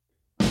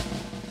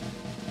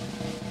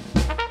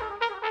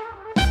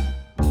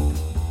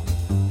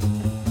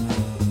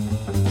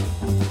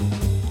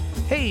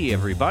Hey,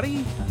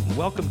 everybody.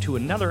 Welcome to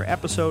another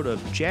episode of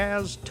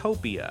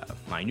Jazztopia,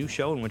 my new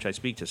show in which I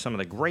speak to some of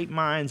the great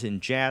minds in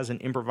jazz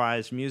and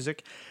improvised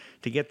music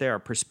to get their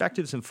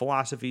perspectives and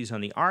philosophies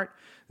on the art,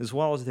 as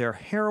well as their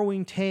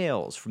harrowing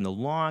tales from the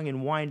long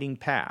and winding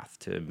path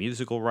to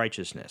musical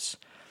righteousness.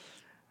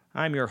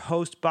 I'm your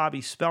host,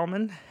 Bobby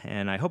Spellman,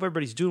 and I hope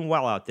everybody's doing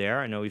well out there.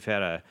 I know we've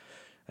had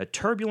a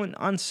turbulent,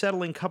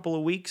 unsettling couple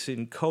of weeks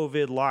in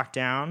COVID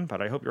lockdown,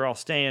 but I hope you're all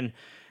staying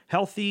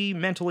healthy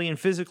mentally and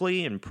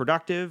physically and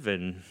productive,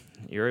 and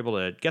you're able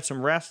to get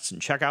some rests and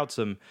check out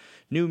some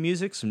new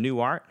music, some new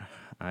art.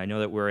 I know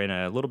that we're in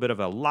a little bit of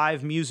a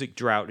live music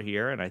drought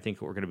here, and I think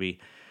we're going to be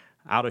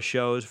out of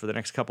shows for the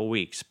next couple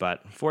weeks.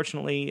 But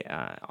fortunately,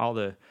 all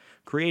the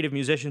creative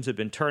musicians have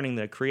been turning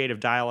the creative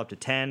dial up to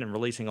 10 and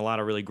releasing a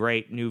lot of really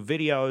great new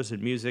videos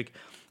and music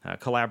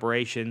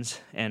collaborations,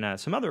 and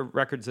some other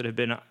records that have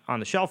been on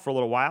the shelf for a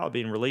little while are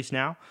being released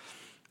now.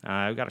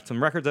 I've got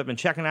some records I've been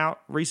checking out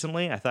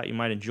recently I thought you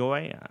might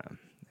enjoy.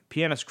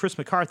 Pianist Chris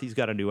McCarthy's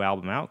got a new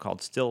album out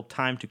called Still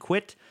Time to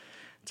Quit.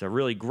 It's a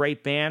really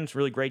great band. It's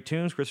really great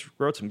tunes. Chris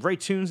wrote some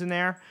great tunes in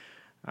there.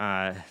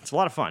 It's a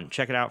lot of fun.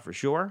 Check it out for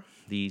sure.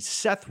 The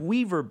Seth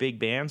Weaver Big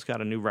Band's got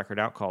a new record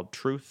out called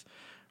Truth.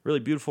 Really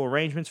beautiful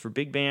arrangements for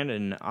big band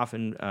and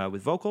often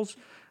with vocals.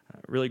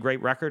 Really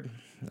great record.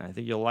 I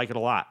think you'll like it a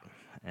lot.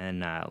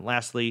 And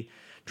lastly,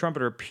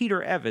 trumpeter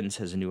Peter Evans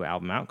has a new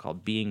album out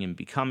called Being and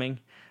Becoming.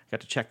 Got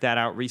to check that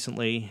out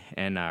recently,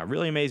 and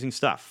really amazing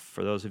stuff.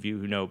 For those of you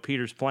who know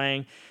Peter's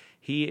playing,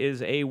 he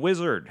is a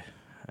wizard.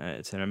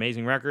 It's an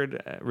amazing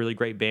record, a really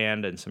great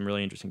band, and some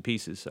really interesting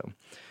pieces. So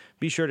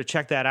be sure to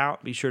check that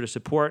out. Be sure to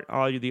support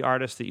all you the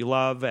artists that you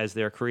love as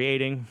they're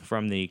creating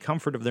from the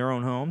comfort of their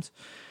own homes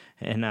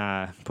and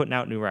putting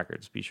out new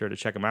records. Be sure to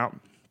check them out.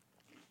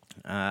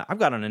 I've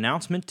got an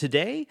announcement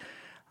today.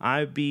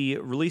 I'll be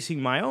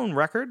releasing my own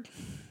record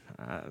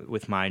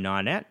with my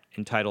nonette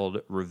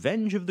entitled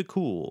Revenge of the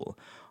Cool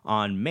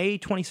on May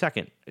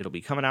 22nd. It'll be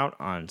coming out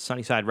on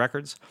Sunnyside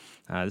Records.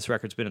 This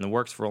record's been in the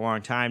works for a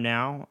long time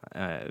now.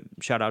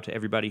 Shout out to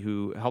everybody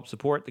who helped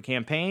support the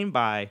campaign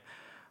by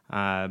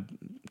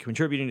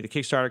contributing to the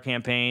Kickstarter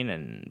campaign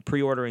and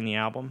pre-ordering the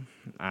album.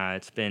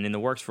 It's been in the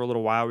works for a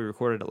little while. We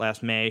recorded it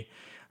last May.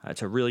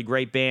 It's a really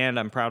great band.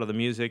 I'm proud of the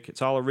music.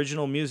 It's all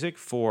original music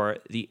for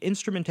the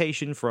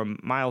instrumentation from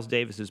Miles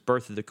Davis's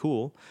Birth of the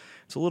Cool.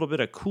 It's a little bit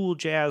of cool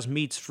jazz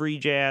meets free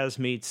jazz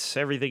meets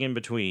everything in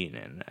between,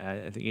 and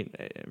I think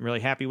I'm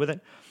really happy with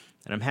it.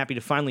 And I'm happy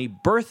to finally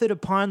birth it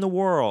upon the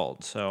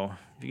world. So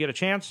if you get a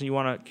chance and you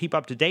want to keep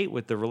up to date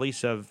with the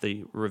release of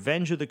the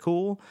Revenge of the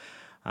Cool,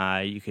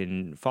 you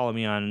can follow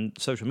me on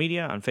social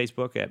media, on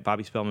Facebook at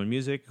Bobby Spellman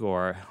Music,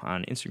 or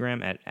on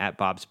Instagram at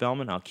Bob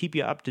Spellman. I'll keep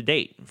you up to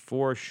date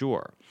for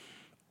sure.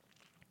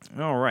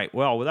 All right,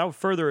 well, without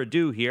further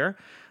ado here,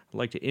 I'd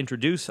like to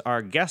introduce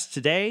our guest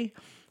today,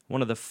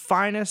 one of the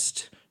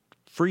finest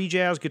free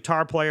jazz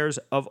guitar players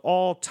of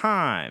all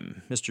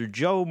time, Mr.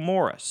 Joe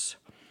Morris.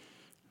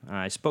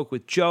 I spoke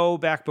with Joe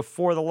back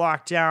before the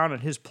lockdown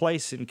at his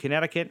place in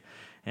Connecticut,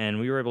 and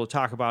we were able to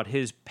talk about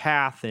his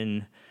path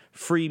in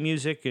free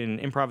music and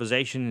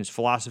improvisation, his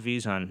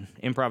philosophies on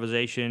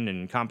improvisation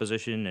and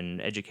composition and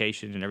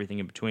education and everything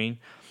in between.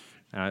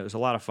 It was a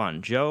lot of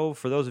fun. Joe,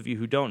 for those of you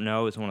who don't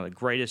know, is one of the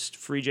greatest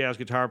free jazz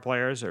guitar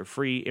players or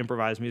free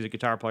improvised music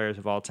guitar players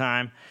of all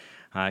time.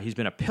 He's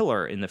been a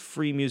pillar in the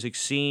free music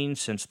scene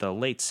since the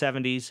late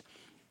 70s.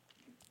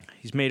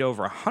 He's made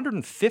over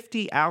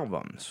 150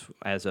 albums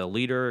as a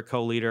leader,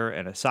 co-leader,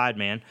 and a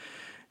sideman.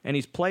 And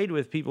he's played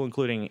with people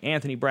including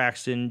Anthony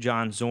Braxton,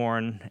 John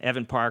Zorn,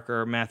 Evan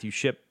Parker, Matthew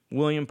Shipp,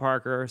 William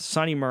Parker,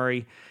 Sonny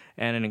Murray,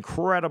 and an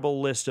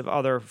incredible list of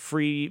other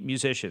free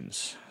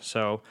musicians.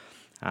 So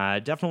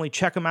definitely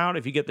check him out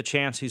if you get the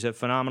chance. He's a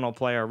phenomenal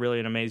player, really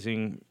an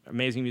amazing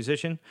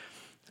musician.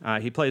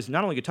 He plays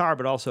not only guitar,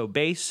 but also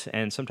bass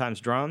and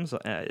sometimes drums,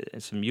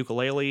 some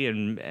ukulele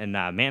and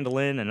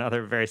mandolin and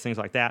other various things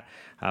like that.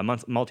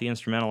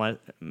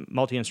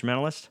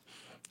 Multi-instrumentalist.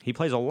 He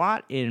plays a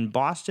lot in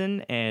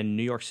Boston and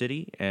New York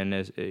City, and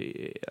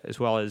as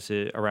well as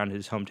around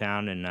his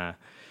hometown in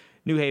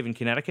New Haven,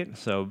 Connecticut.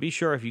 So be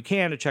sure, if you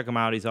can, to check him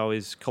out. He's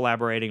always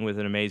collaborating with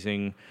an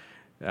amazing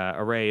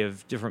array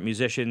of different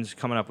musicians,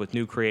 coming up with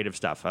new creative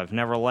stuff. I've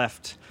never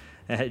left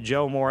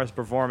Joe Morris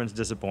performance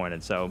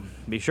disappointed, so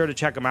be sure to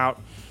check him out.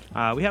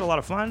 We had a lot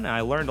of fun. I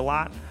learned a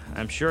lot.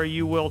 I'm sure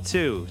you will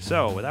too.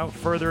 So without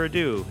further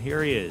ado,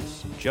 here he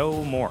is,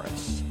 Joe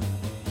Morris.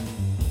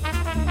 All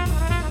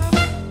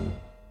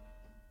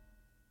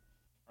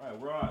right,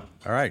 we're on.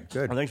 All right,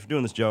 good. Well, thanks for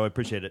doing this, Joe. I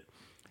appreciate it.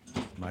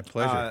 My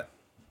pleasure.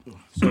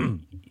 So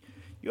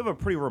you have a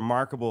pretty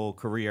remarkable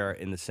career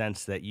in the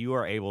sense that you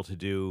are able to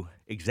do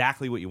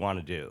exactly what you want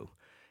to do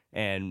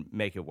and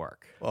make it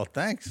work. Well,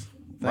 thanks.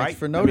 Thanks right?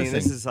 for noticing. I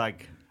mean, this is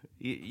like,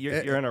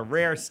 you're in a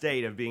rare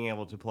state of being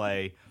able to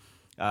play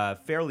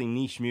fairly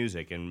niche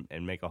music and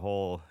make a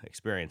whole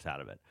experience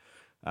out of it.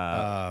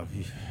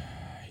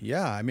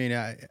 Yeah, I mean,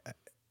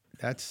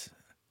 that's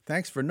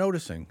thanks for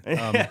noticing.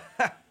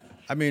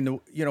 I mean,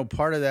 you know,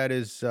 part of that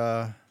is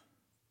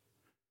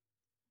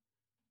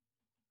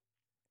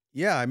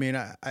Yeah, I mean,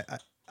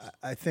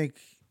 I think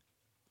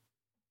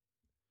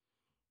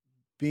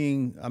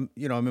I'm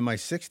in my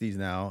 60s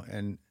now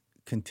and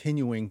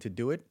continuing to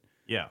do it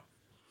Yeah.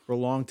 for a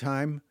long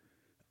time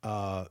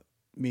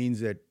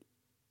means that,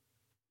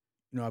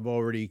 I've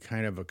already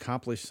kind of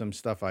accomplished some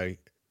stuff I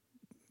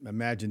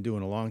imagined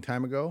doing a long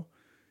time ago.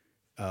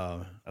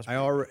 That's I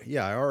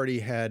already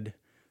had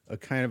a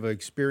kind of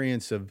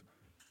experience of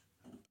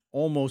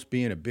almost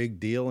being a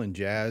big deal in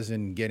jazz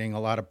and getting a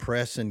lot of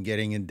press and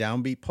getting in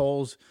downbeat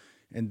polls,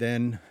 and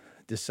then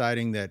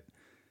deciding that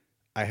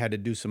I had to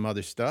do some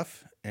other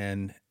stuff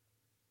and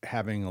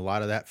having a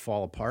lot of that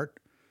fall apart,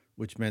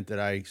 which meant that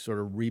I sort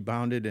of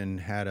rebounded and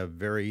had a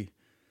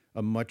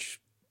much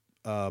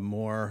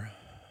more,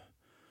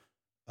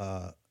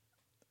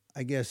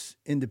 I guess,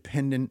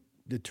 independent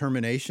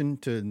determination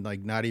to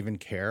like not even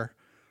care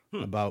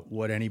about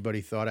what anybody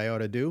thought I ought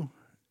to do.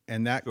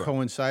 And that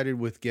coincided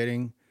with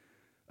getting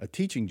a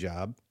teaching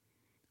job,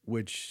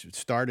 which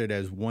started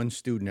as one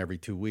student every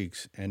 2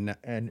 weeks and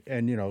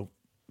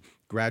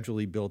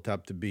gradually built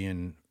up to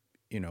being,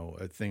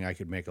 a thing I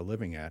could make a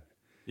living at.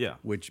 Yeah.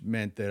 Which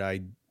meant that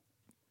I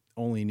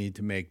only need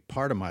to make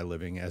part of my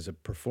living as a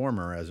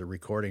performer, as a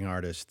recording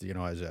artist,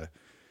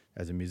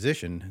 as a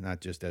musician,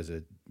 not just as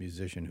a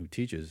musician who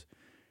teaches.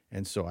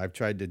 And so I've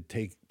tried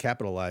to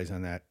capitalize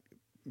on that,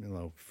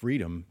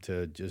 freedom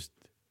to just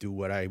do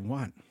what I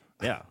want.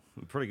 Yeah,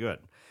 pretty good.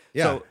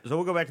 Yeah. So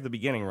we'll go back to the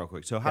beginning real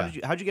quick. So how'd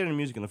you get into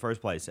music in the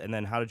first place, and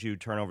then how did you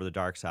turn over the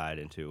dark side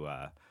into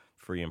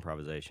free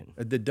improvisation?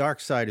 The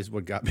dark side is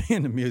what got me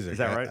into music. Is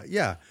that right?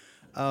 Yeah.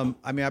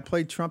 I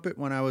played trumpet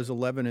when I was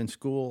 11 in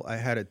school. I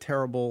had a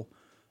terrible,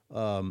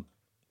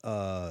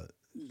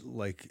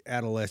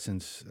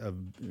 adolescence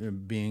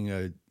of being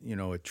a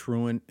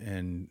truant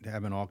and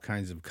having all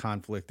kinds of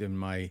conflict in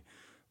my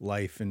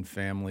life and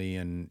family,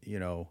 and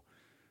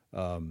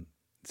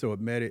so it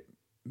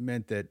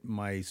meant that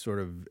my sort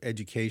of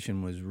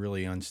education was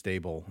really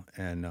unstable,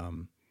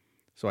 and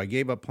so I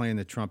gave up playing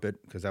the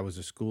trumpet because that was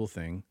a school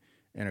thing.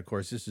 And of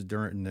course, this is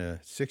during the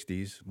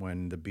 60s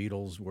when the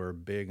Beatles were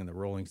big and the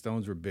Rolling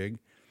Stones were big.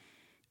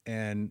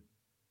 And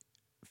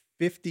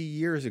 50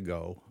 years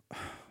ago,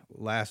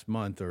 last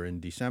month or in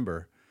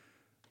December,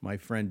 my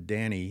friend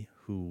Danny,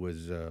 who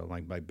was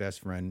like my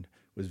best friend,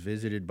 was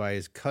visited by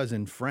his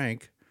cousin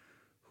Frank,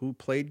 who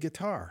played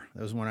guitar.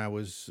 That was when I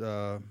was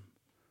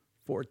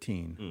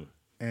 14.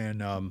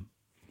 And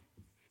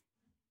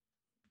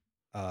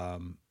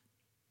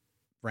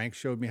Frank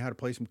showed me how to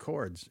play some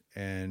chords,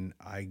 and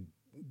I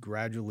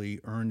gradually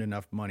earned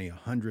enough money,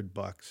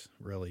 $100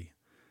 really.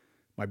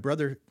 My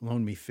brother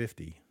loaned me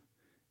 50,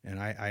 and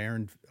I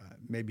earned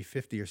maybe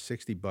 50 or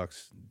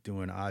 $60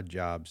 doing odd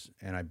jobs,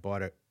 and I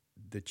bought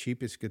the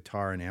cheapest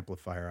guitar and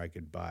amplifier I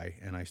could buy,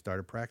 and I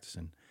started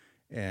practicing.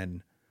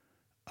 And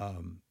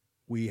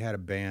we had a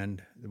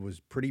band that was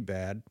pretty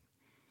bad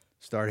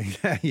starting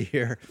that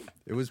year.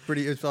 It was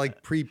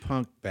like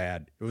pre-punk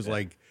bad. It was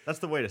like... That's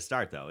the way to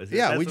start, though.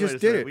 Yeah, we just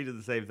did it. We did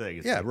the same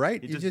thing. Yeah,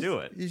 right? You just do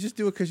it. You just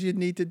do it because you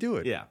need to do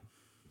it. Yeah.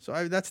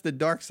 So that's the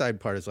dark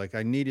side part. It's like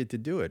I needed to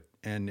do it,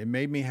 and it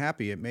made me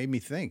happy. It made me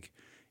think.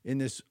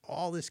 In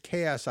all this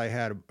chaos I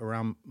had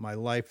around my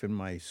life and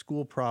my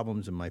school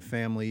problems and my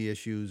family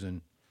issues,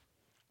 and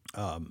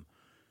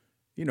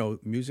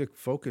music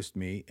focused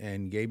me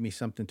and gave me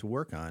something to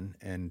work on,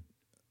 and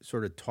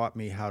sort of taught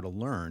me how to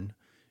learn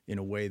in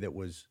a way that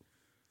was,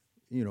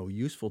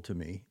 useful to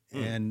me.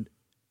 And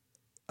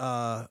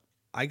I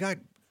got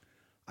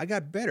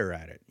better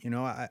at it.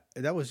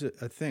 That was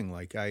a thing.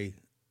 Like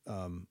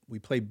we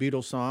played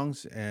Beatles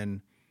songs,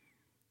 and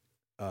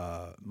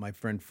my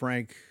friend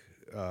Frank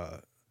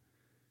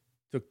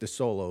took the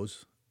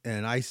solos,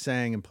 and I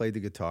sang and played the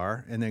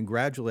guitar. And then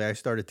gradually I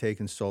started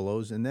taking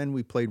solos, and then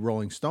we played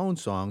Rolling Stone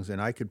songs,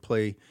 and I could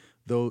play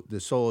the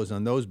solos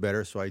on those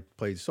better. So I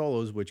played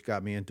solos, which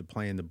got me into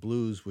playing the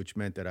blues, which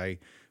meant that I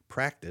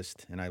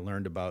practiced and I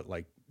learned about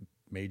like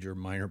major,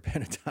 minor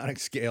pentatonic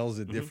scales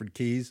at different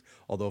keys.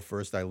 Although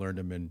first I learned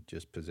them in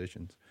just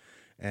positions,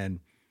 and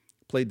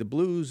played the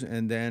blues.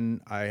 And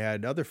then I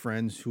had other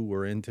friends who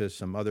were into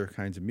some other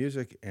kinds of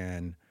music,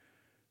 and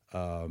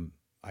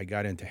I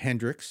got into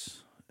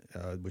Hendrix,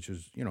 which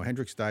was,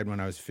 Hendrix died when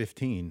I was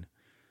 15.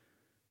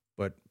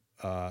 But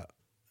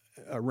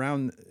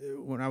around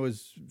when I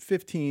was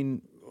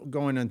 15,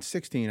 going on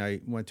 16, I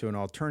went to an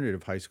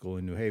alternative high school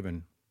in New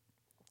Haven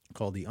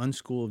called the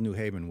Unschool of New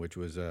Haven, which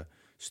was a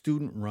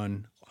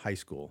student-run high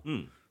school.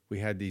 We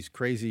had these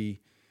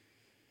crazy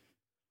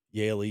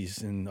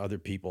Yaleys and other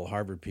people,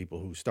 Harvard people,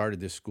 who started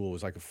this school. It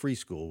was like a free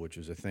school, which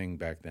was a thing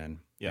back then.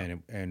 Yeah.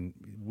 And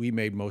we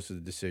made most of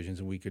the decisions,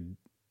 and we could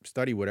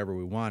study whatever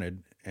we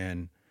wanted.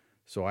 And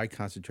so I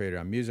concentrated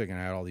on music, and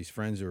I had all these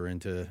friends who were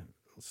into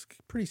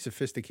pretty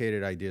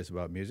sophisticated ideas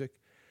about music.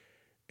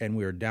 And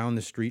we were down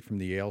the street from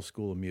the Yale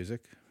School of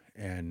Music,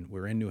 and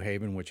we're in New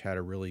Haven, which had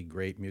a really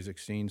great music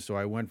scene. So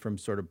I went from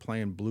sort of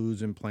playing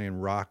blues and playing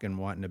rock and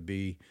wanting to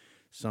be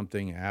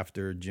something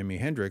after Jimi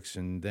Hendrix,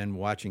 and then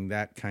watching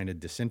that kind of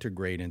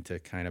disintegrate into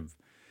kind of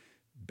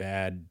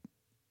bad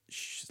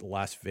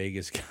Las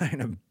Vegas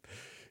kind of,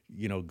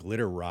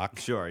 glitter rock.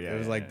 Sure, yeah. It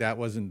was yeah, like yeah. that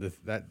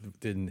wasn't that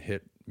didn't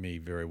hit me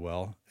very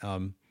well.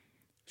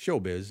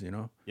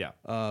 Showbiz, Yeah.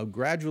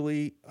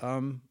 Gradually,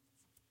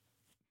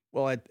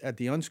 well, at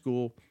the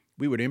unschool,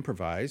 we would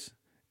improvise,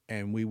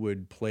 and we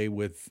would play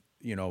with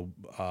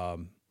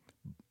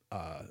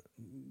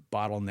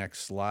bottleneck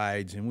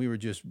slides, and we were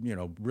just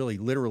really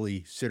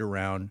literally sit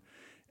around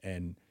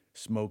and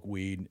smoke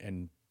weed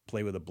and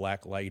play with a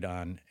black light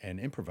on and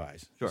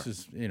improvise. Sure. This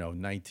is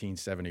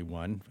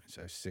 1971,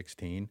 so I was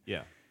 16,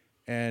 Yeah.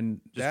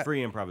 and Just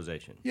free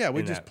improvisation. yeah,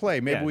 we in just that- play.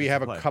 Maybe yeah, we just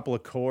have play. a couple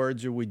of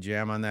chords, or we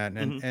jam on that,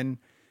 and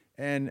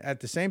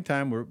at the same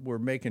time, we're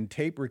making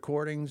tape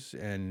recordings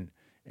and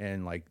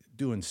like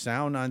doing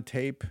sound on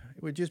tape.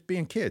 We're just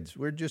being kids.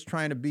 We're just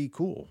trying to be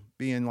cool,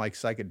 being like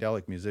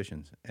psychedelic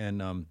musicians,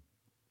 and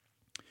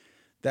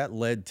that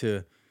led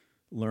to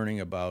learning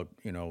about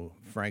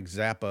Frank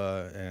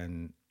Zappa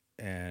and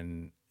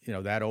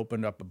that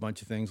opened up a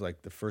bunch of things.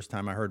 Like the first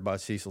time I heard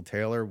about Cecil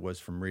Taylor was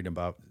from reading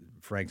about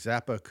Frank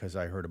Zappa, because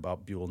I heard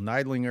about Buell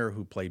Neidlinger,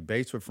 who played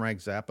bass with Frank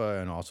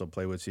Zappa and also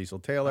played with Cecil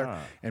Taylor,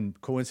 and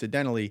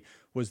coincidentally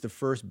was the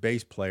first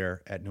bass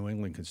player at New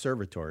England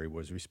Conservatory,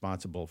 was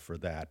responsible for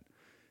that.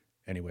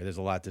 Anyway, there's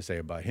a lot to say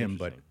about him,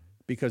 but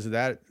because of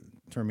that, it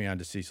turned me on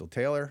to Cecil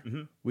Taylor.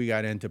 We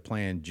got into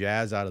playing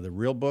jazz out of the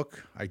real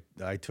book.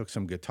 I took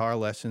some guitar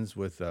lessons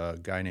with a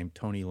guy named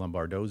Tony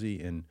Lombardozzi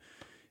in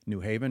New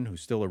Haven,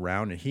 who's still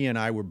around, and he and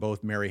I were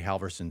both Mary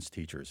Halverson's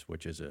teachers,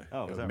 which is an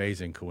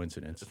amazing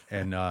coincidence.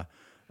 And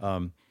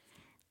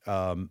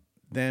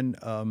then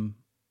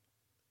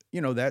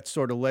that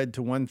sort of led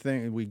to one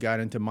thing. We got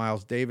into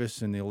Miles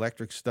Davis and the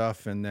electric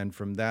stuff, and then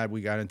from that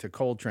we got into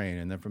Coltrane,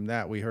 and then from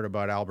that we heard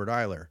about Albert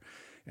Ayler,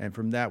 and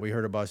from that we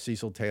heard about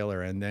Cecil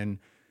Taylor, and then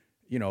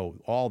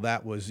all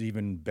that was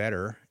even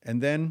better.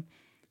 And then,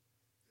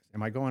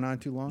 am I going on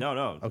too long?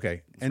 No.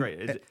 Okay. It's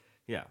great.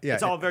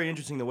 It's all very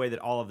interesting the way that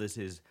all of this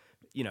is,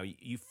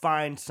 you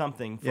find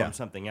something from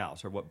something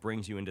else, or what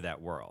brings you into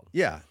that world.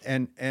 Yeah,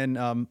 and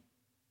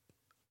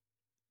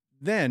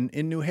then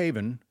in New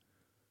Haven,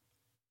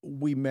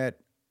 we met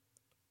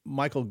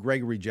Michael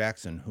Gregory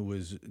Jackson, who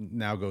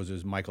now goes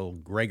as Michael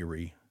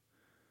Gregory,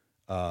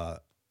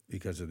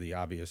 because of the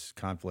obvious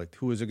conflict,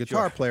 who was a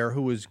guitar player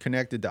who was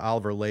connected to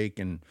Oliver Lake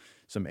and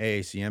some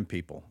AACM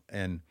people,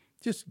 and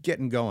just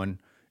getting going.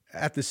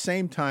 At the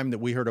same time that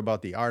we heard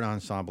about the Art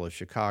Ensemble of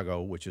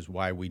Chicago, which is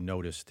why we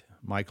noticed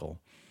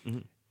Michael,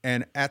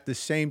 and at the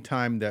same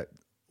time that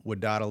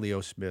Wadada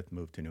Leo Smith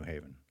moved to New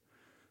Haven.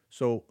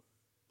 So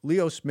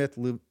Leo Smith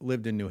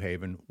lived in New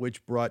Haven,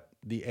 which brought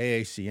the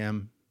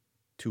AACM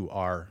to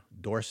our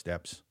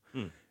doorsteps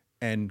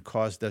and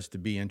caused us to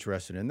be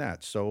interested in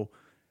that. So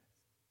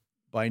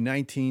by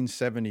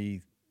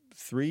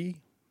 1973,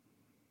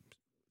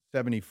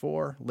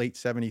 74, late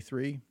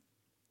 73,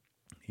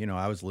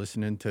 I was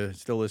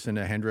still listening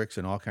to Hendrix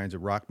and all kinds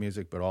of rock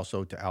music, but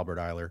also to Albert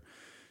Ayler,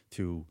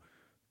 to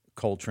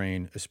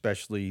Coltrane,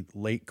 especially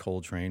late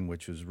Coltrane,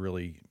 which was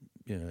really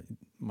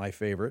my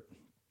favorite,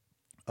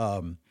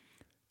 to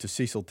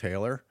Cecil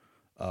Taylor,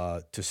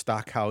 to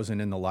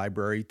Stockhausen in the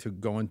library, to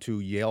going to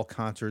Yale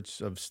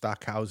concerts of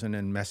Stockhausen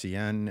and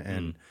Messiaen,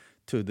 and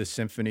to the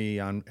symphony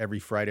on every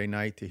Friday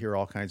night to hear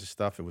all kinds of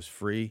stuff. It was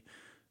free.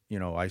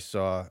 I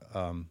saw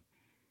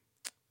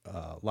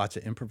lots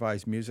of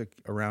improvised music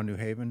around New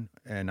Haven,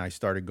 and I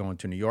started going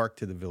to New York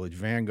to the Village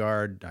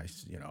Vanguard.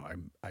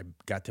 I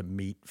got to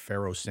meet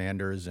Pharoah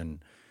Sanders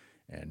and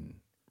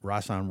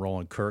Rahsaan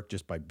Roland Kirk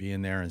just by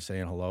being there and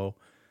saying hello.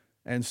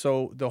 And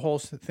so the whole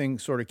thing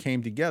sort of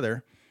came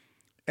together.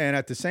 And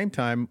at the same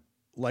time,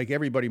 like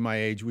everybody my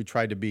age, we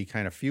tried to be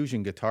kind of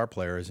fusion guitar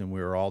players, and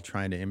we were all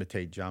trying to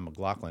imitate John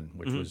McLaughlin,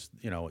 which was,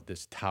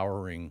 this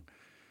towering,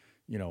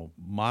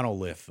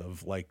 monolith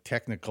of like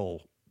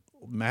technical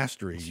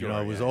mastery.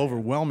 It was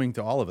overwhelming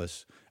to all of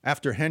us.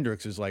 After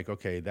Hendrix is like,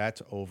 okay,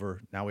 that's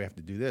over. Now we have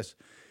to do this.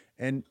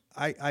 And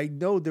I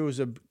know there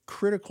was a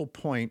critical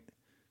point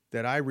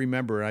that I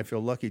remember, and I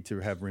feel lucky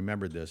to have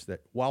remembered this,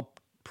 that while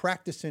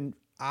practicing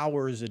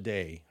hours a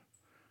day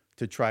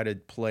to try to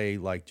play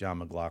like John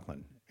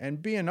McLaughlin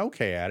and being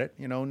okay at it,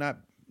 not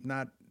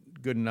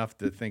good enough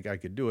to think I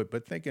could do it,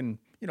 but thinking,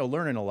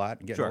 learning a lot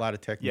and getting a lot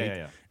of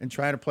technique and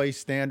trying to play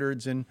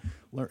standards and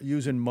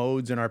using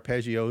modes and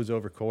arpeggios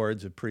over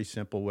chords, a pretty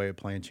simple way of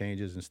playing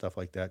changes and stuff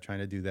like that, trying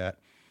to do that,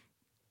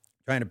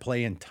 trying to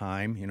play in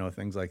time,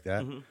 things like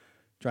that,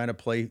 trying to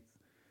play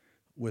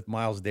with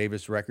Miles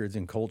Davis records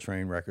and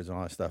Coltrane records and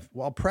all that stuff,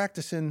 while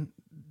practicing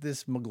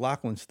this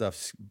McLaughlin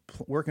stuff,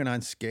 working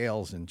on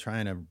scales and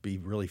trying to be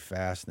really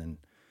fast. And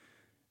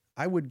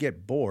I would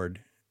get bored,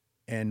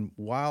 and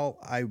while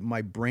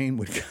my brain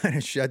would kind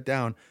of shut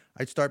down,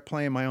 I'd start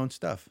playing my own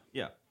stuff.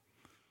 Yeah.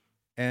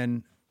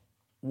 And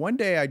one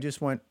day I just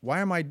went,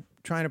 why am I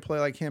trying to play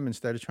like him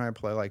instead of trying to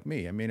play like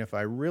me? I mean, if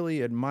I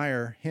really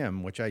admire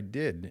him, which I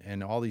did,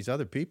 and all these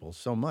other people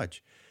so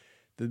much,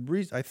 the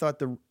reason I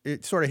thought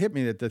it sort of hit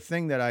me that the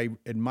thing that I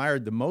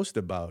admired the most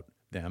about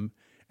them,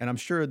 and I'm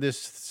sure this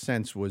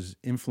sense was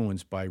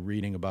influenced by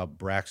reading about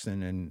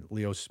Braxton and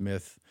Leo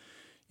Smith,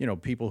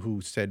 people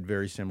who said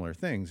very similar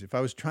things. If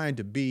I was trying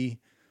to be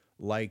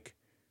like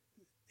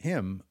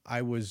him,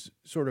 I was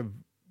sort of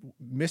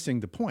missing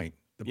the point.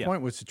 The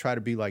point was to try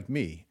to be like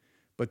me,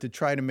 but to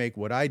try to make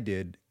what I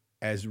did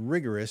as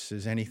rigorous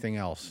as anything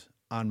else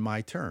on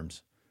my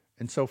terms.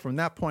 And so from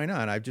that point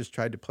on, I've just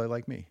tried to play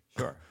like me.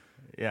 Sure.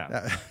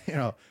 Yeah.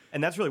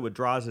 And that's really what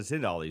draws us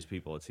into all these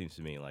people, it seems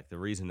to me. Like the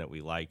reason that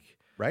we like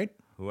right?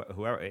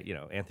 Whoever,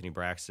 Anthony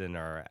Braxton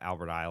or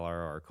Albert Ayler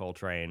or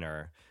Coltrane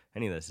or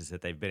any of this is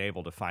that they've been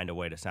able to find a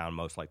way to sound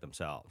most like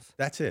themselves.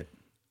 That's it.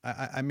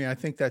 I mean, I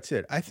think that's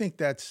it. I think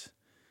that's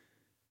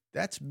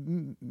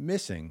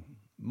missing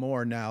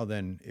more now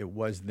than it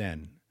was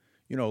then.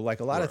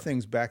 Like a lot of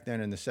things back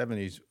then in the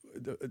 70s,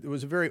 there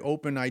was a very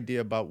open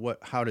idea about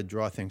how to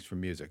draw things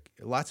from music.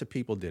 Lots of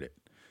people did it.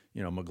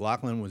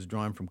 McLaughlin was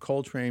drawing from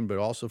Coltrane, but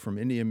also from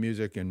Indian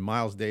music and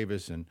Miles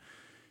Davis, and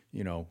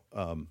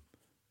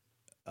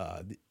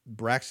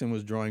Braxton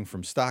was drawing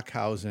from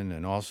Stockhausen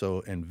and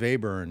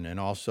Webern, and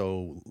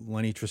also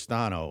Lenny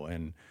Tristano,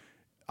 and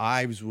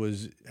Ives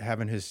was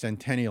having his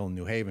centennial in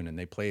New Haven, and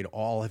they played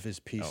all of his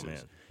pieces. Oh,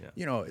 man.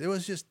 Yeah. There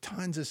was just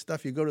tons of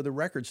stuff. You go to the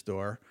record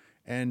store,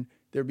 and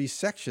there'd be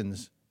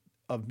sections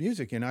of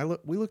music, and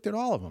we looked at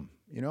all of them,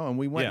 and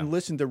we went and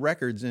listened to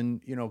records,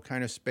 and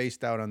kind of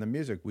spaced out on the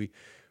music.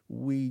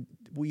 We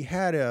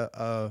had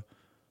a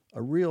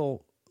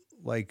real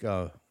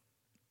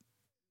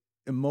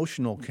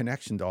emotional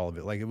connection to all of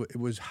it. Like it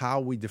was how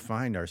we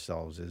defined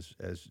ourselves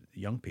as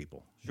young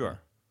people. Sure.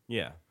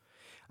 Yeah.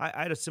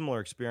 I had a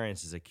similar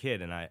experience as a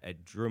kid, and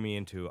it drew me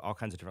into all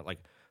kinds of different, like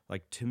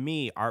to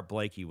me, Art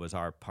Blakey was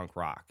our punk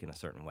rock in a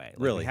certain way.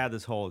 Really? We had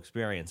this whole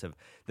experience of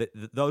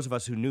those of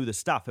us who knew the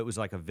stuff, it was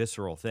like a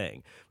visceral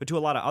thing. But to a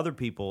lot of other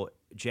people,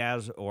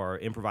 jazz or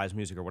improvised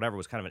music or whatever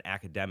was kind of an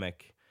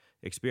academic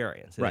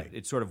experience. Right.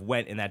 It sort of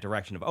went in that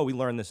direction of, we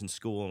learned this in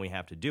school and we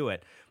have to do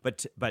it.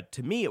 But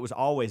to me, it was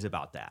always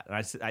about that. And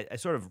I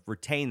sort of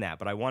retain that,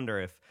 but I wonder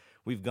if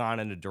we've gone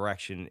in a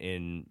direction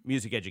in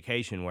music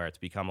education where it's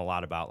become a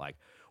lot about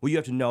you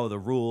have to know the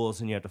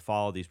rules and you have to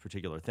follow these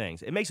particular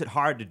things. It makes it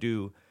hard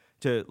to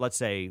let's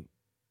say,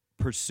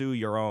 pursue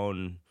your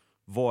own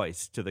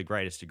voice to the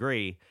greatest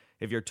degree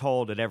if you're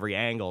told at every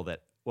angle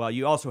that,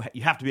 you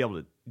have to be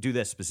able to do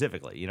this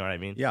specifically. You know what I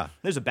mean? Yeah.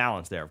 There's a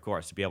balance there, of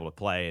course, to be able to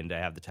play and to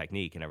have the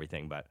technique and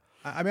everything. But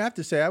I have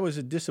to say, I was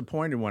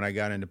disappointed when I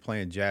got into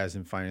playing jazz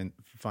and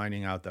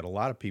finding out that a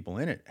lot of people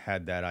in it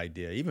had that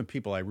idea. Even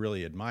people I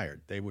really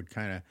admired. They would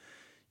kind of,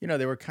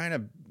 they were kind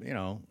of,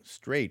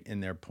 straight in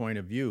their point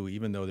of view,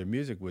 even though their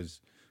music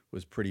was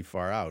pretty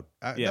far out.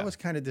 That was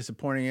kind of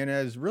disappointing, and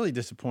it was really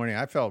disappointing.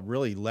 I felt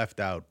really left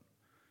out.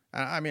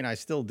 I mean, I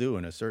still do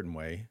in a certain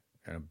way,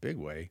 in a big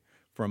way,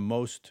 from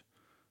most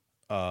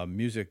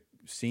music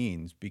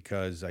scenes,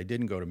 because I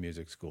didn't go to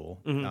music school.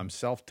 Mm-hmm. I'm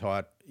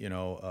self-taught.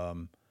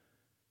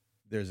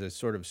 There's a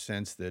sort of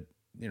sense that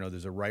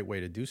there's a right way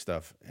to do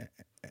stuff.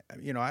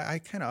 I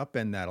kind of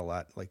upend that a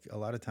lot. Like a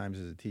lot of times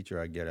as a teacher,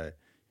 I get a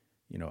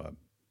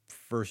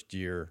first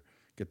year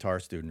guitar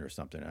student or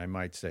something. I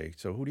might say,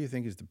 so who do you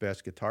think is the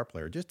best guitar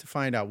player? Just to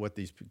find out what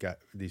these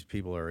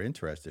people are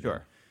interested in.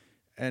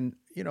 And,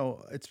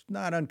 it's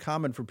not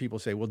uncommon for people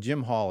to say, well,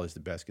 Jim Hall is the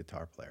best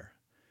guitar player,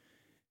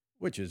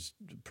 which is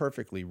a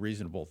perfectly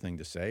reasonable thing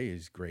to say.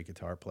 He's a great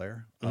guitar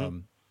player. Mm-hmm.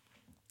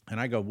 And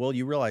I go, well,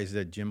 you realize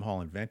that Jim Hall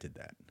invented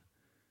that.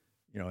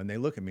 And they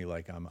look at me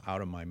like I'm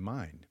out of my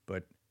mind.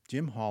 But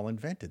Jim Hall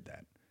invented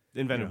that.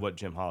 Invented what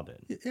Jim Hall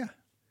did. Yeah.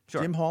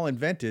 Sure. Jim Hall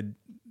invented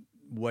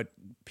what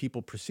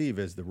people perceive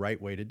as the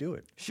right way to do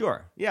it.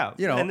 Sure, yeah.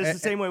 And it's the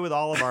same way with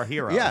all of our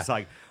heroes. Yeah. It's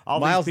like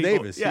all Miles these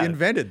people, Davis, he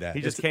invented that.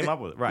 He just came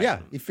up with it, right. Yeah,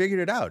 he figured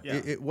it out. Yeah.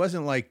 It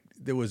wasn't like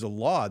there was a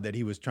law that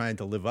he was trying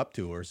to live up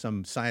to or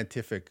some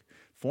scientific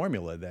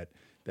formula that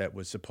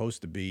was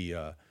supposed to be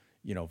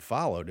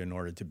followed in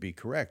order to be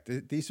correct.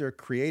 These are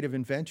creative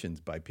inventions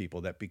by people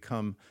that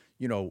become,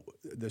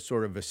 the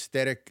sort of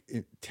aesthetic,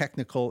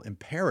 technical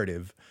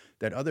imperative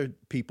that other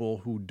people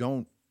who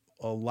don't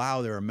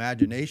allow their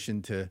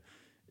imagination to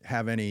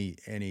have any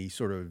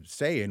sort of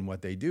say in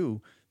what they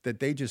do, that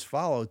they just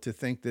follow to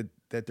think that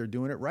they're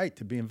doing it right,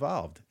 to be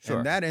involved. Sure.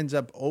 And that ends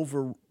up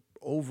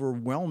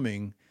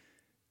overwhelming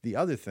the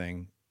other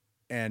thing.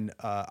 And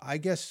I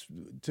guess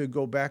to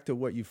go back to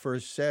what you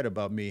first said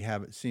about me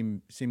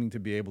seeming to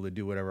be able to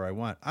do whatever I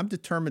want, I'm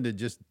determined to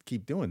just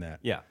keep doing that.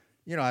 Yeah.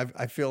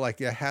 I feel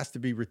like it has to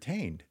be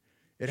retained.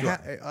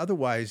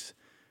 Otherwise,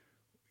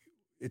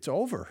 it's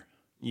over.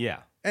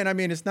 Yeah. And I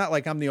mean, it's not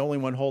like I'm the only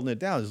one holding it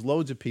down. There's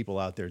loads of people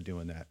out there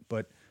doing that.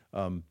 But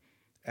I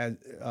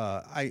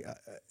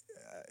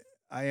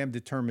am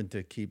determined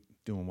to keep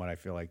doing what I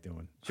feel like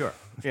doing. Sure.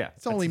 Yeah.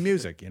 It's only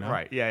music,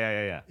 Right.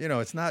 Yeah.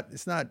 It's not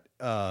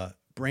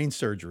brain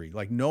surgery.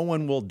 Like, no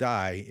one will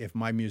die if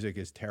my music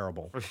is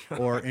terrible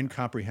or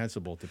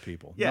incomprehensible to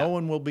people. Yeah. No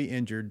one will be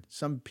injured.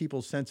 Some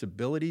people's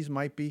sensibilities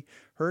might be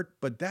hurt,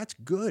 but that's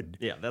good.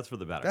 Yeah, that's for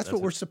the better. That's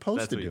what we're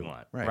supposed to do. That's what you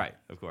want. Right. Right,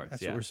 of course.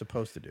 That's what we're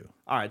supposed to do.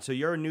 All right, so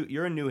you're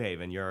in New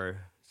Haven.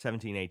 You're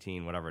 17,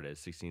 18, whatever it is,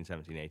 16,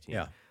 17, 18.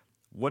 Yeah.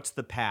 what's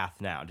the path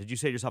now? Did you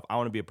say to yourself, I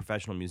want to be a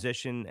professional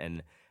musician?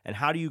 And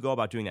how do you go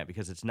about doing that?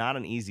 Because it's not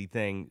an easy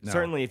thing. No.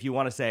 Certainly, if you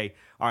want to say,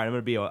 all right,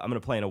 I'm going to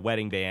play in a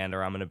wedding band,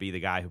 or I'm going to be the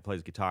guy who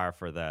plays guitar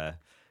for the,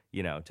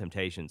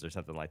 Temptations or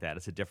something like that,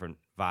 it's a different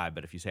vibe.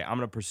 But if you say, I'm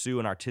going to pursue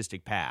an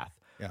artistic path,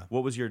 Yeah.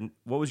 what was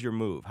your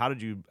move? How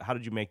did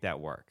you make that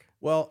work?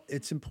 Well,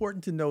 it's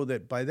important to know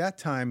that by that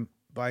time,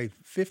 by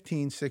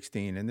 15,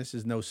 16, and this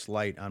is no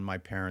slight on my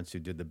parents who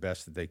did the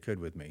best that they could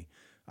with me,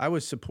 I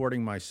was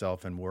supporting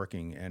myself and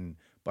working. And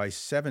by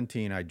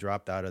 17, I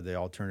dropped out of the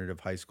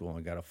alternative high school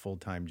and got a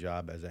full-time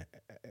job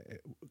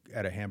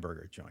at a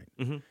hamburger joint.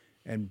 Mm-hmm.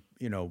 And,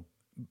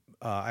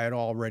 I had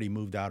already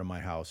moved out of my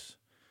house.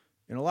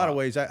 In a lot of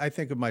ways, I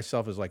think of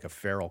myself as like a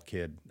feral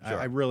kid. Sure.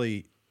 I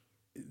really,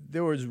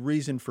 there was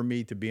reason for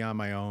me to be on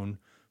my own,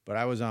 but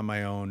I was on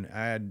my own.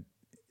 I had,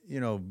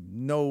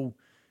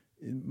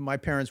 my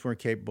parents weren't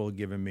capable of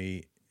giving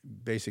me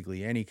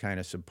basically any kind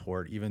of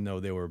support, even though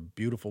they were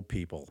beautiful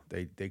people.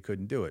 They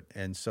couldn't do it.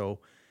 And so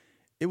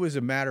it was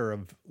a matter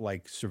of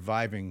like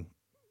surviving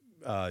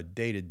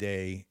day to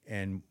day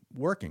and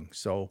working.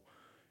 So,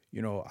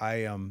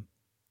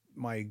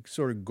 my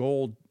sort of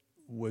goal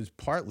was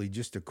partly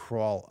just to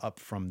crawl up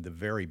from the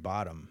very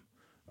bottom.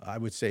 I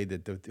would say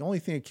that the only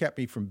thing that kept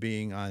me from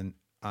being on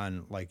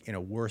like in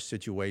a worse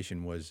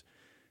situation was,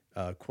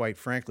 quite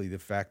frankly, the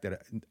fact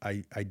that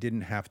I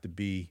didn't have to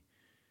be,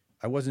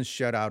 I wasn't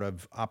shut out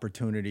of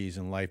opportunities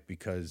in life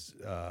because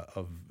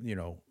of,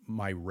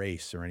 my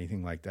race or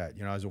anything like that.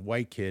 As a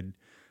white kid,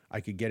 I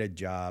could get a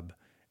job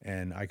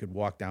and I could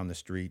walk down the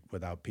street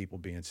without people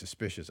being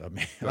suspicious of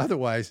me.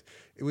 Otherwise,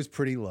 it was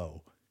pretty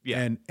low.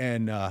 Yeah.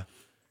 And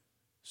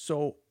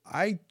so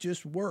I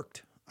just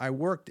worked. I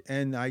worked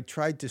and I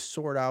tried to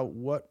sort out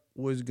what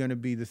was going to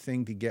be the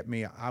thing to get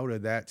me out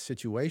of that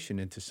situation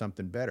into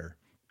something better.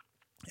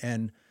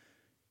 And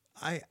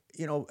I,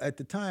 at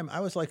the time,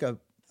 I was like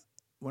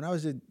when I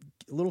was a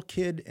little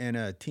kid and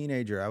a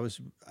teenager,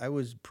 I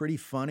was pretty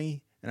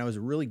funny and I was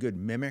a really good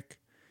mimic.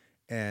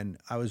 And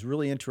I was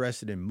really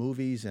interested in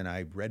movies and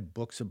I read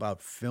books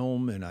about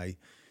film and I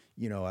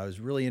was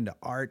really into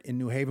art. In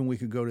New Haven, we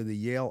could go to the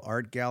Yale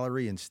Art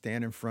Gallery and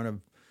stand in front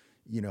of,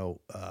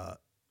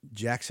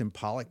 Jackson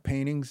Pollock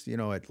paintings,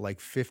 at like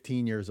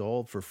 15 years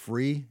old for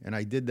free. And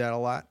I did that a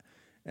lot.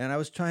 And I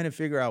was trying to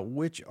figure out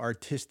which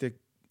artistic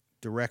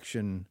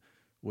direction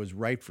was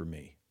right for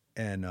me.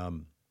 And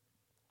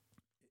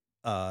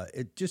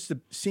it just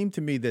seemed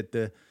to me that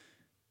the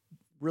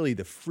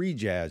free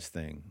jazz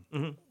thing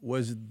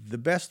was the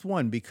best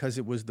one because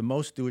it was the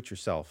most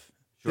do-it-yourself.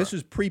 Sure. This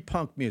was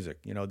pre-punk music.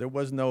 There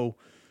was no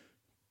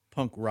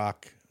punk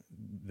rock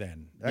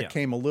then. That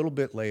came a little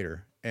bit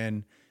later.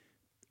 And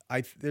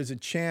there's a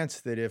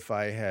chance that if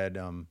I had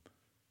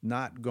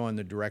not gone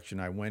the direction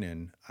I went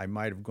in, I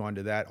might have gone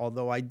to that.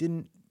 Although I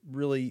didn't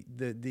really,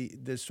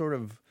 the sort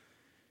of,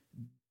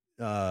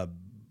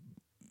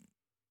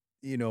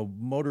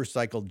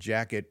 motorcycle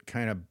jacket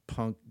kind of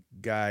punk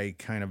guy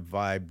kind of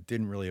vibe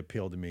didn't really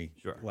appeal to me,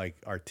 sure, like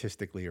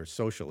artistically or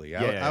socially.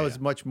 I was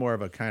much more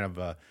of a kind of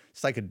a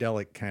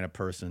psychedelic kind of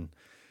person.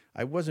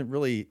 I wasn't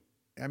really,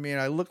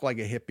 I looked like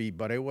a hippie,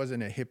 but I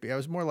wasn't a hippie. I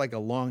was more like a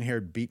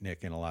long-haired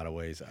beatnik in a lot of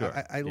ways.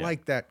 Sure. I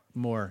liked that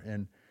more.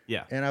 And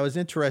yeah, and I was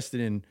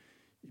interested in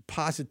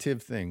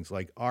positive things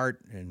like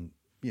art and,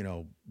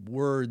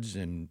 words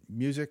and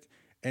music.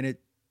 And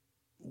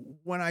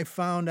when I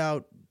found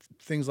out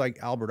things like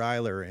Albert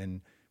Ayler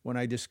and when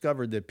I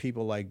discovered that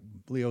people like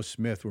Leo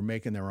Smith were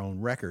making their own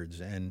records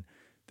and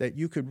that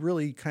you could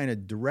really kind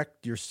of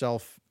direct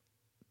yourself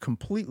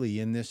completely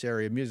in this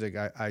area of music,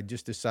 I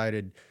just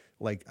decided,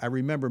 like, I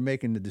remember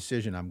making the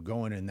decision, I'm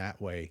going in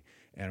that way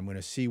and I'm going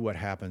to see what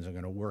happens. I'm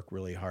going to work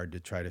really hard to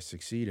try to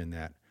succeed in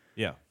that.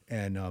 Yeah.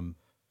 And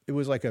it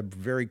was like a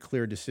very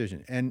clear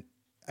decision. And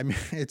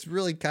it's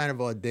really kind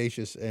of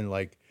audacious and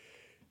like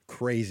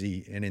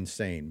crazy and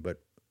insane.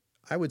 But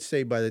I would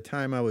say by the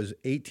time I was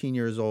 18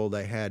 years old,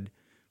 I had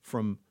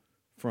from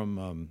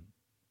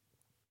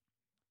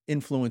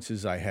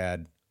influences I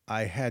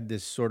had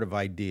this sort of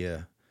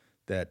idea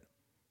that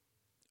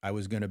I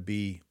was going to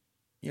be,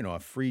 a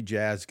free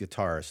jazz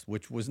guitarist,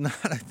 which was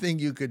not a thing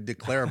you could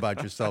declare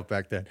about yourself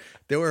back then.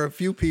 There were a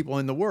few people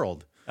in the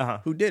world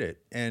who did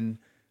it. And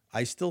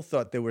I still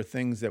thought there were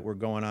things that were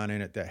going on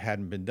in it that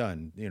hadn't been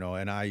done,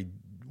 and I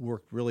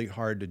worked really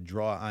hard to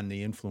draw on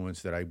the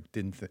influence that I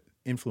didn't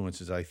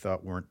influences I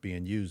thought weren't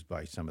being used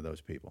by some of those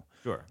people.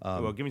 Sure.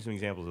 Well, give me some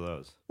examples of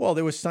those. Well,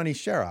 there was Sonny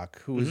Sharrock,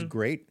 who was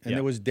great, and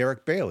there was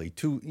Derek Bailey,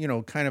 two,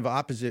 kind of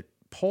opposite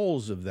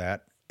poles of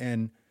that.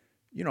 And,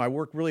 I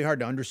worked really hard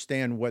to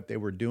understand what they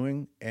were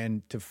doing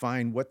and to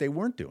find what they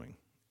weren't doing.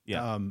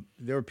 Yeah.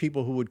 There were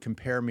people who would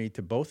compare me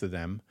to both of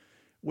them,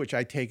 which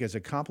I take as a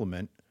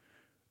compliment,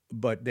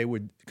 but they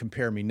would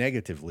compare me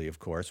negatively, of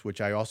course, which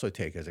I also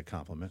take as a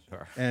compliment.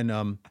 Sure. And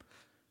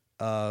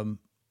I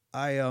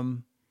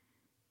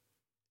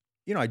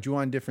drew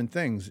on different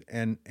things.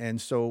 And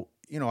so,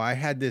 I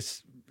had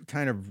this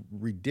kind of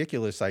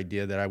ridiculous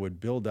idea that I would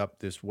build up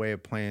this way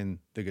of playing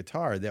the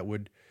guitar that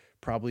would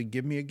probably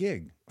give me a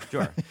gig.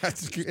 Sure.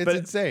 It's but,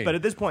 insane. But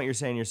at this point, you're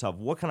saying to yourself,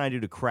 what can I do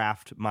to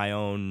craft my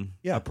own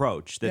Yeah.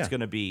 approach that's Yeah.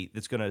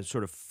 going to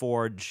sort of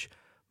forge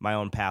my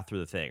own path through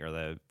the thing, or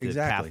the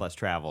Exactly. path less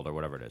traveled, or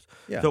whatever it is.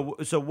 Yeah.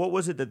 So what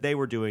was it that they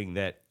were doing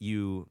that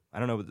you, I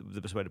don't know what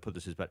the best way to put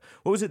this is, but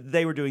what was it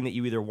they were doing that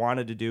you either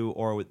wanted to do,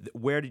 or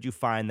where did you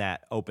find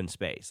that open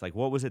space? Like,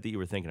 what was it that you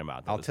were thinking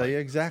about? I'll tell you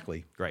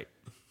exactly. Great.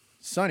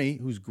 Sonny,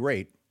 who's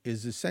great,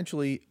 is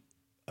essentially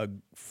a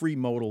free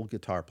modal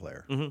guitar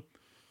player. Mm-hmm.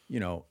 You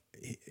know,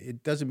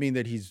 it doesn't mean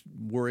that he's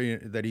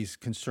worried, that he's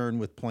concerned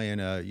with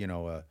playing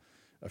a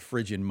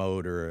Phrygian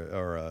mode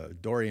or a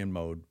Dorian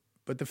mode.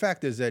 But the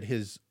fact is that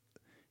his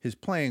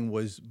playing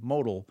was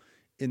modal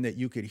in that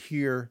you could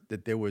hear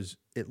that there was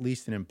at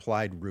least an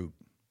implied root.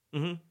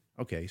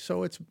 Mm-hmm. Okay,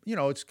 so it's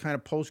kind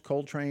of post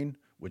Coltrane,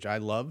 which I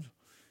love,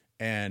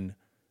 and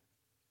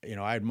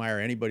I admire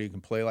anybody who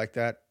can play like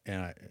that.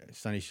 And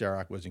Sonny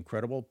Sharrock was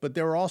incredible, but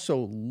there were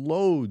also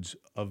loads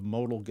of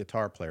modal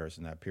guitar players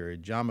in that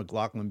period. John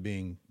McLaughlin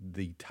being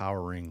the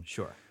towering,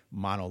 Sure.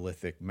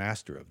 monolithic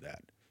master of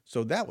that.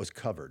 So that was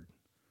covered.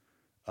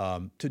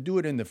 To do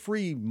it in the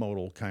free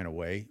modal kind of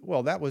way,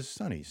 well, that was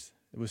Sonny's.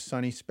 It was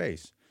Sonny's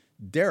space.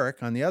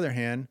 Derek, on the other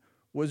hand,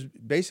 was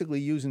basically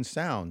using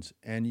sounds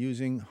and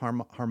using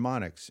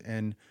harmonics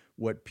and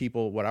what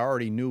I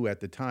already knew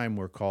at the time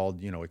were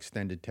called,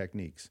 extended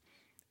techniques.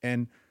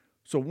 And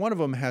so one of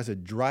them has a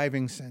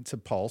driving sense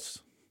of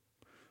pulse,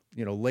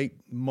 late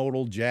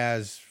modal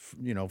jazz,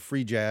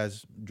 free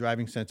jazz,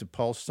 driving sense of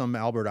pulse, some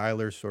Albert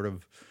Ayler sort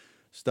of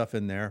stuff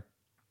in there,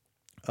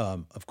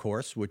 of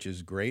course, which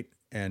is great.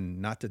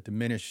 And not to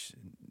diminish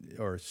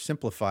or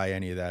simplify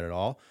any of that at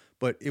all,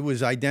 but it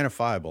was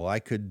identifiable. I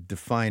could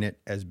define it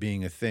as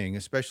being a thing,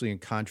 especially in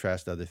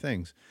contrast to other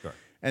things. Sure.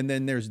 And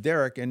then there's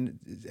Derek, and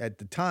at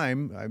the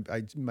time,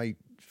 I might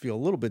feel a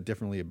little bit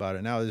differently about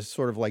it now. There's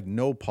sort of like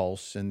no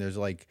pulse, and there's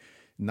like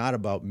not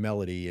about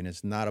melody, and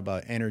it's not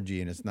about energy,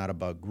 and it's not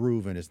about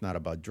groove, and it's not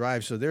about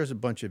drive. So there's a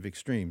bunch of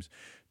extremes.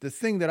 The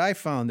thing that I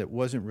found that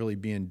wasn't really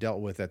being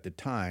dealt with at the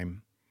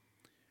time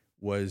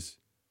was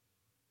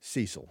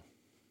Cecil.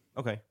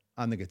 Okay.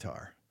 On the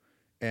guitar.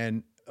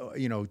 And,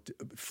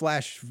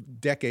 flash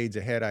decades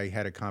ahead, I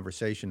had a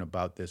conversation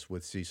about this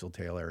with Cecil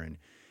Taylor, and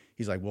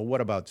he's like, well,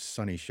 what about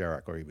Sonny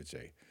Sharrock? Or he would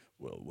say,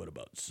 well, what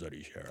about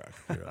Sonny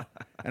Sharrock?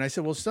 And I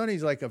said, well,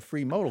 Sonny's like a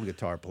free modal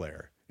guitar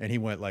player. And he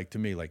went like to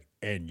me, like,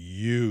 and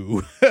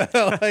you? And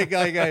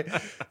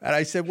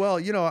I said, well,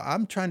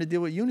 I'm trying to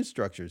deal with unit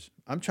structures.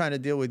 I'm trying to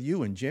deal with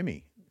you and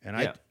Jimmy.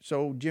 And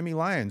so Jimmy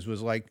Lyons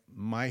was like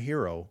my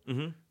hero,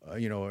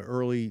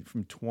 early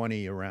from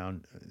 20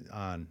 around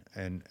on,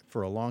 and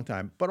for a long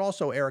time, but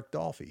also Eric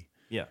Dolphy.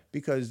 Yeah.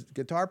 Because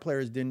guitar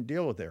players didn't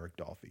deal with Eric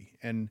Dolphy.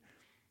 And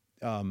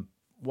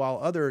while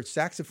other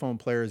saxophone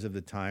players of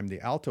the time, the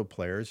alto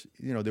players,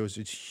 there was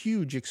this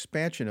huge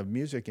expansion of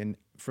music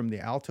from the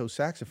alto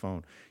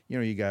saxophone.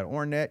 You got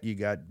Ornette, you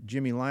got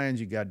Jimmy Lyons,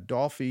 you got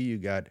Dolphy, you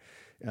got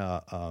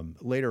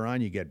later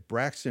on, you get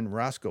Braxton,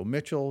 Roscoe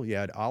Mitchell, you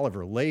had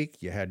Oliver Lake,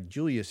 you had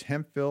Julius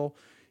Hemphill.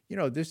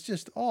 There's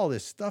just all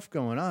this stuff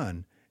going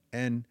on.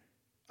 And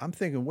I'm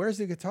thinking, where's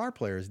the guitar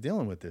players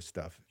dealing with this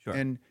stuff? Sure.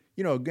 And,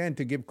 again,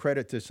 to give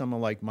credit to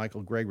someone like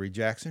Michael Gregory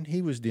Jackson,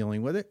 he was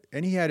dealing with it,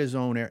 and he had his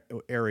own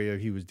area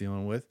he was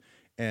dealing with.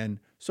 And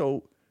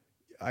so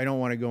I don't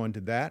want to go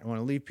into that. I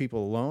want to leave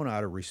people alone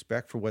out of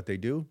respect for what they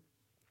do.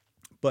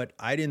 But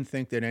I didn't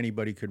think that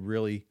anybody could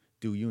really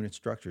do unit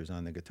structures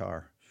on the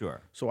guitar.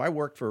 Sure. So I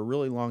worked for a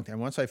really long time.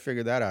 Once I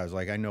figured that out, I was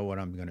like, I know what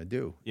I'm going to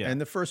do. Yeah.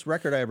 And the first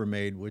record I ever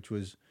made, which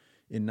was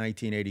in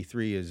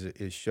 1983,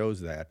 is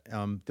shows that.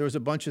 There was a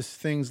bunch of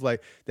things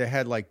like that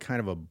had like kind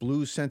of a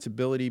blues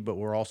sensibility, but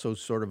were also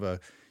sort of a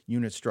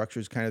unit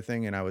structures kind of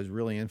thing. And I was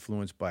really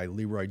influenced by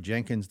Leroy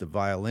Jenkins, the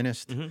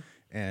violinist,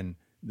 and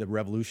the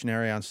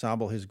Revolutionary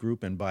Ensemble, his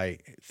group, and by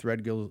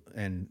Threadgill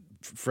and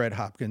Fred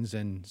Hopkins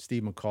and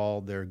Steve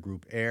McCall, their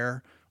group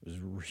Air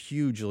was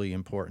hugely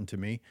important to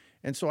me.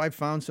 And so I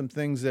found some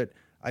things that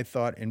I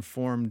thought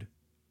informed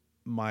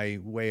my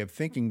way of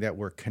thinking that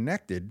were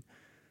connected.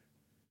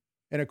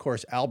 And of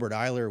course, Albert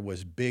Ayler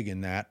was big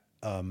in that.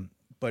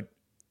 But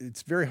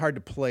it's very hard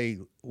to play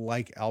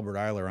like Albert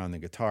Ayler on the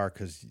guitar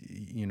because,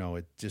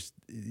 it just,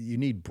 you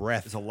need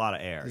breath. There's a lot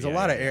of air. There's a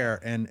lot of air.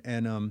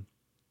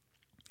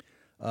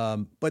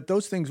 But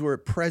those things were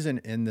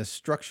present in the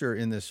structure,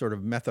 in the sort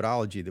of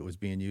methodology that was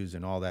being used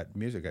in all that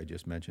music I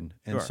just mentioned.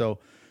 And Sure.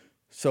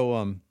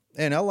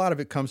 and a lot of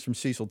it comes from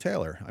Cecil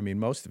Taylor. I mean,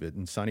 most of it,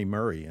 and Sonny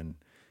Murray and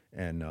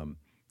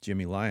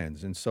Jimmy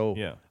Lyons. And so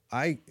Yeah.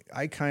 I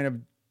kind of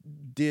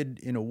did,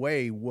 in a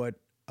way, what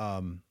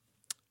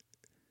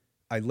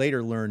I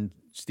later learned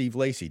Steve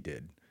Lacy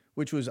did,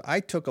 which was I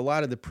took a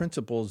lot of the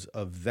principles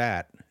of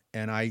that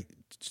and I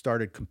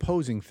started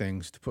composing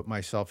things to put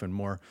myself in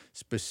more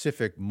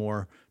specific,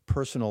 more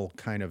personal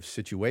kind of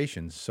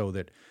situations so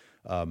that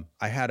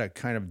I had a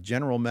kind of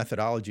general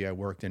methodology I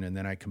worked in, and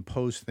then I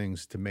composed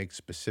things to make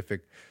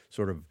specific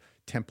sort of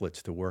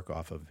templates to work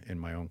off of in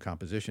my own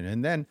composition.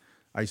 And then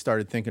I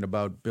started thinking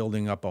about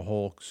building up a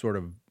whole sort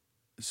of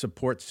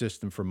support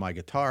system for my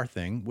guitar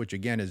thing, which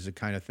again is the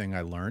kind of thing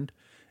I learned,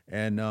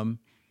 and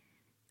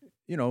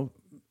you know,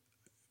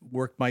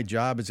 worked my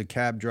job as a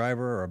cab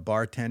driver or a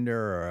bartender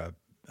or a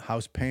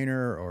house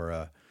painter or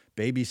a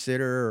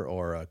babysitter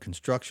or a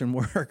construction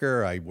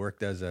worker. I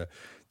worked as a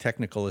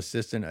technical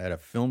assistant at a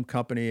film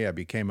company. I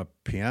became a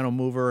piano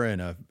mover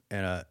and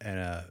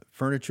a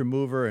furniture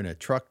mover and a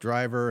truck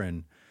driver,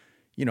 and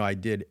you know, I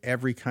did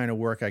every kind of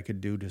work I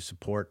could do to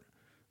support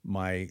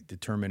my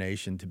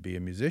determination to be a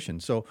musician.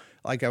 So,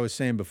 like I was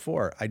saying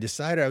before, I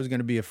decided I was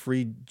going to be a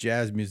free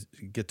jazz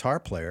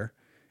guitar player,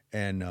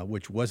 and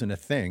which wasn't a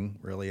thing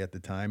really at the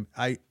time.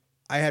 I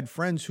had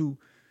friends who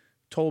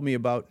told me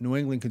about New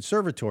England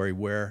Conservatory,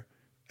 where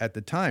at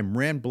the time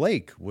Rand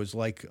Blake was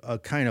like a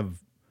kind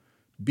of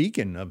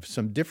beacon of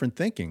some different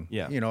thinking.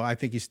 Yeah. You know, I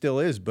think he still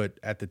is, but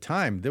at the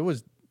time there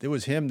was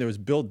him, there was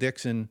Bill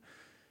Dixon.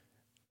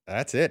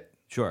 That's it.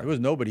 Sure. There was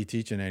nobody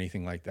teaching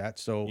anything like that.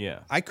 So Yeah.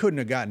 I couldn't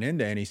have gotten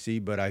into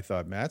NEC, but I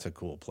thought, man, that's a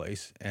cool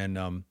place. And,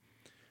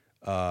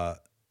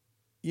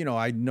 you know,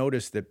 I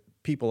noticed that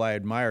people I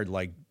admired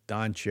like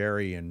Don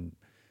Cherry and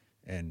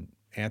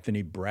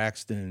Anthony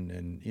Braxton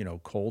and, you know,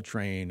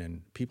 Coltrane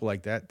and people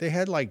like that, they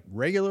had like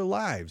regular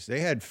lives. They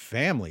had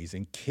families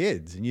and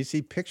kids, and you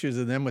see pictures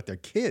of them with their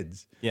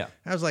kids. Yeah.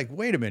 I was like,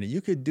 wait a minute,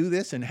 you could do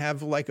this and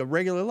have like a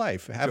regular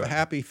life, have a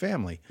happy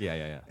family.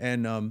 Yeah.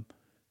 And,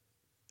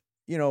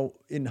 you know,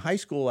 in high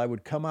school, I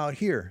would come out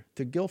here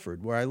to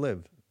Guilford, where I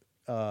live,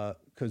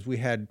 because we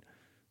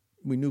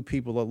knew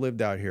people that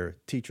lived out here,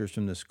 teachers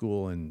from the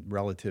school and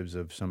relatives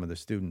of some of the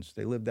students.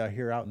 They lived out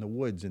here out in the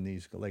woods in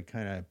these like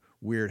kind of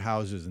weird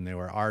houses, and they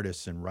were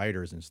artists and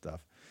writers and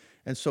stuff.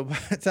 And so by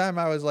the time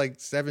I was like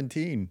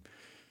 17,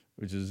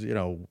 which is, you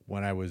know,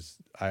 when I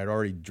had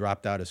already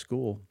dropped out of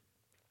school,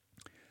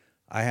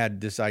 I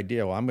had this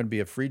idea, well, I'm going to be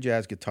a free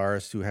jazz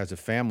guitarist who has a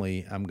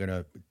family. I'm going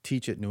to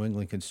teach at New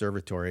England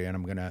Conservatory, and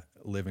I'm going to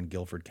live in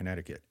Guilford,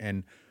 Connecticut.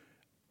 And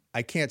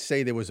I can't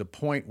say there was a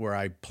point where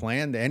I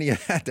planned any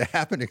of that to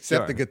happen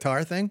except the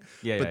guitar thing.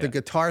 But the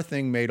guitar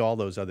thing made all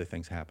those other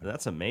things happen.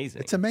 That's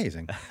amazing. It's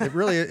amazing. It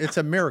really, it's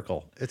a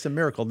miracle. It's a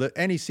miracle. The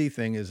NEC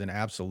thing is an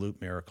absolute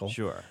miracle.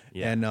 Sure.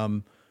 Yeah.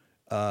 And,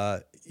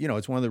 you know,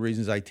 it's one of the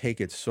reasons I take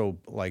it so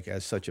like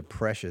as such a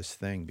precious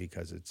thing,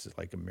 because it's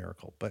like a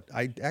miracle. But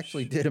I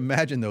actually did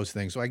imagine those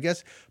things. So I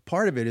guess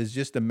part of it is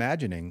just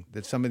imagining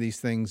that some of these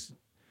things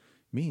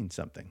mean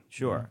something.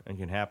 Sure, and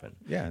can happen.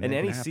 Yeah, and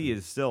NEC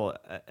is still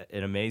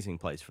an amazing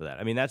place for that.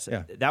 I mean,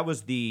 that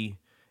was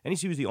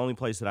NEC was the only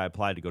place that I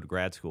applied to go to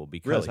grad school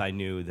because I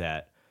knew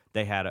that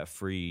they had a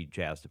free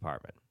jazz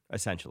department.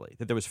 Essentially,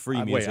 that there was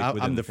free music.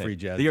 Wait, I'm the thing. free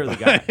jazz. You're the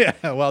guy.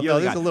 Yeah, well, no,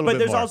 there's a little but bit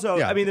there's more. also,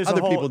 Yeah. I mean, there's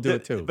other a whole, people do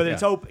it too. But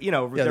it's open. You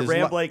know, the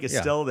Rand Blake is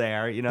still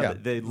there. You know,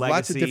 the legacy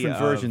lots of different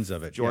versions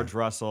of it. George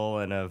Russell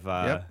and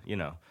of you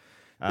know,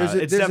 There's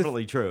it's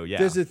definitely true.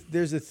 Yeah,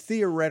 there's a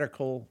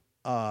theoretical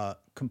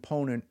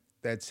component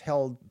that's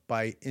held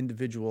by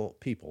individual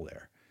people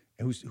there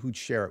who'd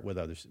share it with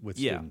others, with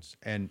students,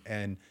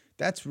 and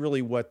that's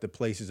really what the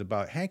place is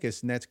about. Hank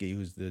Isnetsky,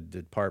 who's the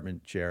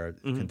department chair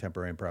of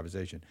contemporary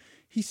improvisation,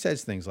 he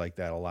says things like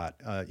that a lot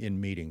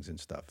in meetings and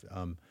stuff.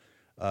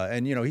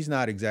 And you know, he's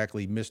not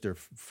exactly Mr.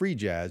 Free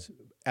Jazz.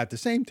 At the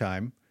same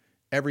time,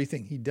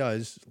 everything he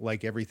does,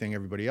 like everything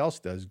everybody else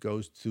does,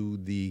 goes to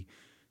the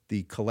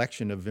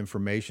collection of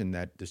information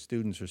that the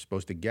students are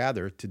supposed to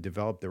gather to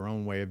develop their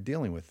own way of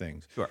dealing with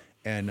things. Sure.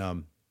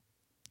 And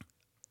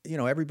you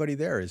know, everybody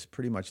there is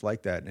pretty much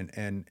like that,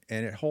 and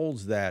it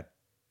holds that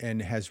and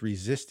has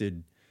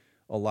resisted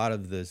a lot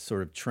of the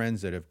sort of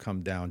trends that have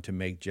come down to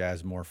make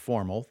jazz more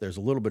formal. There's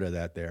a little bit of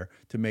that there.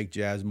 To make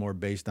jazz more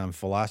based on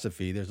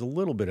philosophy, there's a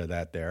little bit of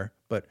that there,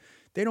 but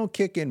they don't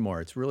kick in more.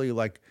 It's really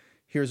like,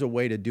 here's a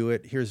way to do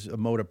it. Here's a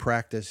mode of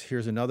practice.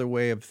 Here's another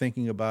way of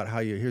thinking about how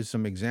you. Here's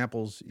some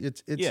examples.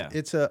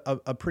 It's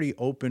a pretty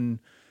open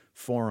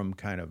forum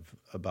kind of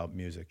about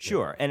music.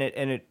 Sure, and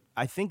it.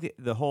 I think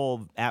the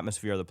whole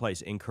atmosphere of the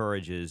place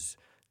encourages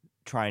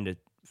trying to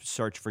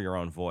search for your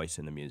own voice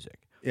in the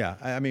music. Yeah,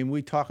 I mean,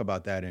 we talk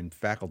about that in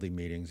faculty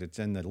meetings. It's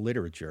in the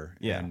literature.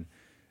 Yeah.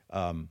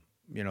 And,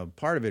 you know,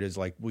 part of it is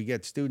like we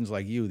get students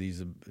like you,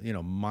 these, you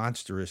know,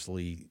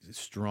 monstrously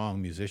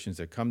strong musicians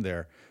that come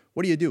there.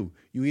 What do?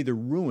 You either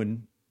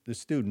ruin the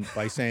student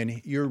by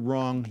saying, you're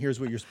wrong, here's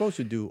what you're supposed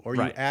to do, or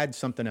you add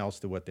something else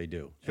to what they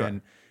do.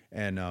 Sure.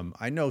 And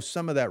I know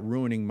some of that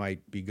ruining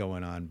might be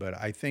going on, but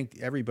I think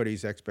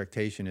everybody's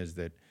expectation is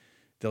that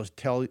they'll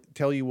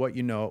tell you what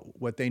you know,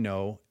 what they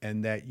know,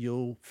 and that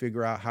you'll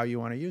figure out how you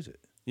want to use it.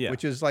 Yeah.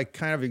 Which is like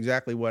kind of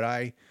exactly what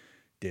I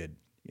did.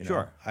 You know?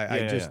 Sure.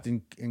 I just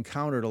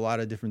encountered a lot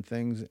of different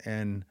things,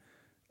 and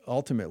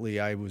ultimately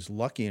I was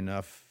lucky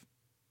enough.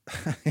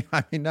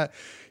 I mean, not,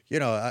 you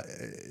know,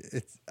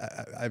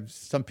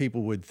 some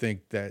people would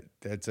think that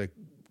that's a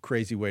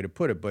crazy way to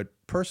put it, but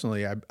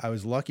personally, I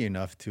was lucky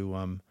enough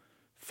to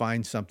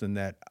find something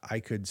that I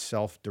could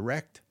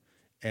self-direct,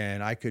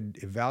 and I could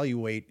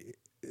evaluate.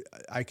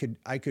 I could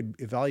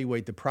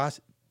evaluate the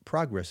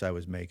progress I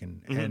was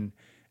making, and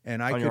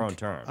I on could, your own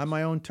terms. on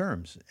my own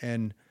terms,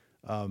 and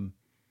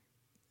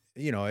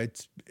you know,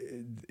 it's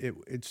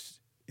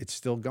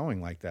still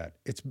going like that.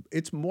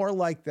 It's more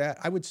like that.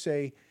 I would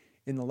say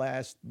in the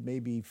last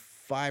maybe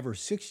 5 or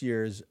 6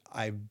 years,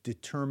 I've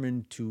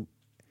determined to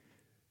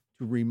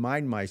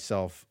remind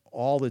myself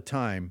all the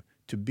time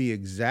to be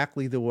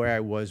exactly the way I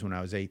was when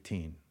I was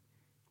 18,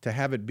 to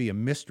have it be a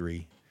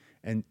mystery.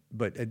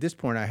 But at this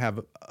point, I have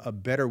a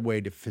better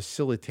way to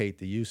facilitate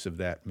the use of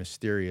that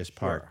mysterious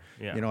part.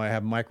 Sure, yeah. You know, I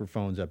have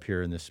microphones up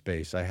here in this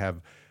space. I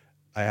have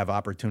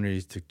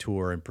opportunities to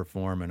tour and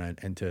perform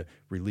and to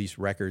release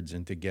records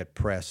and to get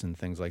press and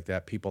things like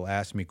that. People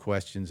ask me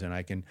questions and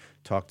I can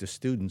talk to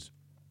students.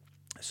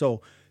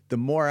 So the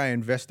more I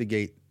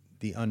investigate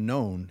the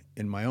unknown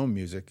in my own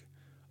music,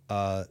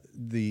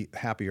 the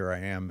happier I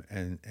am.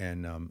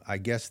 And I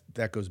guess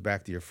that goes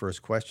back to your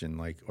first question,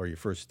 or your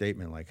first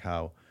statement, like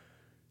how,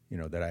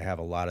 that I have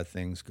a lot of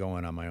things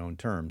going on my own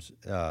terms.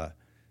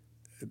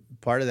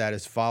 Part of that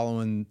is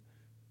following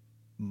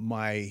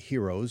my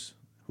heroes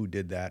who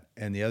did that.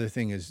 And the other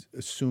thing is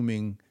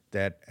assuming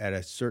that at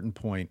a certain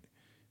point,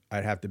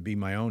 I'd have to be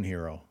my own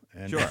hero.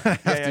 And Sure. I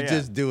have to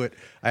just do it.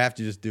 I have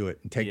to just do it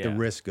and take the Yeah.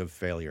 risk of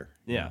failure.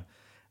 Yeah.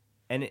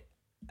 And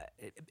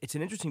it's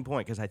an interesting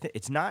point because I think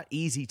it's not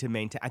easy to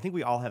maintain. I think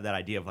we all have that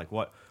idea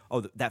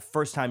of that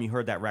first time you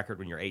heard that record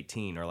when you're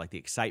 18, or like the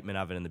excitement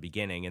of it in the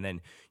beginning, and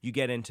then you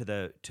get into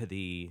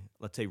the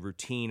let's say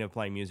routine of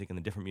playing music and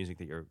the different music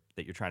that you're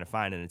trying to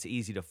find, and it's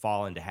easy to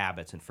fall into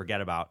habits and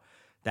forget about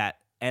that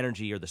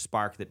energy or the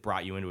spark that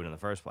brought you into it in the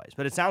first place.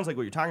 But it sounds like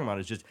what you're talking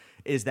about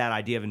is that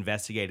idea of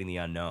investigating the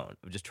unknown,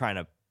 of just trying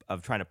to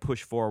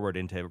push forward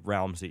into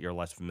realms that you're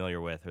less familiar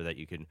with, or that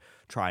you can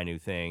try new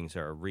things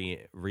or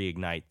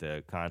reignite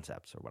the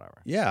concepts or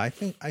whatever. Yeah, I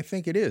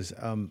think it is.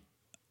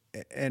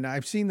 And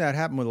I've seen that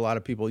happen with a lot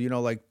of people.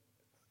 Like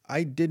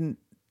I didn't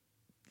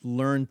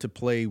learn to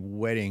play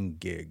wedding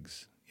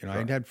gigs. Sure.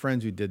 I'd had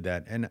friends who did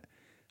that, and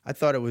I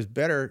thought it was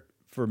better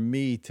for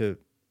me to,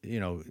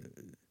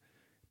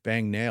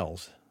 bang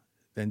nails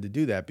than to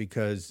do that,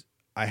 because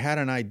I had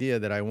an idea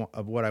that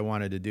of what I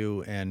wanted to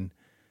do, and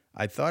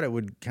I thought it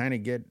would kind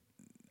of get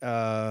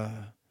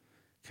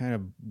kind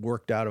of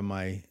worked out of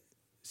my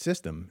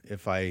system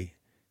if I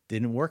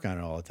didn't work on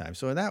it all the time.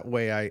 So in that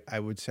way, I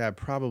would say I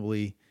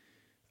probably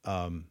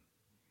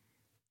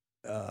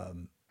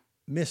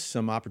missed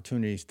some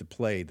opportunities to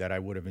play that I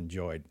would have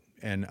enjoyed.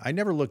 And I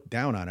never looked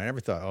down on it. I never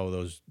thought, oh,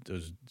 those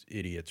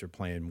idiots are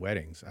playing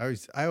weddings.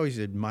 I always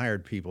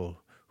admired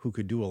people who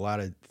could do a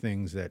lot of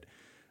things that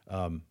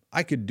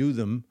I could do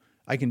them.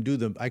 I could do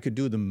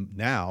them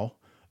now.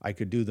 I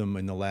could do them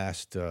in the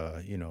last,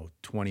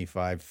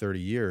 25, 30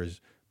 years.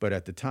 But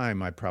at the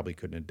time, I probably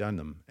couldn't have done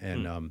them.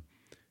 And,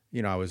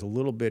 I was a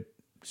little bit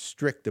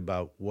strict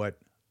about what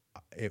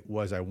it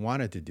was I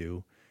wanted to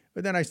do.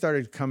 But then I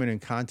started coming in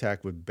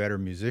contact with better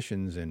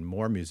musicians and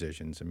more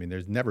musicians. I mean,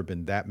 there's never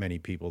been that many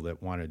people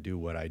that want to do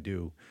what I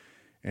do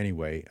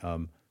anyway.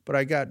 But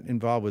I got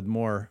involved with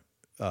more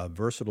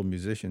versatile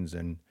musicians.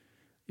 And,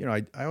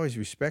 I always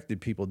respected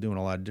people doing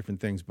a lot of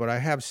different things. But I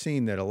have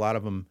seen that a lot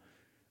of them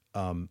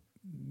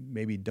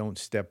maybe don't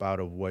step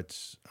out of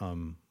what's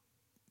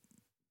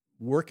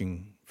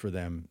working for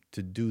them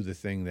to do the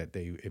thing that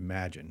they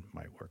imagine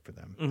might work for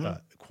them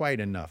quite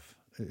enough.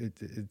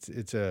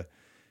 It's a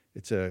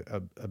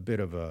bit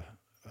of a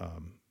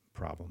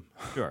problem.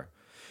 Sure.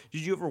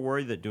 Did you ever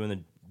worry that doing the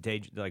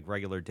day, like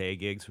regular day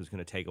gigs, was going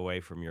to take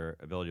away from your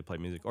ability to play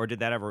music, or did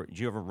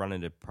you ever run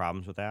into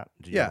problems with that?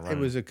 Yeah, it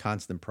was a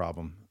constant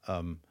problem.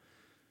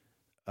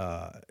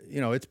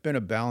 It's been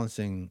a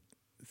balancing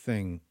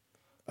thing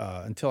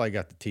until I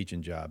got the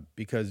teaching job,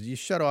 because you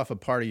shut off a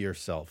part of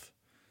yourself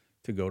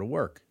to go to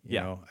work, you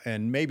know,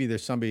 and maybe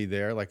there's somebody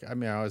there.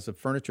 I was a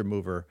furniture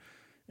mover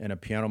and a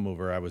piano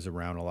mover. I was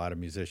around a lot of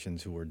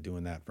musicians who were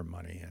doing that for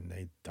money, and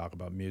they talk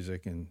about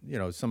music, and,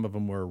 some of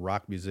them were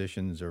rock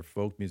musicians or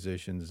folk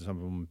musicians. Some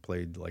of them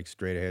played like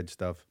straight ahead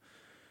stuff,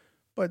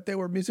 but they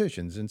were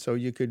musicians. And so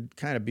you could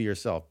kind of be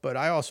yourself. But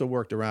I also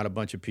worked around a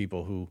bunch of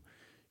people who,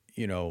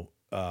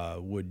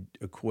 would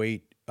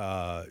equate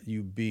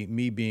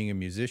me being a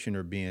musician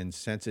or being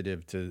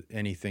sensitive to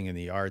anything in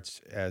the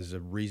arts as a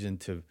reason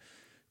to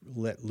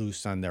let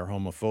loose on their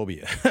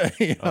homophobia,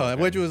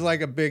 which was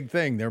like a big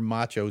thing, their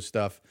macho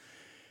stuff.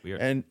 Weird.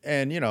 And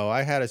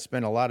I had to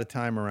spend a lot of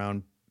time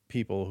around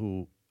people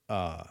who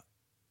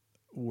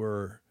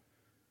were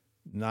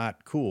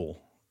not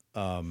cool.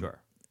 Sure.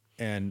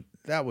 And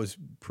that was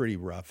pretty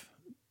rough.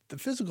 The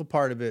physical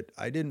part of it,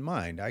 I didn't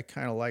mind. I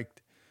kind of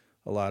liked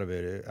a lot of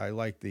it. I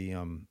liked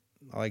I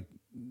like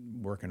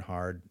working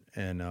hard,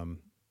 and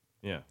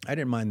I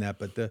didn't mind that.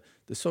 But the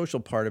social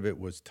part of it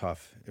was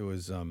tough. It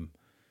was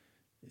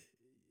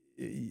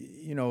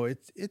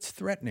it's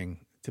threatening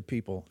to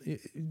people.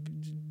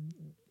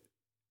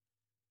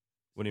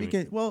 What do you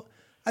mean? Well,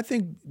 I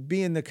think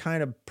being the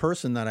kind of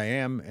person that I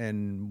am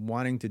and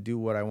wanting to do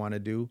what I want to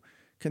do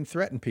can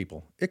threaten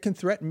people. It can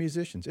threaten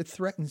musicians. It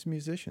threatens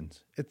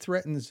musicians. It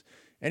threatens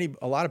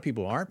a lot of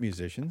people aren't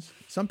musicians.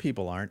 Some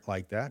people aren't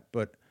like that,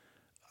 but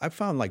I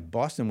found like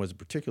Boston was a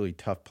particularly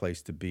tough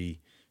place to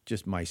be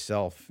just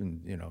myself.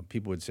 And,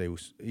 people would say,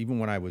 even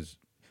when I was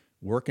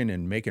working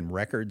and making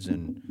records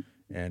and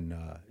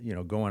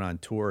going on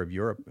tour of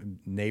Europe,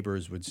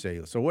 neighbors would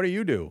say, "So what do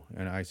you do?"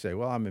 And I say,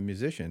 "Well, I'm a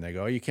musician." They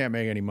go, "Oh, you can't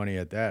make any money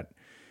at that."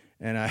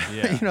 And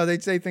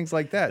they'd say things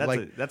like that.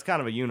 That's kind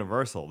of a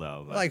universal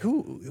though. But. Like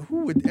who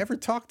would ever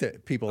talk to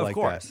people like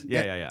that? Of course.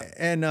 Yeah.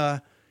 And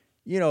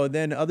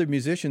then other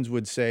musicians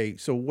would say,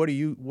 "So what do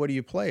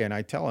you play?" And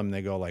I tell them,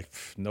 they go like,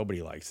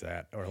 "Nobody likes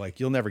that," or like,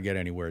 "You'll never get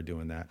anywhere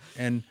doing that."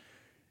 And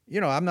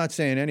I'm not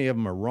saying any of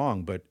them are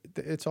wrong, but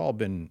it's all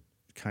been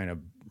kind of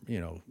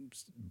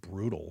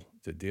brutal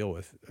to deal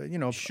with.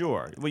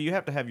 Sure. Well, you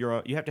have to have your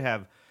own. You have to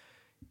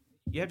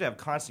have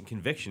constant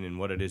conviction in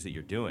what it is that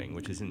you're doing,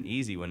 which isn't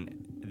easy when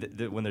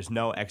there's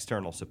no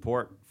external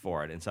support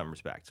for it in some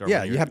respects. Or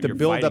you have to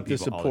build up the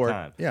support.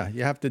 The yeah,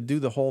 you have to do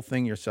the whole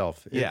thing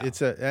yourself. Yeah.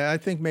 I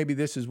think maybe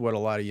this is what a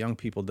lot of young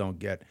people don't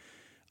get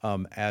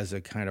as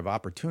a kind of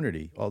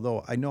opportunity.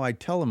 Although I know I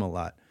tell them a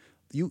lot,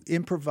 you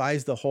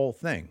improvise the whole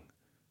thing.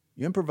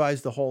 You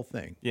improvise the whole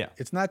thing. Yeah.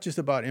 It's not just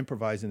about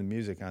improvising the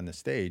music on the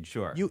stage.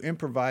 Sure. You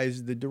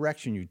improvise the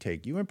direction you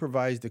take. You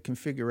improvise the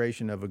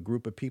configuration of a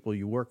group of people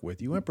you work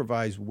with. You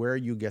improvise where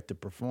you get to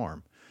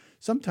perform.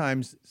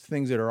 Sometimes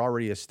things that are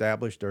already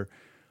established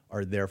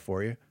are there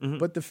for you. Mm-hmm.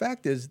 But the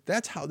fact is,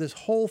 that's how this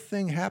whole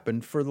thing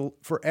happened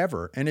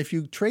forever. And if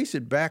you trace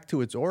it back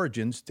to its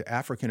origins to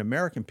African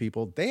American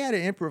people, they had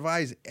to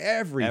improvise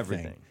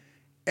everything.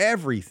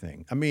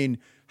 Everything. I mean,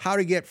 how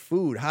to get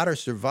food, how to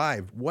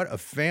survive, what a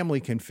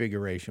family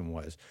configuration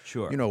was.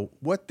 Sure.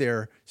 What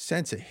their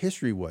sense of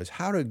history was,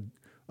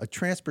 a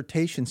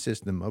transportation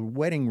system, a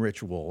wedding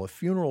ritual, a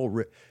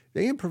funeral.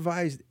 They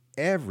improvised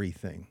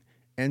everything.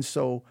 And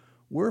so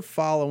we're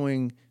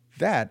following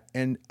that.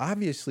 And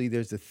obviously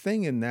there's a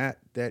thing in that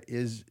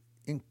is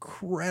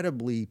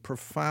incredibly,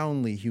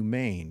 profoundly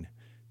humane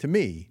to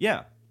me.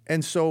 Yeah.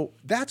 And so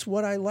that's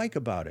what I like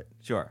about it.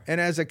 Sure. And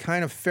as a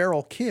kind of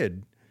feral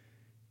kid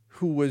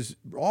who was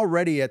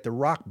already at the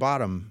rock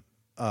bottom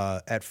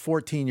at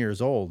 14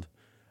 years old,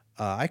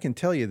 I can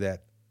tell you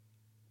that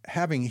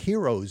having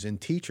heroes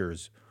and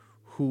teachers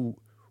who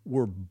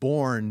were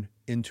born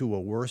into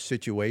a worse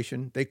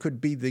situation, they could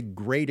be the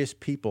greatest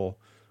people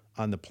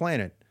on the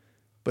planet,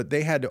 but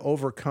they had to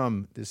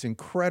overcome this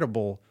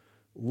incredible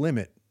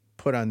limit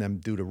put on them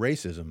due to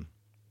racism.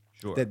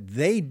 Sure. That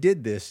they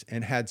did this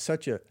and had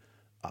such a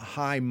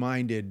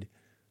high-minded,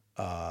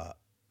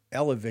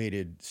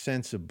 elevated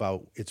sense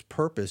about its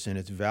purpose and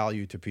its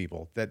value to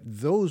people, that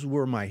those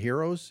were my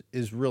heroes,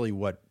 is really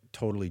what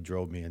totally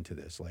drove me into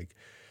this. Like,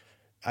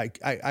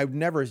 I would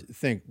never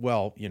think,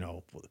 well,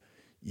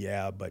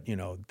 yeah, but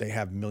they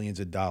have millions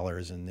of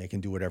dollars and they can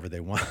do whatever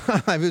they want.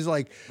 I was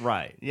like,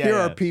 right. Yeah, here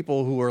are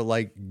people who are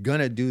like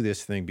gonna do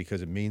this thing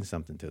because it means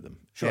something to them.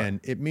 Sure.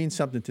 And it means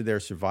something to their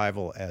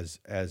survival as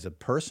a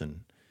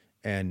person.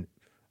 And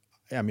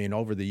I mean,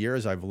 over the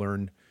years I've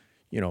learned,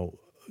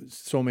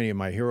 so many of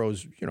my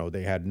heroes,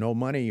 they had no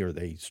money or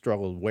they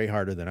struggled way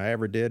harder than I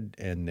ever did,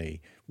 and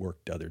they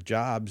worked other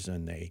jobs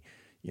and they,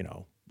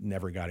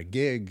 never got a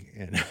gig,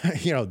 and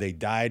they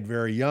died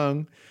very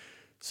young.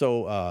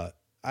 So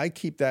I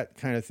keep that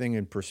kind of thing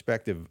in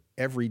perspective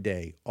every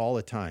day, all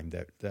the time,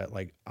 that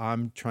like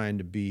I'm trying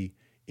to be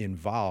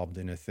involved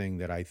in a thing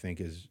that I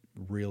think is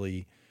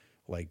really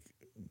like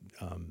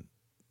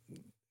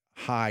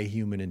high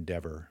human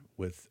endeavor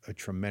with a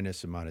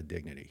tremendous amount of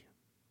dignity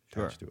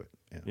attached to it.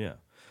 Yeah.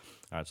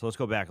 All right, so let's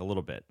go back a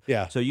little bit.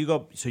 Yeah. So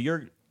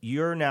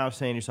you're now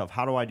saying to yourself,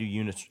 how do I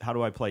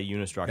play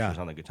unistructures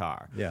on the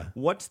guitar? Yeah.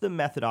 What's the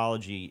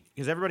methodology?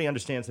 Because everybody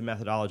understands the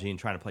methodology in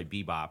trying to play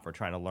bebop or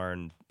trying to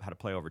learn how to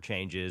play over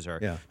changes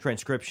or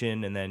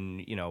transcription, and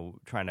then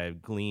trying to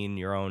glean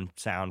your own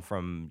sound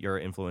from your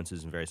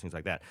influences and various things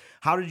like that.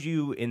 How did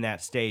you in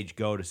that stage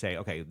go to say,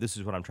 okay, this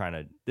is what I'm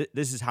trying to.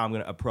 This is how I'm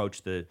going to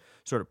approach the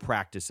sort of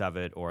practice of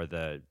it or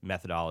the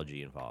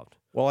methodology involved?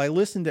 Well, I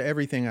listened to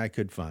everything I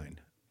could find,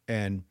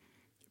 and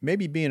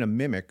maybe being a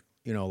mimic,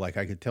 like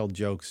I could tell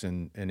jokes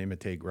and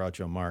imitate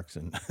Groucho Marx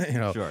and,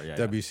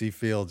 W.C.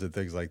 Fields and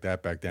things like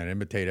that back then,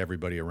 imitate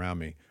everybody around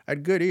me. I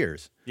had good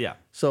ears. Yeah.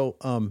 So,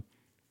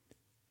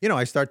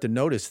 I start to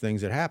notice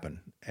things that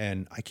happen,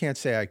 and I can't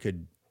say I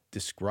could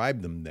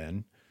describe them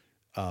then,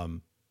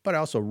 but I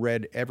also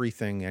read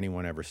everything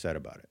anyone ever said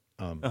about it.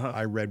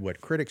 I read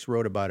what critics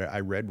wrote about it.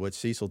 I read what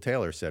Cecil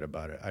Taylor said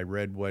about it. I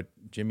read what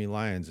Jimmy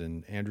Lyons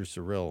and Andrew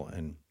Cyrille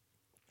and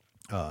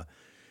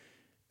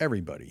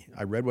everybody.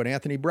 I read what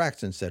Anthony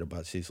Braxton said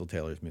about Cecil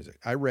Taylor's music.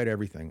 I read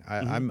everything.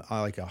 I'm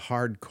like a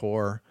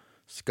hardcore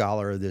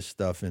scholar of this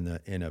stuff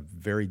in a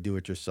very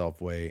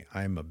do-it-yourself way.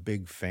 I'm a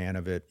big fan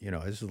of it.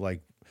 This is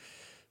like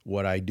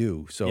what I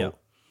do. So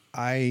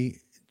I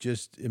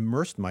just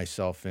immersed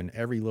myself in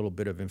every little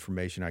bit of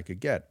information I could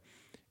get.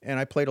 And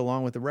I played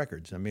along with the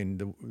records. I mean,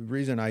 the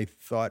reason I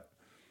thought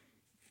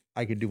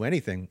I could do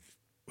anything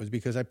was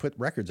because I put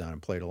records on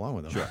and played along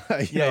with them.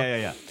 Sure.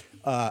 Yeah.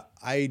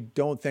 I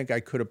don't think I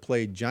could have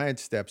played Giant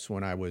Steps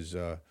when I was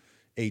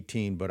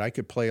 18, but I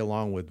could play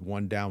along with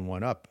One Down,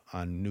 One Up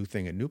on New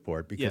Thing at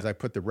Newport because I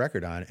put the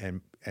record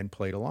on and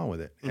played along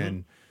with it.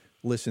 Mm-hmm.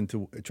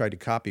 tried to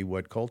copy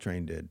what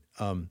Coltrane did.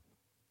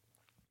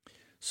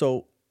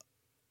 So,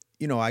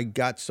 I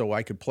got so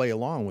I could play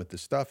along with the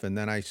stuff, and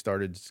then I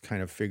started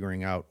kind of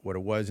figuring out what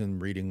it was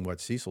and reading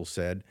what Cecil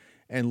said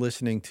and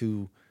listening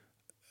to.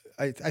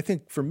 I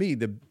think for me,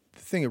 the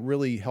thing that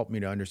really helped me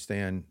to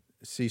understand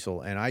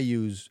Cecil, and I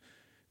use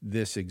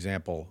this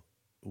example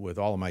with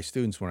all of my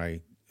students when I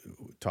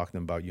talk to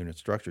them about unit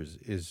structures,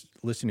 is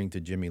listening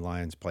to Jimmy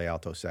Lyons play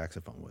alto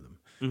saxophone with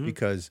him,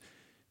 because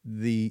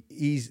the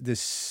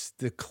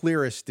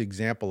clearest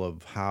example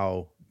of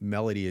how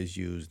melody is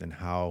used and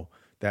how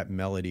that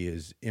melody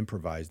is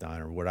improvised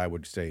on, or what I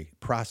would say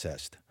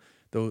processed,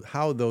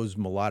 how those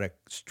melodic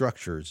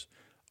structures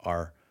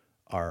are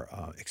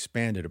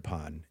expanded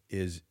upon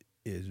is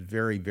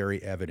very,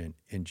 very evident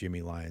in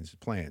Jimmy Lyons'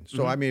 playing.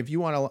 So, I mean, if you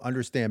want to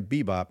understand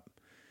bebop,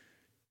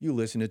 you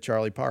listen to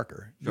Charlie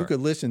Parker. Sure. You could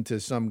listen to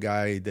some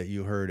guy that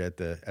you heard at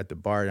the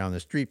bar down the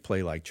street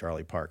play like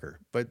Charlie Parker,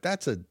 but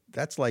that's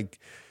like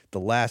the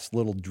last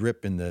little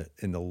drip in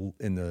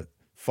the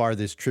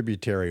farthest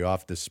tributary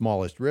off the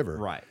smallest river.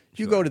 Right. If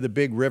you go to the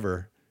big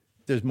river,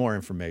 there's more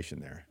information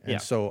there. And Yeah.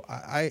 so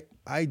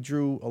I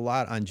drew a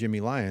lot on Jimmy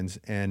Lyons,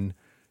 and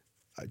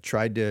I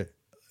tried to,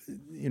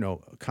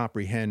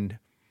 comprehend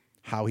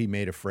how he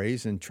made a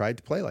phrase and tried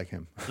to play like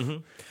him.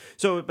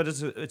 So, but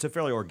it's a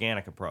fairly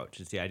organic approach.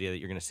 It's the idea that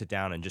you're going to sit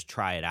down and just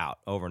try it out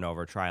over and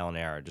over, trial and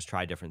error, just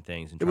try different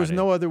things. And There was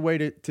no other way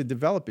to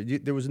develop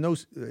it. There was no,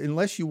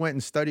 unless you went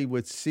and studied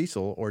with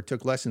Cecil or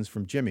took lessons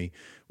from Jimmy,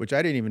 which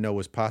I didn't even know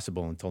was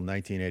possible until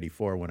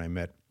 1984 when I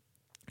met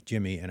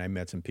Jimmy, and I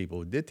met some people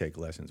who did take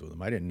lessons with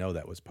him. I didn't know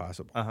that was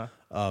possible.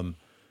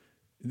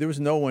 There was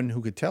no one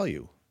who could tell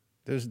you.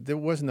 There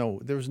was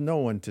no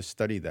one to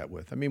study that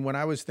with. I mean, when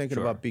I was thinking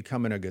about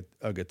becoming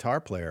a guitar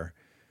player,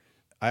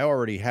 I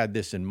already had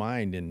this in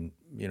mind. And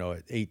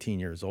at 18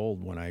 years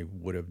old, when I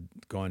would have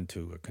gone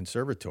to a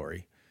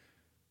conservatory,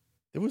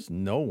 there was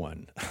no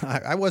one.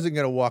 I wasn't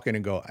going to walk in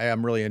and go, "Hey,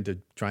 I'm really into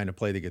trying to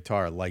play the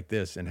guitar like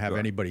this," and have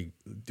anybody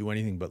do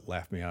anything but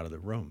laugh me out of the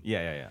room.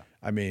 Yeah.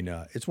 I mean,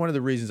 it's one of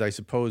the reasons I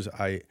suppose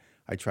I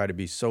try to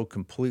be so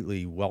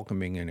completely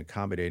welcoming and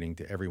accommodating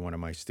to every one of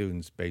my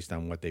students based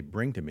on what they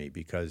bring to me,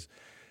 because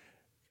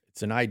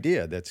it's an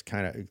idea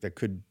that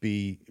could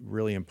be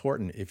really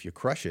important. If you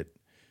crush it,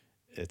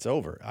 it's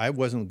over. I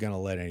wasn't going to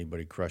let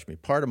anybody crush me.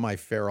 Part of my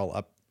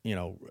feral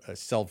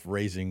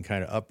self-raising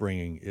kind of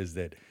upbringing is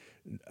that,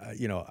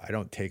 I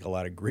don't take a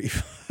lot of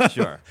grief.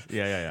 Sure.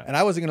 Yeah. And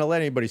I wasn't going to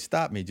let anybody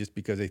stop me just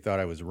because they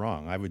thought I was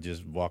wrong. I would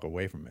just walk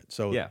away from it.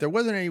 So there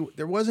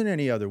wasn't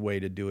any other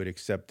way to do it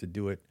except to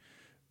do it,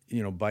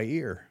 by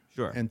ear.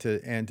 Sure. And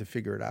to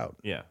figure it out.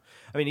 Yeah.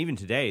 I mean, even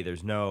today,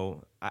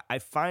 I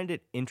find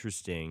it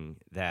interesting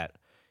that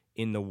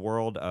in the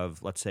world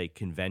of, let's say,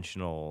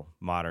 conventional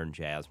modern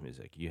jazz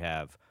music, you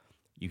have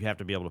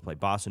to be able to play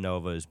bossa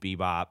novas,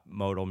 bebop,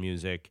 modal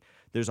music.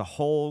 There's a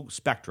whole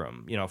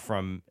spectrum,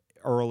 from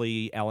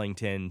early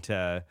Ellington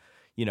to,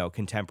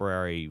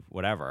 contemporary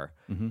whatever.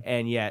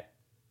 And yet,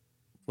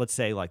 let's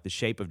say like The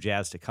Shape of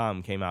Jazz to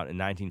Come came out in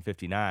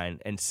 1959,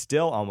 and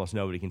still almost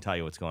nobody can tell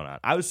you what's going on.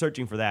 I was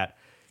searching for that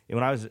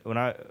when I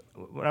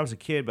was a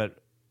kid,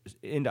 but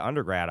into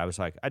undergrad, I was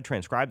like, I'd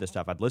transcribe this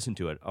stuff, I'd listen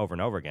to it over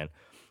and over again,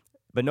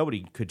 but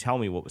nobody could tell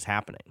me what was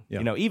happening.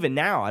 Yeah. Even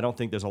now, I don't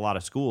think there's a lot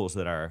of schools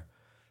that are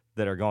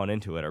going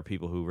into it, or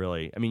people who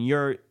really. I mean,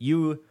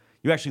 you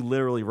actually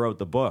literally wrote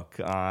the book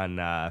on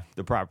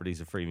the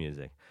properties of free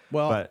music.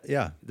 Well, but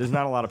yeah, there's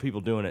not a lot of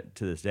people doing it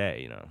to this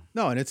day.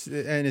 No, and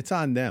it's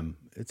on them.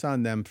 It's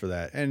on them for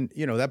that. And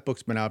that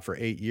book's been out for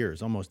 8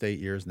 years, almost 8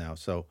 years now.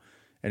 So,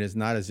 and it's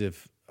not as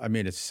if, I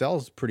mean, it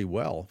sells pretty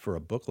well for a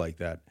book like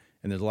that.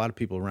 And there's a lot of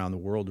people around the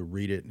world who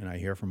read it, and I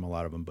hear from a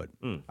lot of them. But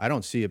I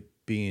don't see it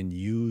being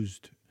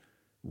used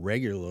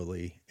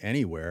regularly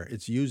anywhere.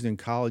 It's used in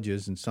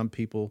colleges, and some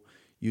people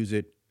use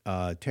it.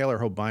 Taylor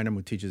Hope Bynum,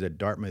 who teaches at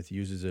Dartmouth,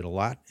 uses it a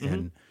lot,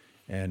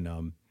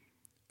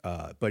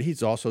 but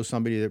he's also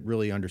somebody that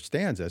really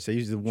understands that. So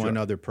he's the one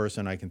other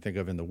person I can think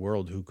of in the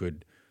world who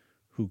could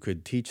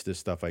teach the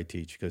stuff I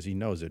teach, because he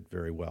knows it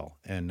very well.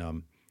 And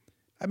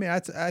I mean,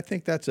 I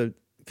think that's a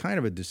kind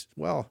of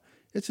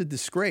it's a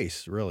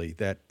disgrace, really,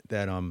 that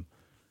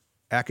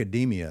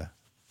academia.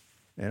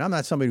 And I'm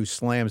not somebody who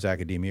slams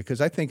academia,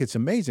 because I think it's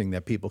amazing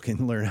that people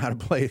can learn how to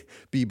play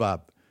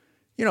bebop.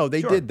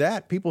 They did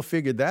that. People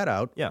figured that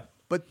out. Yeah.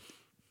 But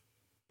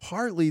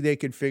partly they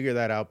could figure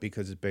that out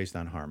because it's based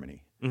on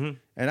harmony. And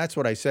that's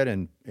what I said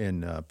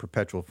in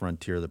Perpetual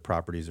Frontier, The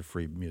Properties of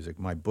Free Music.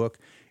 My book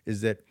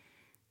is that,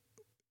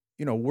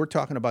 we're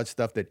talking about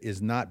stuff that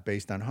is not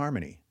based on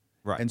harmony.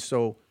 Right. And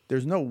so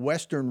there's no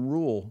Western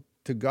rule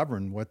to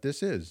govern what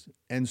this is.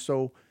 And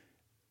so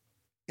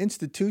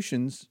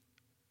institutions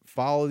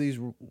follow these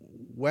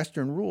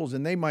Western rules,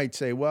 and they might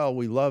say, well,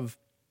 we love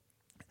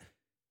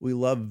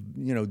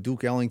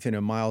Duke Ellington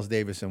and Miles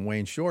Davis and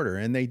Wayne Shorter,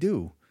 and they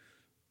do.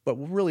 But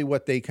really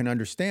what they can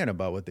understand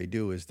about what they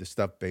do is the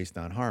stuff based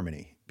on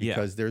harmony,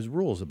 because there's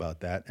rules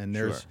about that, and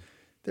there's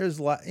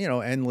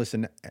endless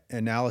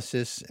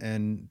analysis,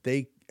 and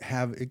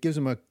it gives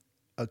them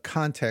a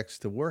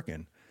context to work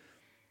in.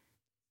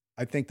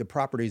 I think the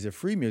properties of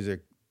free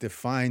music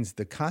defines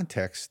the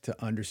context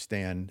to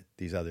understand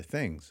these other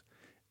things.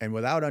 And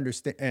without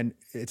and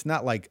it's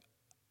not like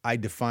I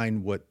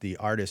define what the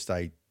artist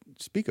I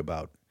speak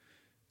about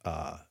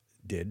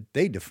did.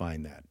 They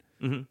define that.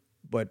 Mm-hmm.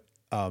 But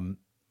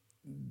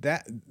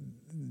that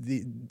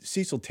the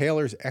Cecil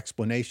Taylor's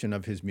explanation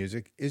of his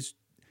music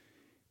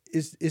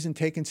isn't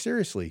taken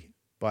seriously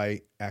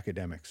by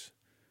academics.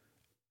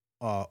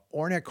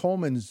 Ornette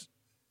Coleman's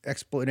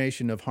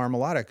explanation of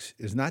harmonics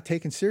is not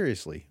taken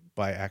seriously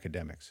by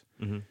academics.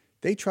 Mm-hmm.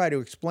 They try to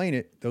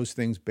explain those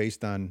things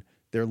based on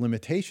their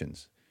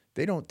limitations.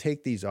 They don't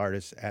take these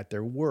artists at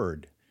their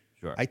word.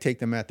 Sure. I take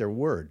them at their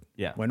word.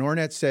 Yeah. When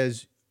Ornette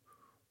says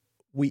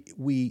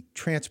we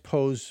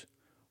transpose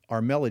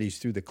our melodies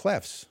through the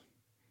clefs,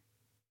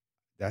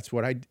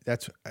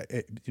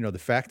 the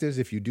fact is,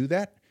 if you do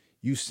that,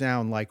 you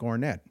sound like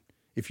Ornette.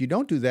 If you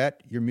don't do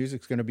that, your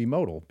music's going to be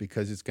modal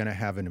because it's going to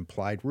have an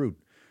implied root.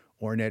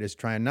 Ornette is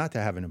trying not to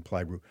have an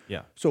implied root.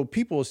 Yeah. So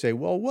people will say,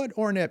 well, what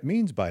Ornette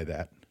means by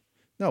that?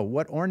 No,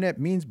 what Ornette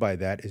means by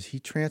that is he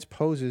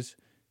transposes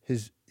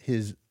his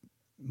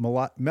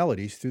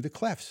melodies through the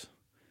clefs.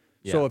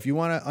 Yeah. So if you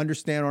want to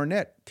understand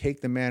Ornette,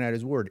 take the man at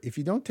his word. If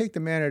you don't take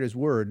the man at his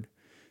word,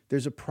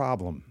 there's a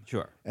problem.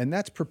 Sure. And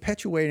that's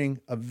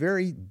perpetuating a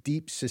very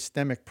deep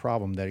systemic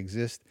problem that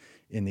exists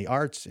in the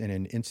arts and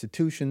in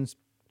institutions,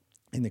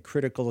 in the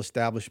critical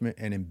establishment,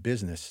 and in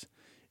business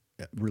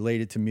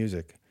related to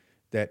music.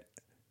 That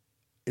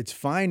it's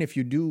fine if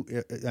you do.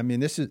 I mean,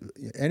 this is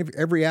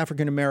every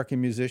African American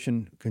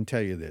musician can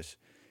tell you this.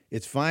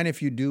 It's fine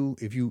if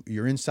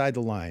you're inside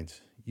the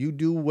lines. You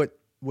do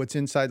what's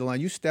inside the line.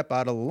 You step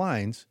out of the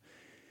lines.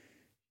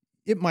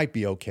 It might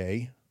be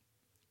okay,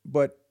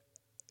 but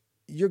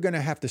you're going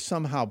to have to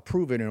somehow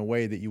prove it in a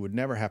way that you would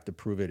never have to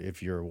prove it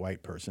if you're a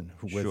white person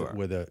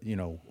with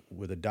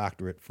a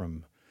doctorate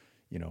from,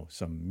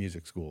 some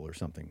music school or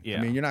something. Yeah.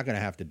 I mean, you're not going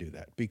to have to do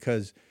that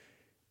because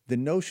the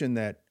notion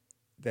that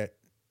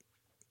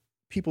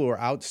people who are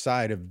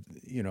outside of,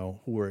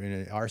 who are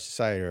in our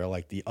society are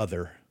like the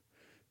other,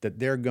 that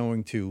they're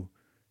going to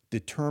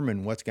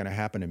determine what's going to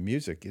happen in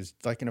music is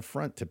like an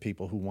affront to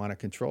people who want to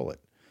control it.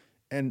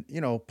 And,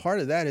 part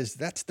of that is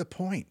that's the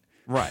point.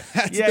 Right.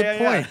 That's the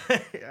point.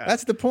 Yeah.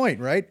 That's the point,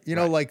 right?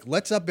 Like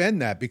let's upend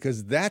that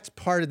because that's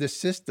part of the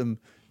system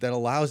that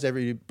allows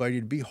everybody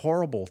to be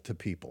horrible to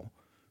people.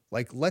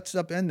 Like let's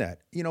upend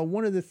that.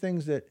 One of the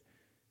things that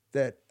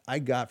I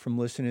got from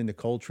listening to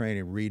Coltrane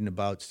and reading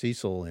about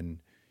Cecil and,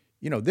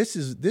 this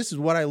is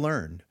what I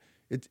learned.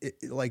 It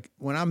like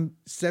when I'm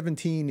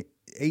 17,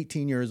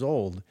 18 years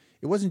old,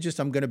 it wasn't just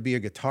I'm going to be a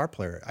guitar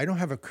player. I don't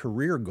have a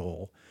career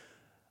goal.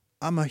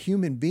 I'm a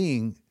human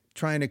being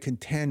trying to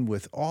contend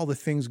with all the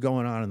things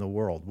going on in the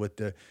world, with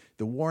the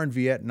war in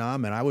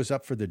Vietnam, and I was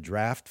up for the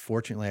draft.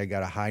 Fortunately, I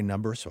got a high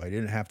number, so I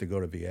didn't have to go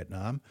to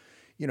Vietnam.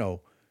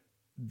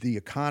 The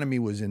economy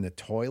was in the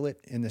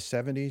toilet in the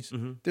 70s.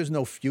 Mm-hmm. There's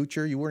no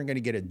future. You weren't going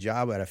to get a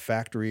job at a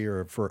factory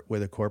or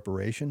with a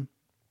corporation.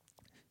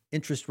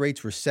 Interest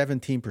rates were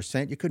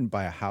 17%. You couldn't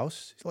buy a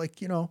house. It's like,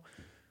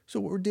 so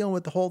we're dealing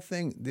with the whole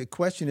thing. The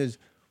question is,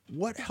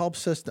 what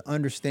helps us to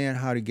understand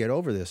how to get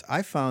over this?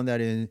 I found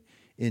that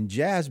in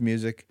jazz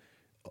music,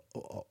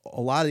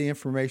 a lot of the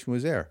information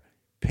was there.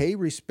 Pay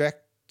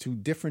respect to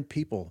different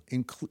people,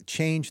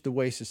 change the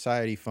way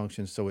society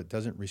functions so it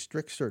doesn't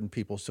restrict certain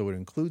people, so it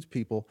includes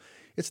people.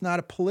 It's not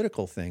a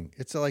political thing.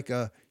 It's like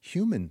a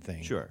human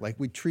thing. Sure. Like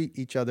we treat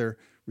each other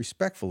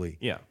respectfully.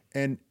 Yeah.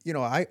 And,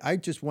 I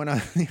just went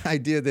on the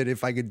idea that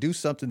if I could do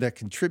something that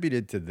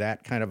contributed to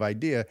that kind of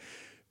idea,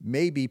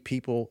 maybe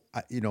people,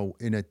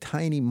 in a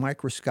tiny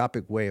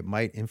microscopic way, it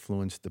might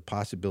influence the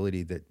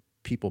possibility that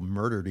people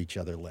murdered each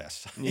other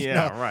less.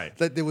 Yeah, right.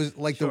 That there was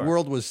like the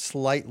world was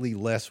slightly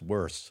less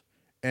worse.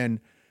 And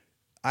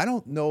I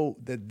don't know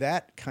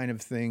that kind of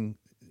thing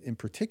in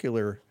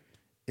particular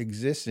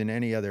exists in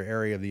any other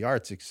area of the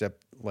arts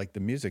except like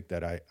the music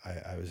that I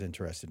was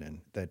interested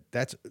in.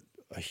 That's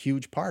a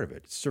huge part of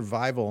it. It's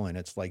survival and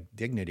it's like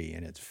dignity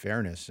and it's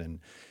fairness and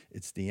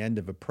it's the end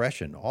of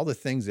oppression. All the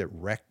things that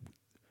wreck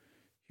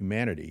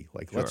humanity.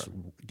 Like let's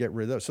get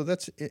rid of those. So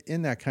that's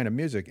in that kind of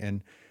music.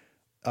 And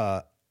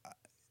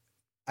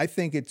I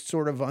think it's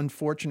sort of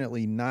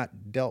unfortunately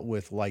not dealt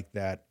with like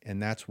that,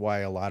 and that's why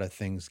a lot of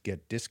things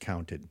get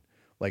discounted.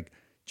 Like,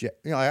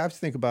 I have to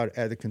think about it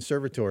at the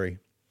conservatory.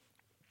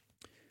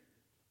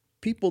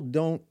 People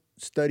don't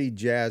study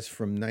jazz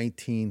from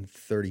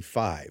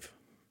 1935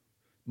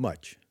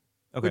 much,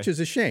 which is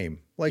a shame.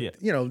 Like,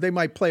 they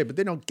might play it, but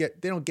they don't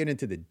get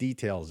into the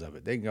details of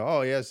it. They can go,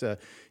 oh yes,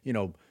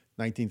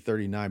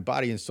 1939,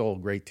 Body and Soul,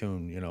 great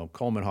tune.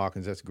 Coleman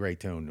Hawkins, that's a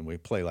great tune, and we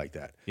play like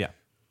that. Yeah.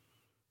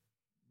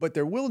 But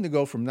they're willing to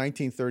go from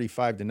 1935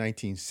 to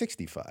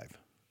 1965.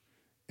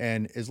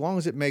 And as long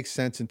as it makes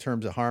sense in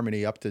terms of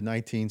harmony up to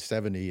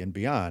 1970 and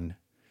beyond,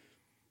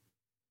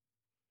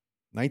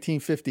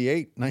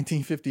 1958,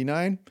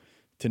 1959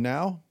 to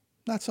now,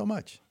 not so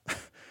much.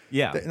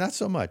 Yeah. Not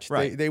so much.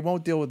 Right. They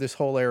won't deal with this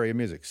whole area of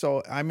music.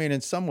 So, I mean,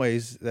 in some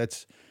ways,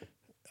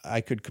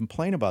 I could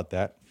complain about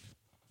that.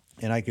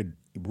 And I could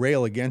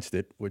rail against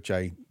it, which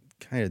I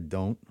kind of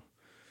don't.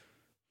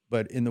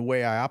 But in the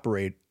way I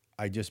operate,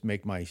 I just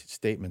make my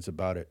statements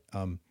about it.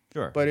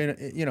 Sure. But in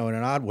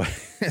an odd way,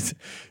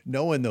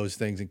 knowing those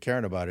things and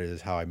caring about it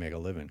is how I make a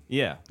living.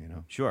 Yeah. You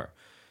know? Sure.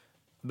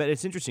 But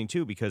it's interesting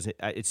too because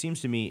it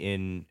seems to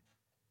me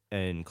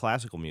in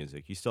classical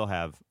music, you still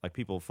have like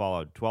people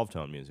follow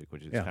 12-tone music,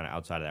 which is kind of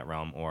outside of that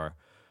realm. Or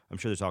I'm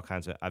sure there's all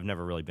kinds of. I've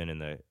never really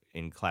been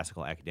in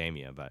classical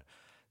academia, but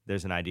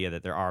there's an idea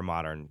that there are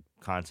modern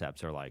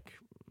concepts or like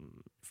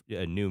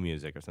new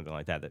music or something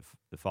like that that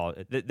follow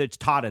that's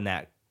taught in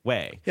that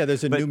way. Yeah,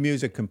 there's a new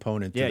music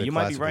component to the you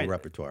might be classical right.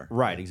 repertoire.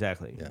 Right,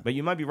 exactly. Yeah. But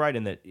you might be right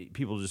in that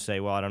people just say,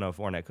 well, I don't know if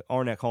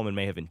Ornette Coleman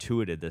may have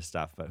intuited this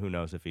stuff, but who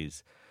knows if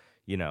he's,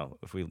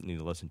 if we need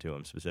to listen to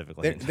him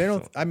specifically. They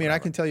don't. I mean, I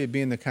can tell you,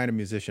 being the kind of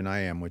musician I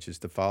am, which is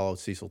to follow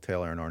Cecil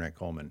Taylor and Ornette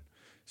Coleman,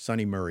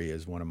 Sonny Murray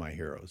is one of my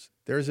heroes.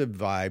 There's a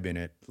vibe in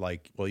it,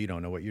 like, well, you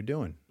don't know what you're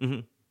doing.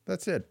 Mm-hmm.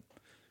 That's it.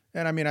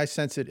 And I mean, I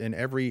sense it in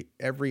every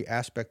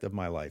aspect of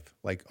my life.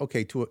 Like,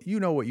 okay, you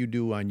know what you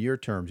do on your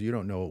terms. You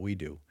don't know what we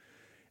do.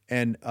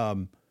 And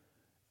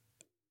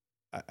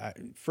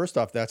first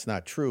off, that's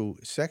not true.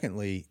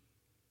 Secondly,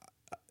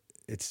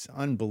 it's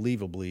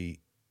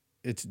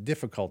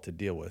difficult to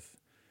deal with.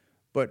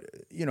 But,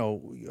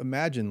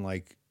 imagine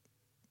like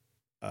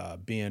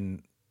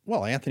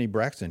Anthony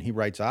Braxton, he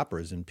writes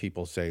operas and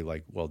people say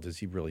like, well, does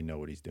he really know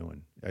what he's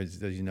doing? Does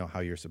he know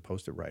how you're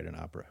supposed to write an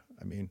opera?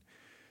 I mean,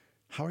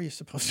 how are you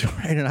supposed to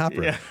write an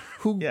opera? Yeah.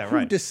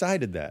 Who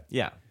decided that?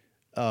 Yeah.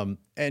 And,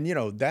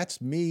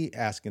 that's me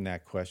asking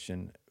that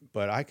question,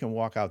 but I can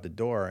walk out the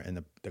door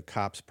and the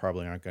cops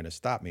probably aren't going to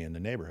stop me in the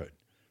neighborhood.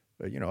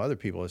 But, other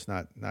people, it's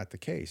not the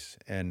case.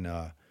 And,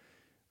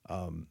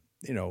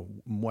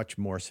 much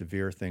more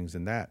severe things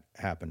than that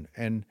happen.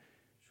 And,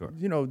 sure.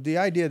 The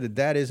idea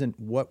that isn't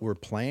what we're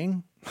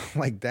playing,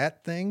 like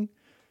that thing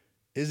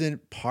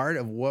isn't part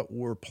of what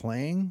we're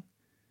playing.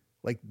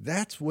 Like,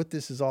 that's what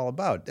this is all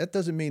about. That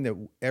doesn't mean that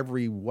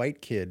every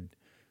white kid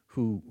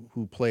who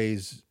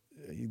plays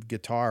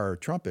guitar or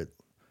trumpet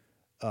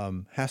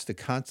has to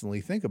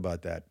constantly think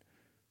about that.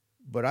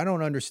 But I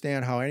don't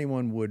understand how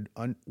anyone would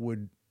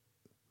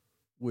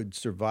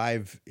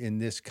survive in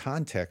this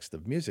context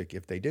of music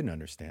if they didn't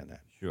understand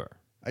that. Sure.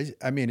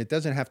 I mean, it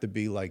doesn't have to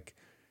be like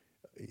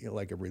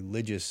a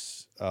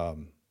religious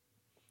kind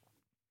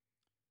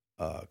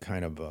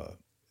of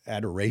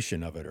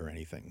adoration of it or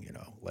anything,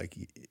 like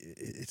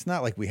it's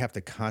not like we have to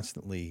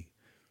constantly,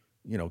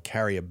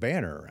 carry a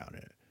banner around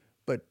it,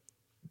 but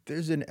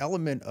there's an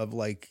element of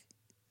like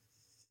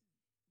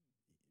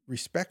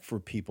respect for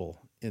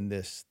people in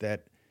this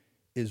that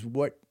is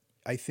what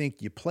I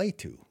think you play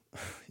to.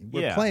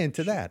 We're playing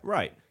to that.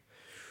 Right.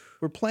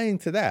 We're playing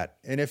to that.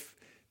 And if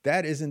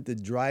that isn't the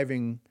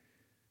driving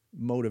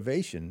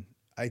motivation,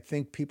 I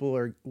think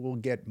people will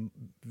get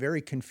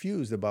very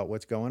confused about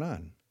what's going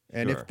on.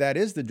 And Sure. if that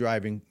is the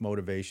driving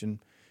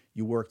motivation,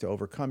 you work to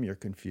overcome your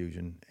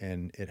confusion,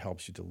 and it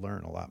helps you to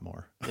learn a lot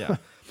more. Yeah,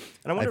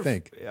 and I wonder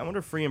think. I wonder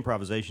if free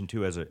improvisation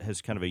too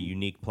has kind of a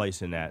unique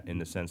place in that, in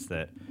the sense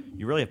that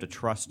you really have to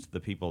trust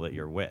the people that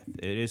you're with.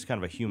 It is kind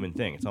of a human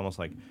thing. It's almost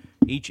like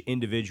each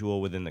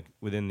individual within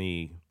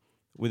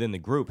the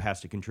group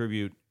has to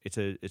contribute. It's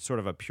sort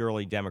of a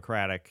purely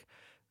democratic,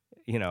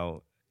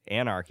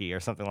 anarchy or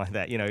something like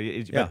that.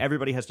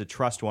 Everybody has to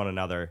trust one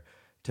another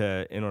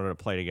in order to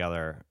play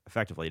together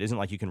effectively. It isn't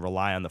like you can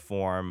rely on the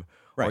form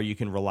or you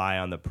can rely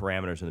on the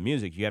parameters of the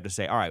music. You have to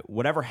say, all right,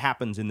 whatever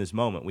happens in this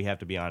moment, we have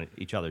to be on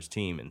each other's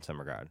team in some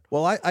regard.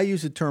 Well, I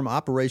use the term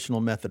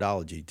operational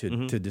methodology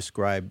to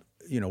describe,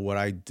 what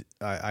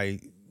I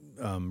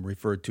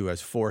referred to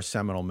as 4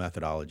 seminal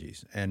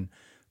methodologies. And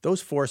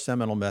those 4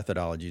 seminal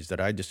methodologies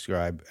that I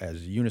describe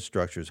as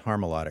unistructures,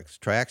 harmolodics,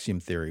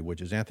 triaxiom theory,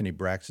 which is Anthony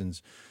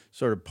Braxton's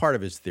sort of part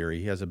of his theory.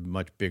 He has a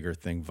much bigger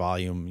thing,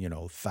 volume,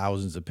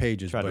 thousands of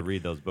pages. Try to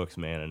read those books,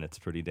 man, and it's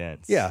pretty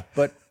dense. Yeah,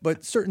 but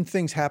certain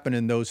things happen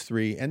in those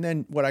 3. And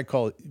then what I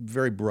call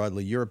very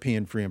broadly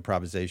European free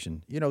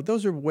improvisation.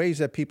 Those are ways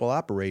that people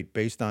operate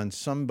based on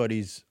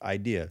somebody's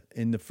idea.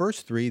 In the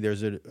first 3,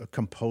 there's a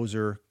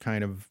composer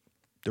kind of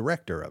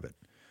director of it.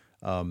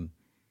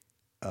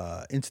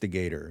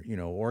 Instigator,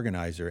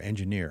 organizer,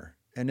 engineer.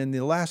 And in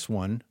the last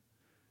one,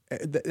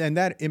 and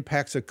that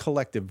impacts a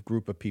collective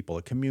group of people,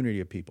 a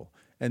community of people.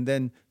 And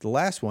then the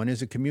last one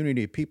is a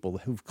community of people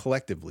who've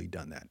collectively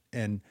done that.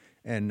 And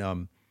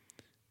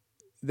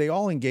they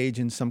all engage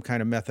in some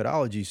kind of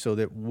methodology so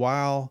that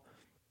while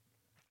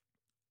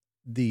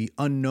the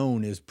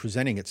unknown is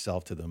presenting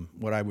itself to them,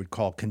 what I would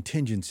call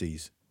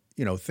contingencies,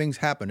 things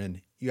happen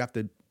and you have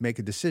to make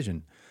a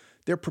decision.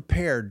 They're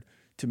prepared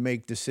to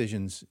make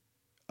decisions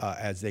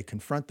as they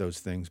confront those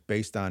things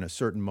based on a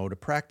certain mode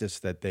of practice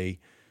that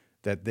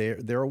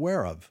they're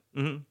aware of,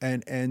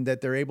 and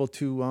that they're able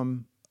to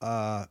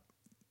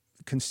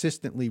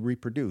consistently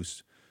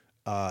reproduce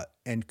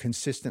and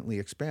consistently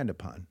expand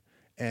upon.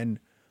 And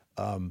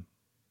I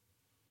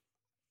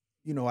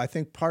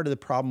think part of the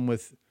problem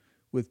with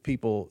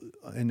people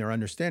in their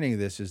understanding of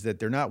this is that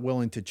they're not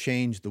willing to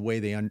change the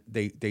way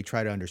they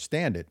try to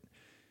understand it.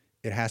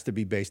 it has to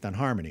be based on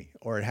harmony,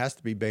 or it has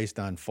to be based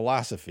on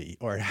philosophy,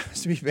 or it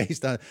has to be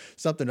based on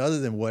something other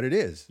than what it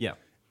is. Yeah.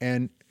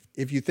 And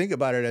if you think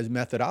about it as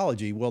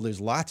methodology, well,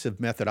 there's lots of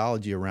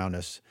methodology around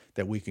us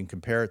that we can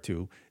compare it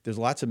to. There's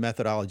lots of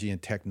methodology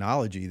and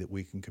technology that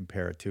we can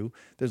compare it to.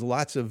 There's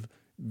lots of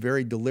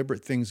very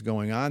deliberate things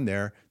going on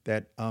there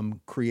that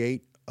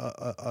create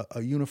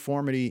a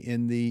uniformity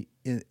in the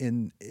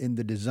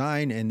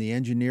design and the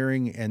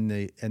engineering and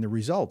the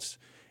results.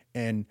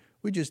 And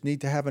we just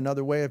need to have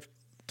another way of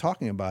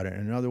talking about it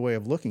and another way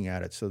of looking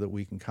at it so that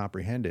we can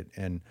comprehend it.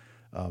 And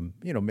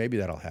maybe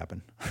that'll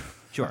happen.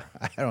 Sure.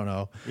 I don't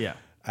know. Yeah.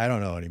 I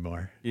don't know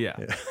anymore. Yeah.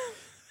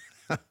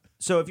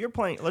 So if you're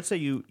playing, let's say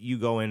you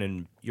go in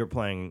and you're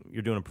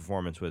doing a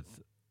performance with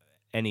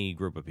any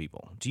group of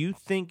people. Do you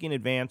think in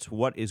advance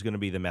what is going to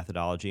be the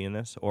methodology in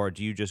this? Or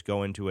do you just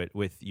go into it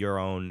with your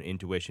own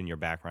intuition, your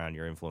background,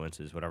 your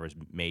influences, whatever's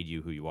made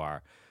you who you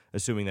are,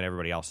 assuming that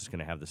everybody else is going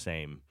to have the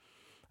same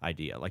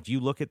idea? Like, do you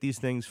look at these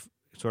things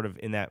sort of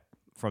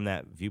from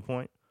that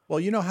viewpoint? Well,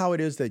 you know how it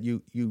is that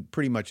you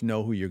pretty much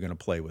know who you're going to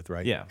play with,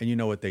 right? Yeah. And you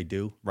know what they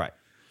do. Right.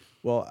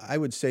 Well, I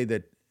would say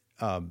that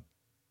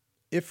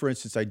if, for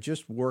instance, I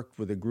just worked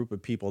with a group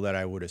of people that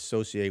I would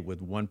associate with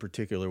one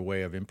particular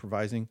way of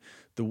improvising,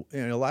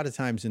 a lot of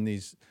times in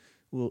these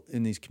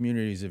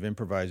communities of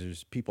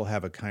improvisers, people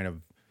have a kind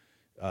of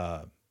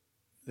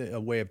a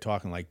way of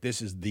talking like,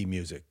 this is the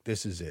music,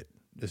 this is it.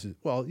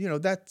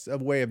 That's a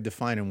way of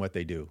defining what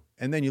they do.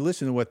 And then you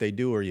listen to what they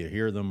do, or you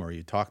hear them, or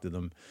you talk to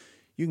them,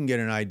 you can get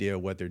an idea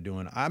of what they're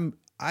doing.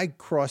 I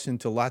cross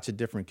into lots of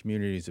different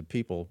communities of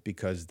people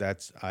because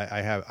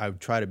I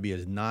try to be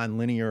as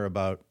nonlinear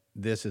about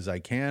this as I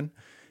can,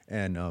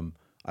 and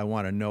I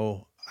want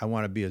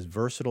to be as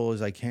versatile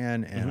as I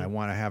can, and I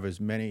want to have as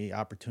many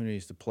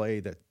opportunities to play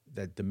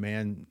that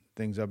demand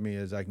things of me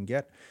as I can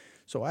get.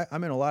 So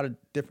I'm in a lot of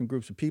different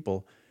groups of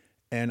people,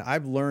 and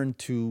I've learned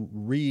to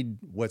read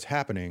what's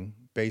happening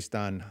based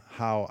on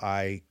how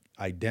I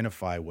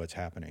identify what's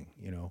happening,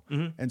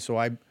 And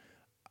so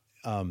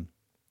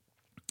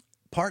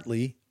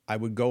partly I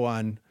would go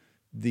on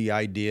the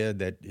idea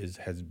that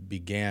has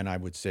began, I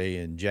would say,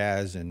 in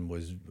jazz and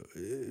was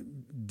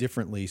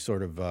differently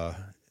sort of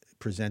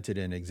presented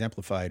and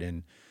exemplified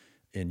in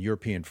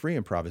European free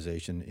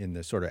improvisation in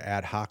the sort of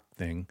ad hoc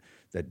thing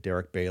that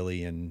Derek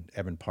Bailey and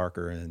Evan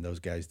Parker and those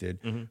guys did,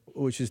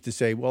 which is to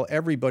say, well,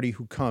 everybody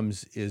who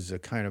comes is a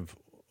kind of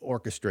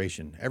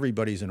orchestration.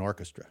 Everybody's an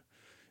orchestra.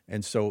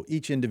 And so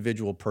each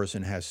individual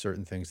person has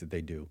certain things that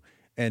they do.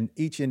 And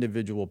each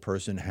individual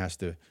person has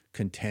to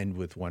contend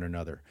with one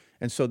another.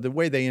 And so the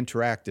way they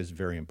interact is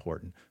very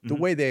important. The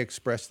way they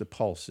express the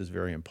pulse is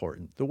very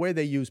important. The way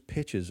they use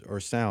pitches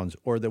or sounds,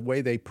 or the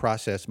way they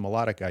process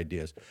melodic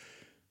ideas,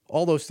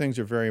 all those things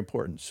are very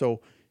important.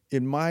 So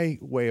in my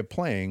way of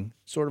playing,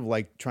 sort of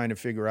like trying to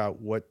figure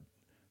out what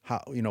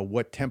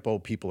tempo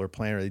people are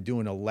playing. Are they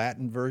doing a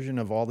Latin version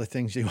of all the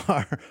things you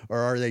are, or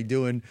are they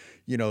doing,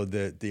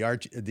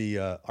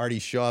 the Artie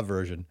Shaw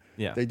version?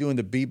 Yeah. They doing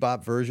the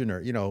bebop version,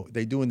 or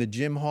they doing the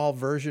Jim Hall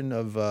version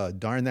of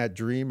 "Darn That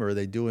Dream," or are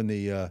they doing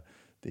the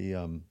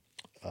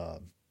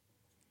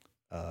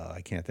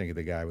I can't think of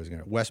the guy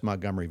Wes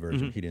Montgomery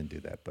version. He didn't do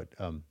that, but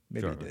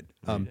maybe he did.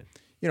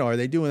 Are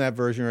they doing that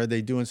version, or are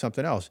they doing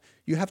something else?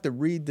 You have to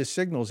read the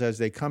signals as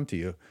they come to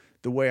you.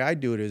 The way I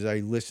do it is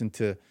I listen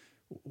to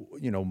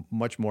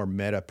much more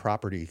meta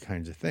property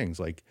kinds of things,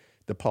 like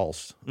the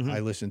pulse. I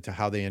listen to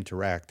how they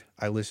interact.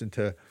 I listen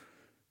to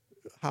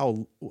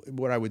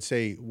what I would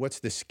say, what's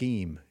the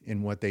scheme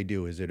in what they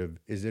do? Is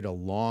it a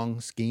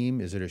long scheme?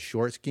 Is it a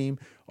short scheme?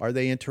 Are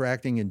they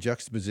interacting in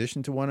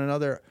juxtaposition to one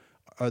another?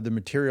 Are the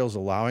materials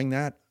allowing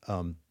that?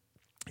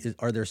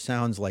 Are there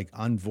sounds like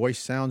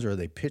unvoiced sounds, or are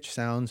they pitch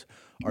sounds?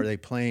 Are they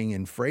playing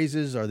in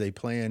phrases? Are they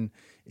playing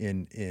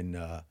in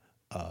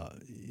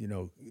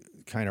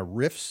kind of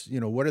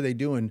riffs? What are they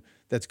doing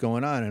that's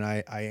going on? And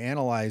I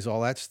analyze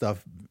all that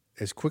stuff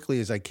as quickly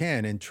as I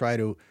can and try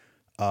to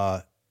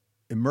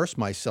immerse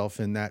myself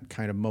in that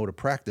kind of mode of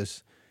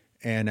practice,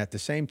 and at the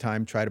same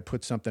time try to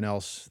put something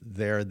else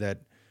there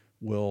that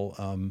will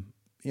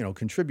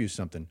contribute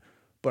something.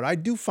 But I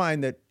do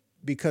find that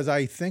because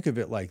I think of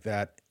it like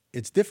that,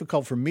 it's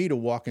difficult for me to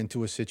walk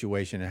into a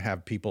situation and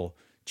have people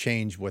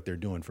change what they're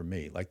doing for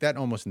me. Like, that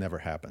almost never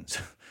happens.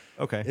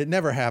 Okay. It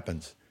never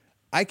happens.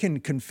 I can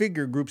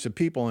configure groups of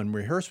people and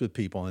rehearse with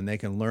people, and they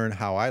can learn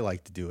how I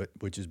like to do it,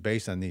 which is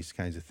based on these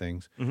kinds of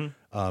things.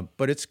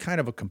 But it's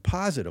kind of a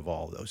composite of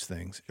all of those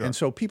things. Sure. And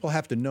so people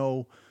have to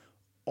know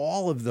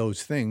all of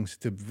those things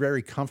to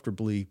very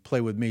comfortably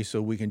play with me,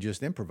 so we can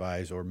just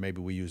improvise, or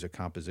maybe we use a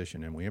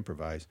composition and we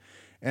improvise.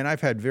 And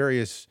I've had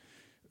various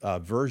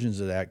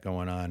versions of that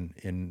going on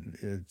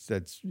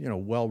that's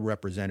well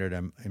represented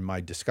in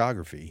my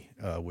discography,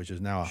 which is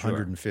now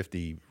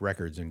 150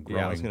 records and growing.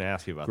 Yeah, I was going to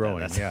ask you about growing,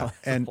 that. Yeah,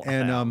 and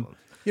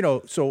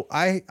so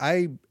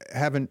I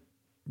haven't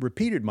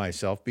repeated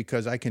myself,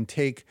 because I can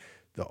take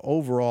the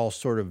overall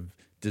sort of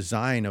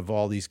design of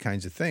all these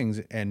kinds of things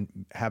and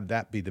have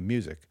that be the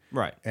music.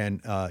 Right. And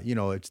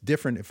it's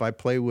different if I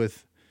play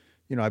with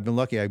I've been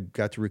lucky. I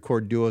got to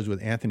record duos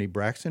with Anthony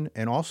Braxton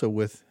and also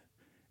with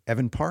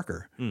Evan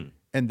Parker,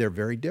 and they're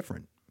very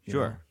different. you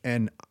Sure. know?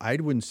 And I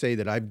wouldn't say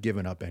that I've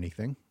given up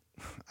anything.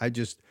 I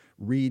just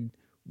read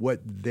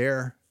what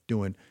they're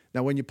doing.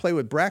 Now, when you play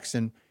with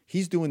Braxton,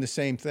 he's doing the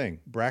same thing.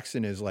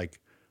 Braxton is like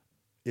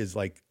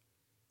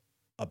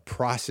a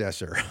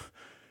processor.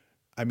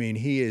 I mean,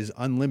 he is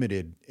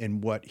unlimited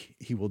in what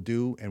he will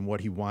do and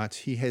what he wants.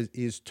 He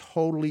is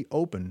totally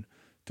open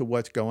to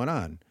what's going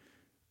on,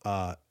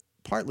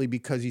 partly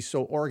because he's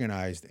so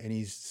organized and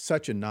he's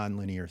such a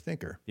nonlinear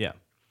thinker. Yeah.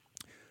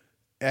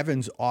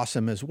 Evan's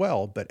awesome as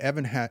well, but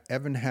Evan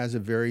has a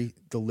very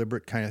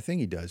deliberate kind of thing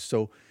he does.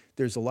 So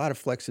there's a lot of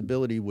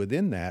flexibility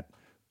within that,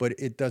 but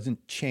it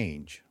doesn't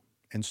change.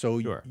 And so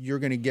Sure. you're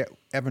going to get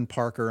Evan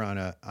Parker on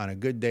a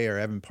good day or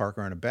Evan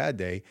Parker on a bad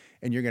day,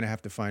 and you're going to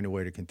have to find a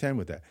way to contend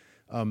with that.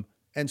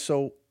 And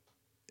so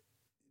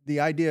the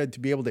idea to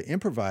be able to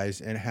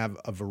improvise and have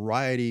a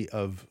variety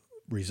of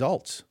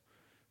results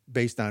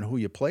based on who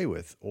you play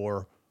with,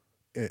 or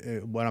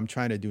what I'm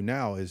trying to do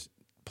now is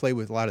play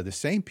with a lot of the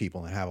same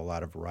people and have a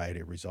lot of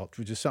variety of results,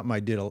 which is something I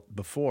did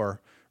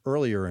before,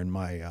 earlier in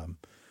my,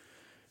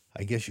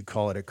 I guess you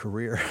call it a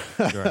career,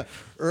 Sure.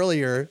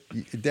 earlier,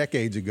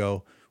 decades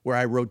ago, where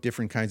I wrote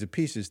different kinds of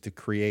pieces to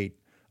create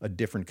a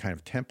different kind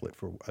of template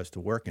for us to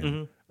work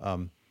in.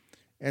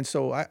 And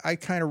so I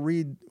kind of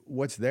read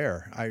what's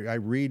there. I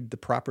read the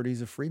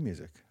properties of free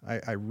music.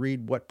 I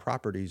read what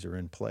properties are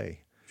in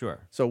play. Sure.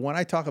 So when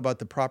I talk about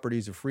the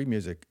properties of free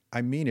music,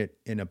 I mean it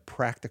in a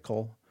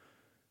practical,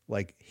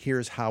 like,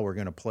 here's how we're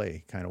going to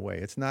play kind of way.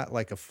 It's not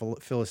like a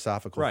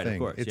philosophical Right, of thing.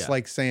 course, It's yeah.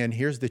 like saying,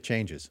 here's the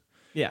changes.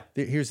 Yeah.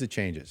 Here's the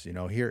changes.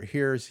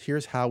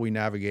 Here's how we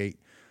navigate,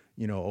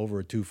 over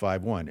a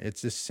 2-5-1.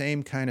 It's the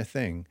same kind of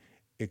thing,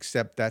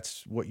 except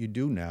that's what you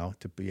do now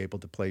to be able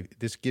to play.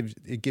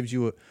 It gives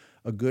you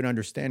a good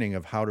understanding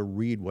of how to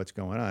read what's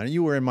going on. And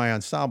you were in my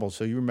ensemble,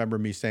 so you remember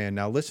me saying,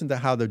 now listen to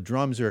how the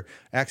drums are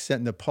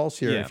accenting the pulse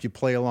here. Yeah. If you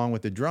play along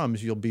with the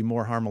drums, you'll be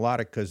more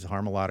harmonic, because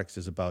harmonics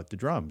is about the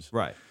drums.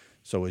 Right.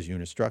 So is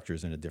unit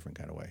structures in a different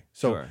kind of way.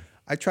 So Sure.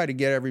 I try to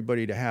get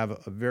everybody to have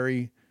a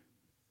very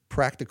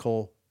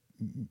practical,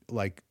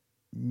 like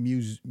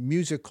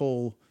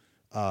musical,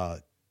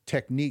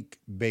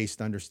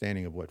 technique-based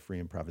understanding of what free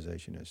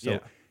improvisation is. So Yeah.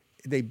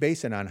 they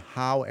base it on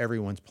how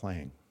everyone's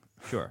playing,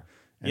 Sure.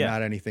 and Yeah.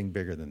 not anything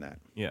bigger than that.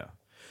 Yeah.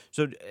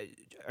 So,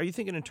 are you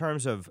thinking in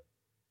terms of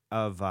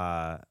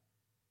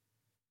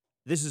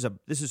this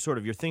is sort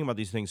of, you're thinking about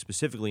these things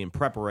specifically in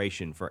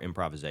preparation for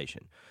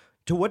improvisation?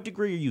 To what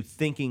degree are you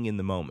thinking in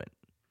the moment?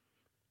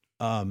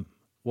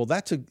 Well,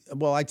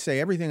 I'd say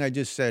everything I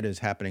just said is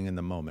happening in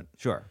the moment.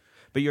 Sure.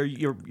 But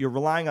you're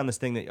relying on this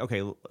thing that,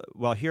 okay,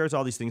 well, here's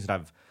all these things that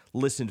I've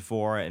listened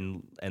for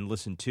and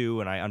listened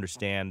to, and I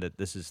understand that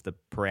this is the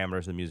parameters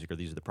of the music, or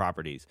these are the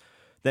properties.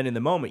 Then in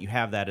the moment, you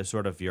have that as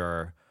sort of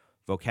your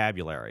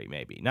vocabulary,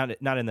 maybe not in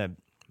the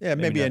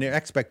Maybe not- in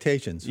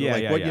expectations. Yeah,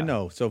 like yeah, what yeah. you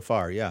know so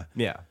far. Yeah.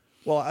 yeah.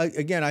 Well,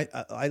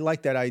 I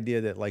like that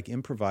idea that, like,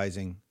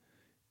 improvising.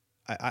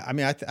 I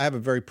mean, I have a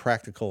very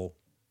practical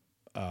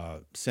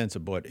sense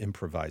of what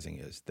improvising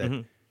is.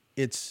 That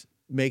it's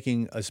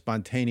making a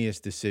spontaneous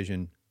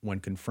decision when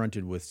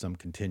confronted with some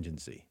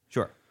contingency.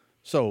 Sure.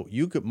 So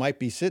you might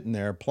be sitting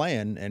there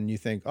playing, and you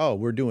think, "Oh,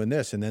 we're doing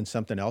this," and then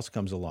something else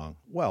comes along.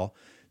 Well,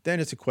 then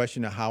it's a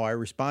question of how I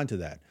respond to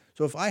that.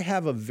 So if I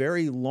have a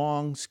very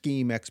long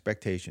scheme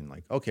expectation,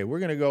 like, okay, we're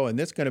going to go and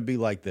it's going to be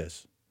like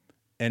this,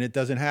 and it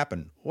doesn't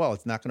happen, well,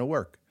 it's not going to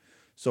work.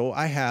 So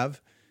I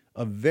have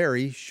a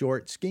very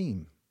short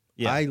scheme.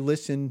 Yeah. I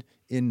listen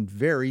in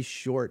very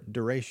short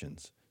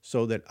durations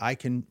so that I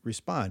can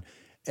respond.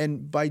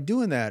 And by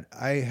doing that,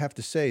 I have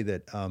to say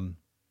that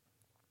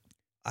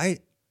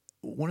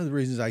one of the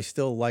reasons I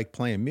still like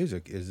playing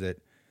music is that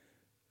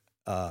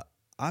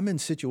I'm in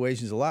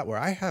situations a lot where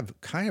I have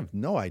kind of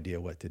no idea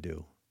what to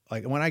do.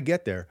 Like, when I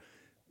get there,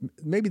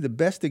 maybe the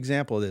best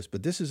example of this,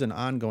 but this is an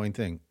ongoing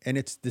thing, and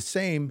it's the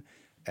same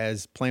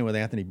as playing with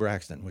Anthony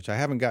Braxton, which I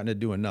haven't gotten to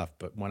do enough,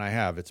 but when I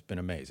have, it's been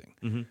amazing.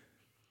 I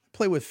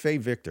play with Faye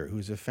Victor,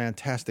 who's a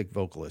fantastic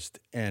vocalist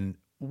and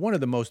one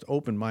of the most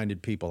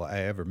open-minded people I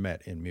ever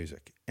met in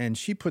music. And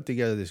she put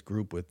together this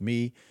group with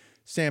me,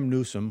 Sam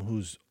Newsom,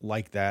 who's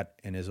like that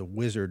and is a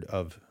wizard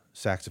of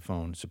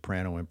saxophone,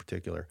 soprano in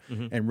particular,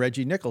 and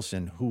Reggie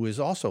Nicholson, who is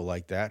also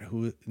like that.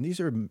 And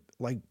these are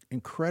like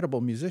incredible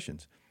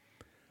musicians.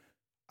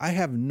 I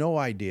have no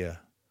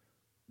idea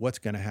what's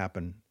going to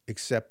happen,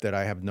 except that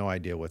I have no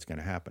idea what's going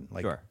to happen.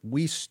 Like, Sure.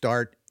 we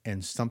start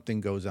and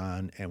something goes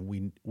on, and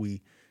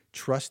we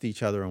trust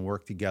each other and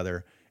work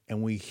together,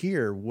 and we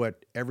hear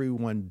what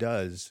everyone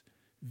does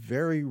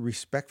very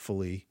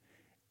respectfully.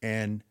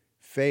 And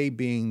Faye,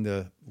 being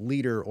the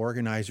leader,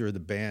 organizer of the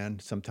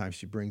band, sometimes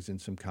she brings in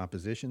some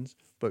compositions,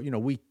 but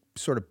we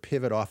sort of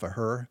pivot off of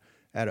her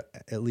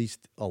at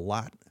least a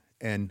lot.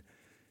 And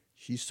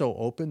she's so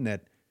open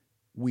that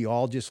we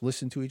all just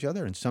listen to each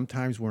other, and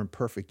sometimes we're in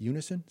perfect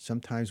unison,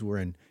 sometimes we're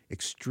in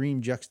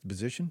extreme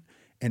juxtaposition,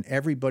 and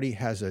everybody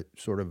has a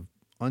sort of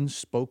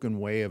unspoken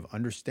way of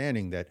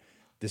understanding that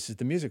this is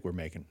the music we're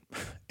making.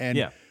 And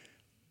Yeah.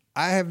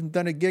 I haven't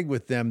done a gig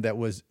with them that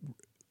was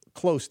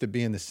close to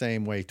being the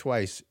same way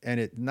twice. And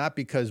it not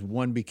because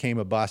one became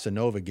a bossa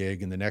nova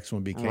gig and the next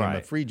one became a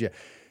Right. free jazz.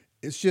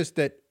 It's just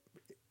that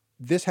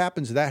this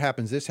happens, that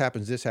happens, this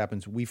happens, this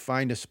happens. We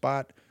find a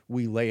spot,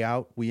 we lay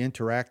out, we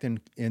interact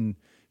in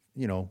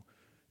you know,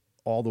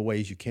 all the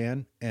ways you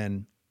can.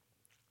 And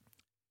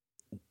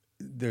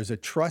there's a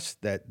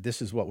trust that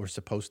this is what we're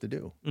supposed to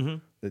do.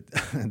 That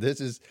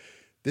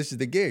this is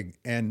the gig.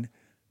 And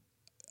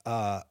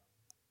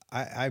I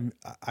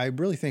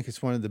really think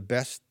it's one of the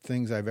best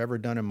things I've ever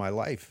done in my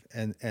life.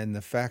 And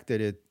the fact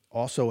that it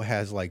also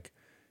has like,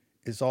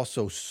 it's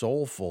also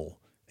soulful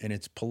and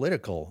it's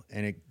political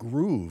and it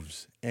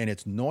grooves and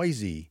it's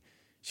noisy.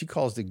 She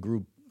calls the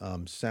group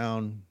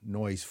sound,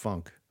 noise,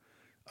 funk.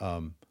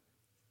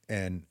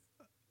 And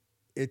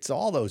it's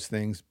all those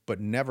things, but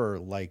never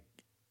like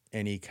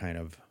any kind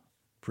of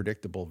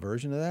predictable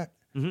version of that.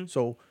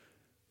 So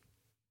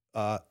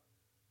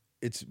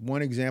it's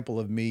one example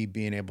of me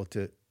being able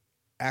to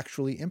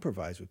actually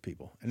improvise with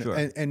people. And,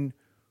 Sure. and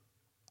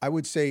I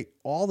would say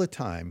all the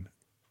time,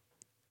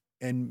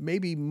 and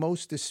maybe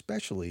most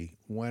especially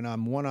when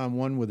I'm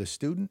one-on-one with a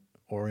student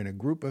or in a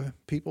group of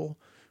people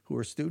who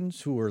are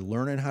students who are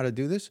learning how to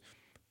do this,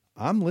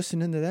 I'm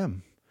listening to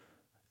them.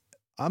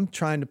 I'm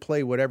trying to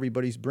play what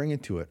everybody's bringing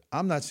to it.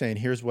 I'm not saying,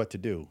 here's what to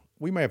do.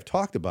 We may have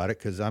talked about it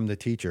because I'm the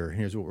teacher. And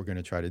here's what we're going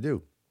to try to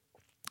do.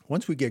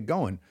 Once we get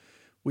going,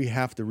 we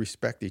have to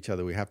respect each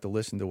other. We have to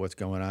listen to what's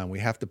going on. We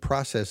have to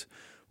process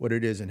what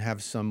it is and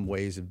have some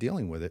ways of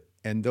dealing with it.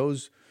 And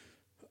those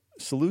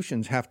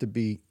solutions have to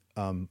be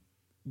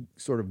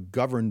sort of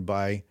governed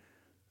by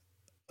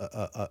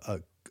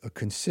a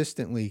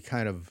consistently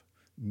kind of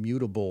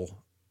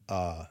mutable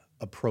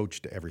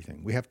approach to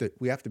everything. We have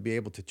to be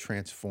able to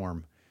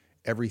transform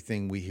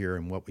everything we hear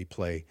and what we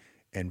play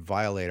and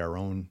violate our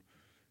own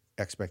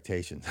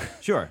expectations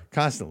Sure.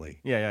 constantly.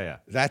 Yeah.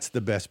 That's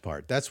the best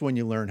part. That's when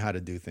you learn how to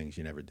do things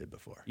you never did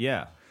before.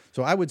 Yeah.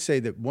 So I would say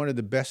that one of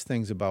the best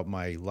things about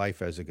my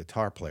life as a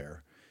guitar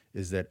player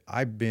is that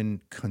I've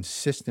been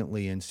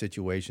consistently in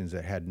situations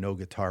that had no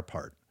guitar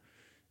part,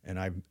 and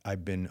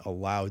I've been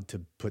allowed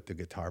to put the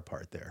guitar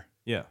part there.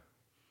 Yeah.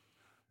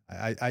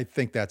 I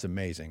think that's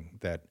amazing.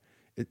 That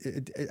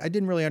I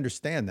didn't really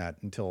understand that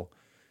until,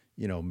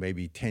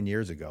 maybe 10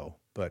 years ago.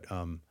 But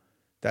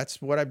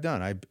that's what I've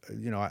done. I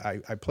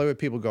play with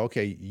people. Go,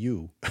 okay,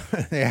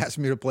 they ask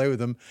me to play with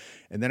them,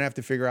 and then I have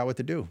to figure out what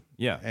to do.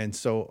 Yeah. And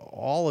so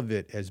all of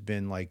it has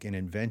been like an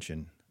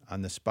invention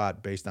on the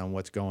spot based on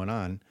what's going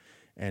on,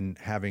 and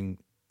having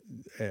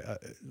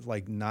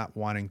like not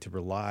wanting to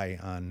rely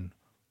on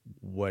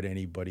what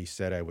anybody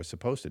said I was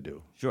supposed to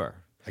do. Sure.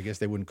 I guess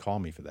they wouldn't call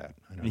me for that.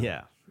 I don't know.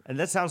 Yeah. And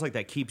that sounds like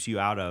that keeps you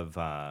out of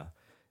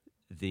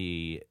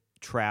the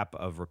trap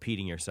of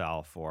repeating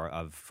yourself or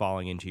of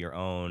falling into your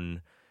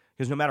own,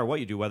 because no matter what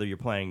you do, whether you're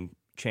playing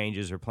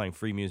changes or playing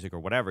free music or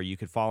whatever, you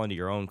could fall into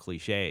your own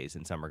cliches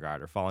in some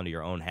regard or fall into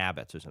your own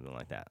habits or something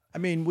like that. I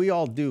mean, we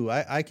all do.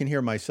 I can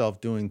hear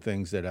myself doing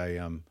things that I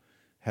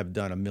have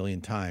done a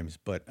million times,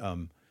 but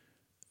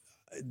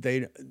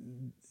they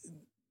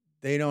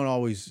don't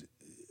always.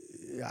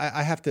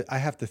 I have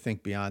to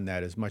think beyond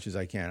that as much as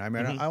I can. I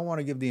mean, I want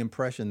to give the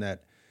impression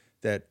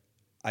that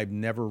I've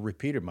never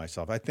repeated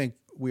myself. I think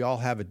we all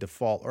have a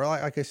default, or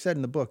like I said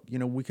in the book,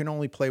 we can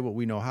only play what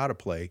we know how to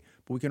play,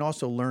 but we can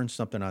also learn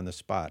something on the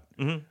spot.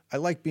 I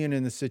like being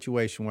in the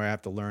situation where I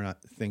have to learn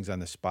things on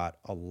the spot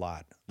a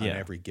lot on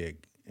every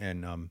gig.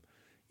 And,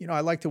 I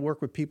like to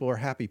work with people who are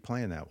happy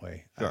playing that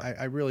way. Sure.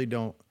 I really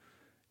don't,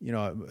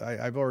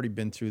 I've already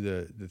been through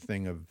the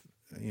thing of,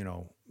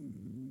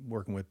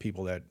 working with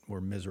people that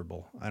were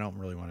miserable. I don't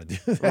really want to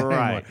do that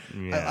Right.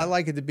 anymore. Yeah. I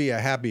like it to be a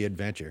happy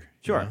adventure.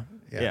 Sure.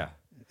 Yeah.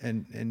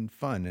 And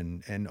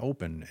fun and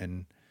open.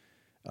 And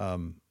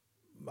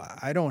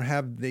I don't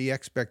have the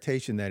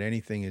expectation that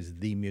anything is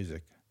the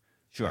music.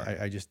 Sure.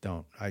 I just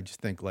don't. I just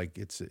think like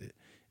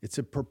it's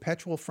a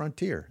perpetual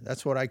frontier.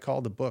 That's what I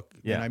call the book.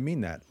 Yeah. And I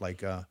mean that.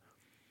 Like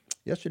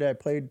yesterday I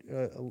played,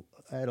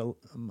 I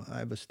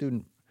have a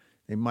student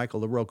named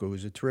Michael LaRocca,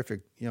 who's a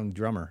terrific young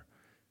drummer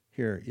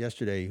here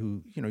yesterday,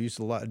 who, used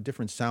a lot of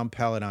different sound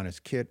palette on his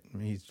kit. I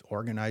mean, he's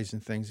organizing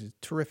things. He's a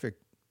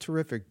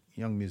terrific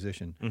young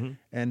musician.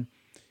 And,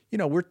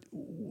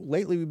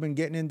 lately we've been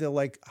getting into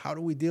like, how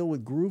do we deal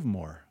with groove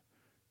more?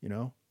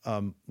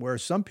 Where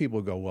some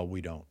people go, well,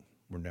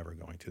 we're never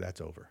going to, that's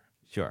over.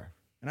 Sure.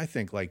 And I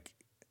think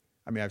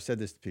I've said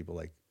this to people,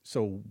 like,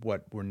 so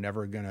what, we're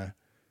never gonna,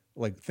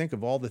 like, think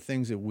of all the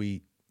things that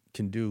we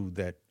can do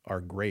that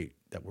are great,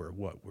 that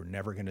we're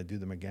never gonna do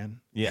them again.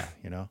 Yeah.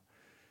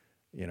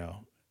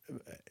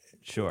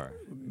 Sure.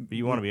 But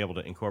you want to be able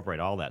to incorporate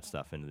all that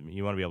stuff into them.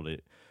 You want to be able to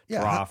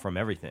draw from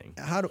everything.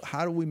 How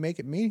do we make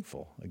it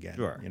meaningful again?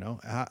 Sure.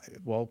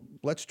 Well,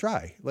 let's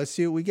try. Let's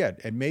see what we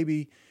get. And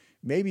maybe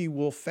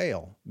we'll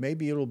fail.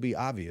 Maybe it'll be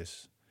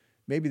obvious.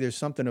 Maybe there's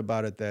something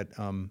about it that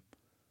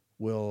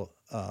will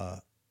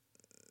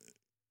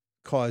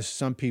cause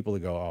some people to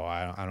go, oh,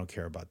 I don't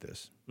care about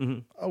this.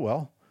 Oh,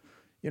 well,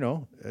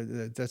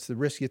 that's the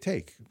risk you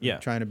take. Yeah.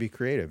 Trying to be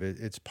creative.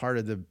 It's part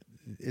of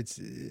it's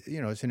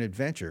an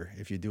adventure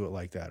if you do it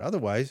like that.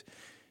 Otherwise,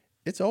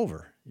 it's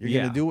over. You're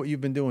Yeah. going to do what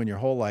you've been doing your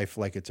whole life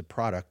like it's a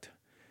product,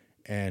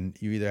 and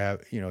you either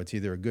have, it's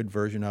either a good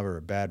version of it or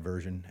a bad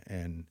version,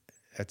 and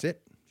that's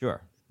it.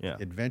 Sure. Yeah.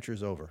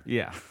 Adventure's over.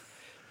 Yeah.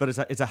 But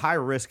it's a high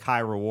risk, high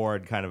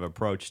reward kind of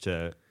approach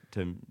to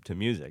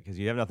music because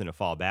you have nothing to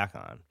fall back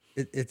on.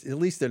 It's at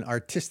least an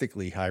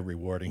artistically high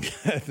rewarding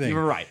thing.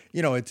 You're right.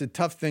 It's a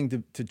tough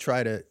thing to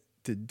try to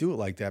do it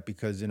like that,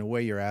 because in a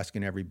way you're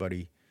asking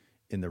everybody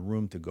in the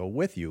room to go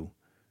with you,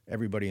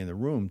 everybody in the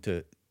room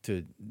to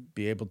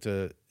be able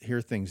to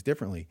hear things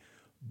differently.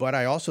 But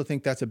I also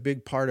think that's a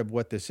big part of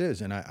what this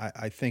is. And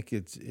I think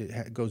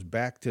it goes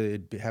back to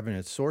it having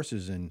its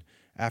sources in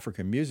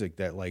African music,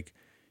 that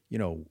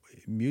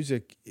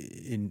music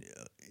in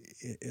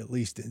at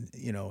least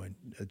in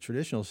a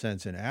traditional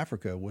sense in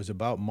Africa was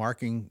about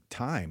marking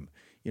time.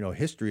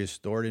 History is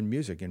stored in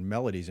music and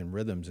melodies and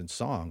rhythms and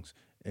songs,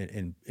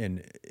 and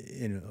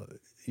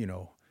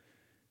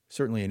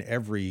certainly in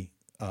every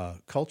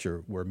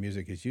culture where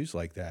music is used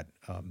like that,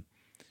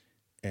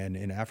 and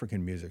in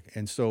African music.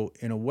 And so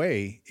in a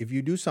way, if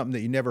you do something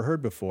that you never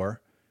heard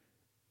before,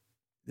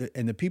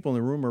 and the people in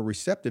the room are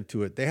receptive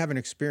to it, they have an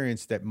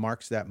experience that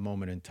marks that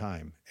moment in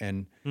time,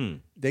 and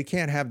they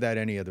can't have that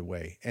any other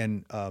way.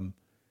 And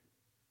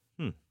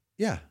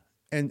yeah,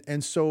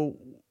 and so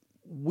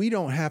we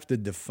don't have to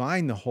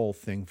define the whole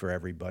thing for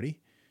everybody.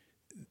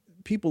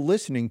 People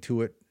listening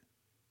to it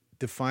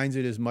defines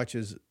it as much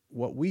as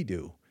what we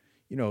do.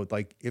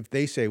 Like if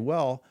they say,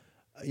 well,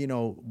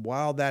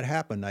 while that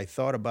happened, I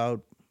thought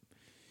about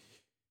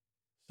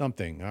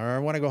something, or I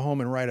want to go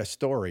home and write a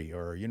story,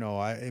 or,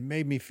 it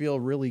made me feel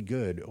really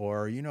good,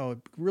 or, it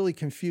really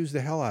confused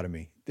the hell out of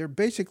me. They're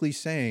basically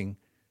saying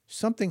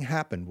something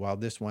happened while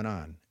this went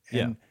on.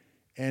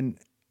 And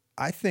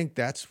I think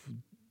that's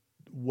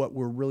what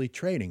we're really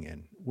trading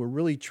in. We're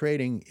really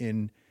trading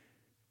in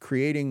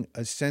creating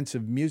a sense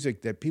of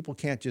music that people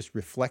can't just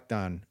reflect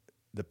on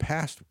the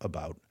past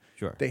about.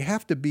 Sure. They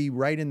have to be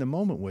right in the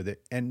moment with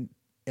it. And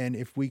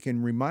if we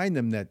can remind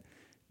them that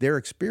their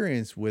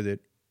experience with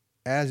it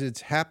as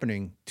it's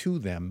happening to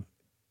them,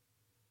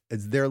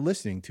 as they're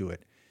listening to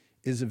it,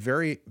 is a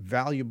very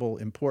valuable,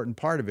 important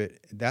part of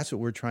it. That's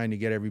what we're trying to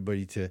get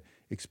everybody to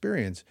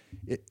experience.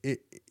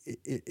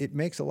 It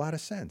makes a lot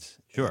of sense.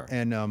 Sure.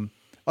 And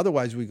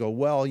otherwise we go,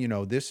 well,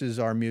 this is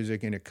our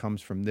music and it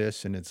comes from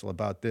this and it's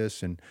about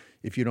this. And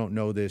if you don't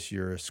know this,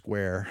 you're a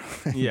square.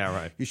 Yeah,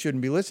 right. You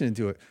shouldn't be listening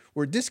to it.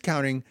 We're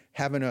discounting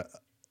having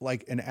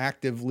an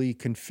actively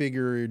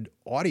configured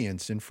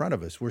audience in front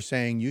of us. We're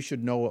saying you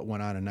should know what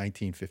went on in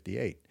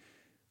 1958.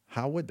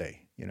 How would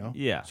they,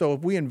 Yeah. So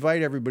if we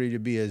invite everybody to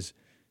be as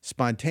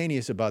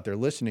spontaneous about their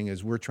listening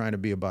as we're trying to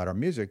be about our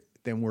music,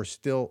 then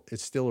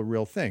it's still a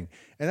real thing.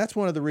 And that's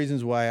one of the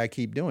reasons why I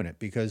keep doing it,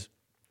 because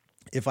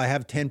if I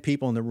have 10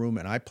 people in the room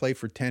and I play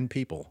for 10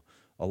 people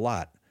a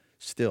lot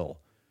still,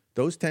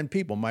 those 10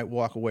 people might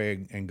walk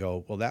away and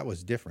go, well, that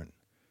was different.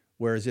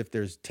 Whereas if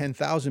there's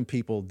 10,000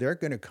 people, they're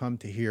going to come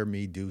to hear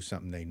me do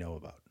something they know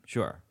about.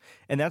 Sure.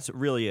 And that's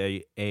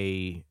really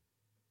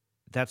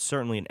that's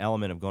certainly an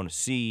element of going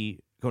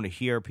to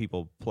hear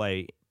people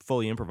play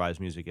fully improvised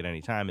music at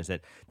any time, is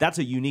that's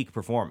a unique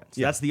performance.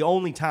 Yeah. That's the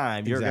only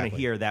time you're going to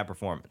hear that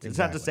performance. It's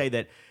not to say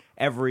that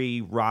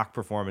every rock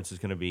performance is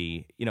going to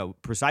be,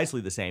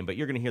 precisely the same, but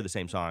you're going to hear the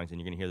same songs and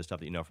you're going to hear the stuff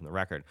that you know from the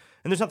record.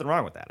 And there's nothing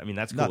wrong with that. I mean,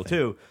 that's cool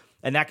too.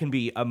 And that can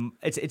be,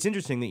 it's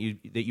interesting that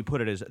you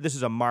put it as, this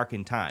is a mark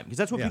in time, because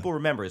that's what people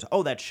remember is,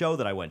 that show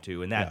that I went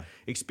to and that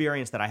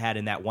experience that I had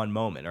in that one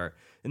moment,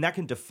 and that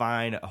can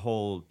define a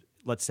whole,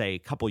 let's say,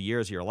 couple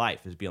years of your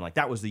life as being like,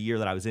 that was the year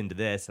that I was into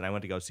this and I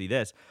went to go see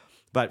this.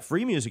 But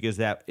free music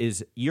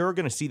is you're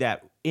going to see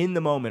that in the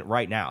moment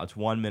right now. It's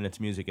 1 minute's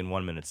music in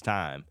 1 minute's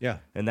time. Yeah.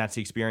 And that's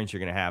the experience you're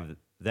going to have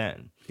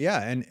then.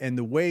 Yeah, and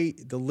the way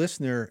the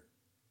listener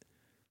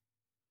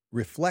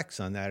reflects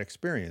on that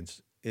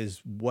experience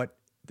is what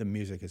the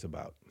music is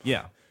about.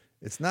 Yeah.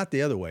 It's not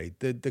the other way.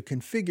 The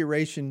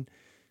configuration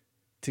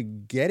to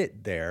get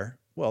it there,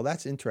 well,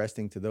 that's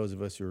interesting to those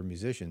of us who are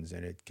musicians,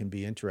 and it can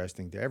be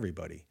interesting to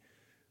everybody.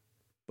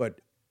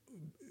 But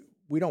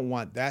we don't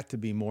want that to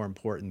be more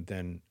important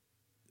than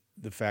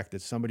the fact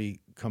that somebody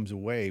comes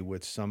away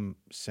with some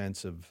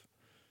sense of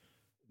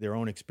their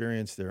own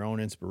experience, their own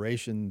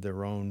inspiration,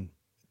 their own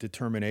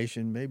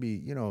determination, maybe,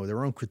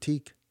 their own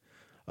critique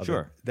of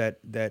Sure. it.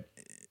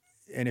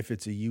 And if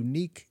it's a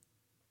unique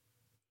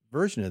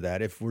version of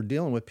that, if we're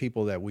dealing with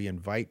people that we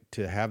invite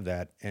to have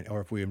that,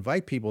 or if we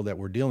invite people that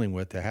we're dealing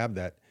with to have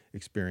that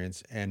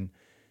experience, and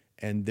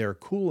they're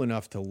cool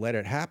enough to let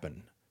it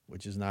happen,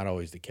 which is not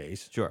always the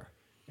case. Sure.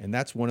 And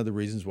that's one of the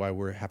reasons why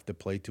we have to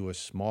play to a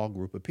small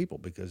group of people,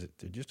 because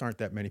there just aren't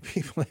that many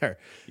people there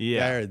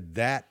that are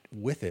that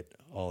with it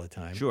all the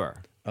time.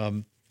 Sure.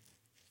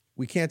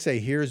 We can't say,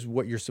 here's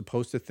what you're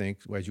supposed to think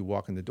as you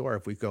walk in the door.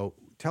 If we go,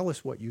 tell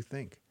us what you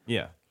think.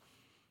 Yeah.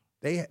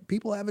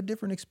 People have a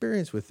different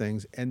experience with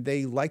things, and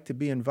they like to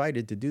be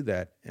invited to do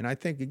that. And I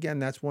think, again,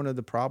 that's one of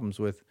the problems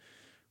with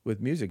with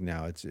music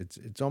now.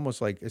 It's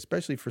almost like,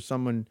 especially for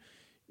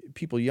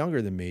people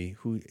younger than me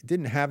who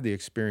didn't have the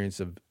experience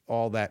of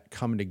all that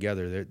coming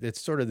together.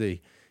 It's sort of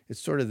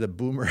the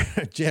boomer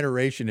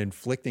generation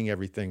inflicting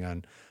everything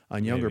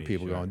on younger Maybe,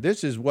 people, sure. going,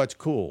 "This is what's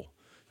cool.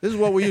 This is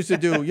what we used to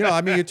do."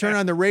 You turn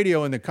on the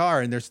radio in the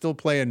car and they're still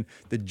playing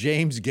the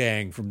James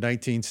Gang from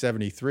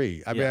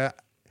 1973. I mean,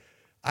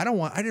 I didn't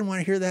want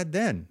to hear that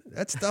then.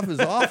 That stuff is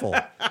awful.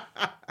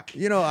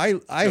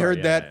 I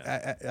heard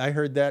that. I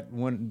heard that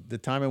when the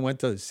time I went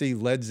to see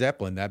Led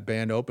Zeppelin, that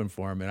band opened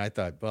for him, and I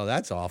thought, well,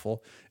 that's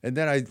awful. And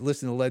then I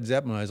listened to Led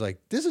Zeppelin, and I was like,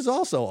 this is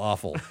also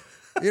awful.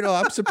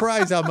 I'm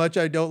surprised how much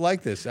I don't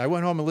like this. I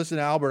went home and listened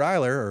to Albert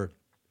Eiler,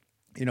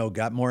 or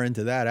got more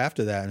into that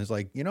after that, and it's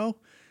like,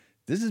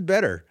 this is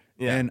better.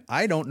 Yeah. And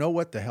I don't know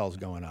what the hell's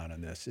going on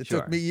in this. It Sure.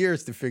 took me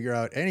years to figure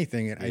out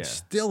anything, and it's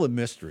still a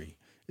mystery.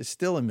 It's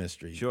still a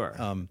mystery. Sure.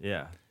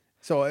 Yeah.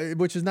 So,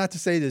 which is not to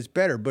say that it's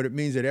better, but it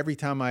means that every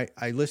time I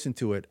listen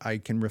to it, I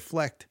can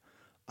reflect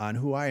on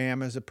who I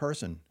am as a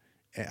person.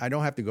 I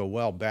don't have to go,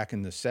 well, back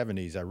in the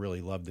 70s, I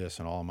really loved this,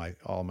 and all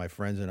my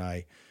friends and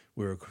I,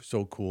 we were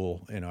so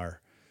cool in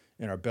our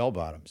bell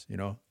bottoms.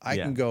 I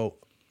can go,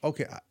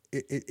 okay,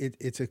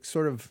 it's a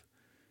sort of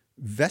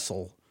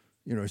vessel,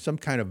 some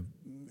kind of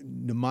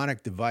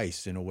mnemonic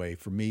device in a way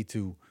for me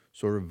to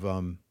sort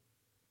of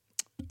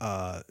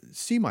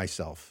see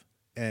myself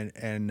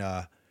and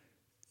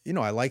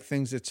I like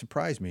things that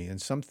surprise me,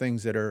 and some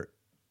things that are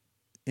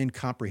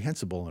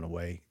incomprehensible in a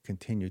way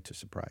continue to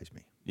surprise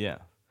me. Yeah.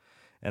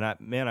 And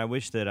I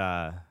wish that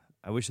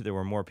there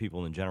were more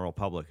people in the general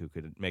public who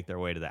could make their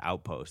way to the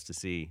Outpost to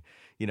see,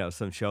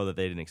 some show that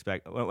they didn't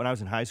expect. When I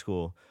was in high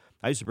school,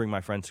 I used to bring my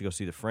friends to go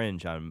see The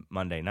Fringe on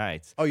Monday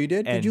nights. Oh, you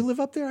did? Did you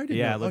live up there? I didn't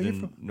know. I lived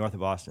in north of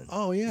Boston.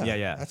 Oh, yeah.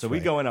 Yeah. That's So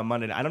we'd go in on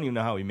Monday. I don't even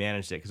know how we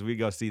managed it, because we'd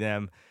go see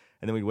them,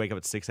 and then we'd wake up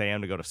at 6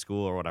 a.m. to go to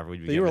school or whatever.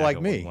 We'd be So you were getting like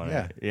back me. at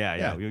 1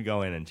 Yeah. We would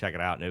go in and check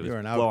it out, and it You were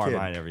would an blow out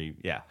our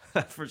kid.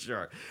 mind for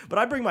sure. But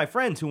I bring my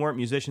friends who weren't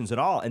musicians at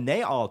all, and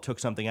they all took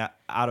something out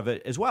of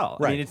it as well.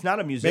 Right. I mean, it's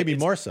not a music. Maybe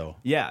it's- more so.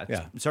 Yeah,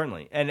 Yeah.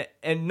 certainly. And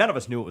none of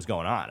us knew what was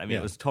going on. I mean, Yeah.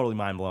 it was totally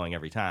mind-blowing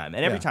every time.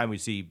 And every Yeah. time we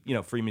see,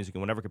 free music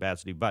in whatever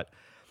capacity, but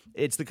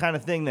it's the kind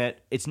of thing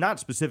that it's not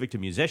specific to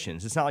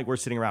musicians. It's not like we're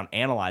sitting around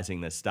analyzing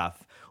this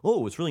stuff.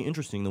 Oh, it's really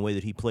interesting the way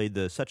that he played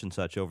the such and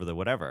such over the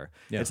whatever.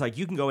 Yeah. It's like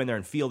you can go in there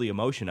and feel the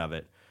emotion of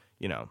it.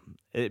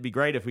 It'd be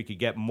great if we could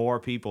get more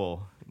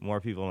people in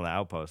the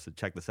Outpost to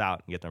check this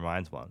out and get their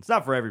minds blown. It's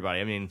not for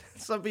everybody. I mean,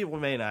 some people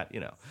may not,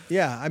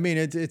 Yeah, I mean,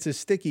 it's a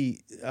sticky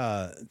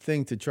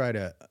thing to try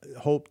to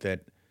hope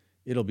that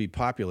it'll be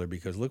popular,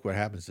 because look what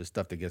happens to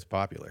stuff that gets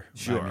popular.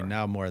 Sure. I mean,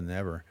 now more than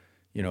ever.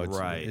 It's,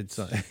 Right. It's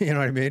you know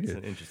what I mean? It's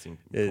an interesting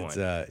It's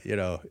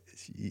point.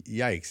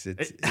 yikes.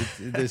 It's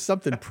there's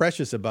something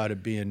precious about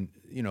it being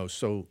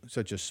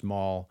such a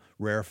small,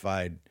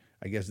 rarefied.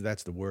 I guess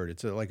that's the word.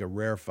 It's like a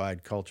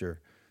rarefied culture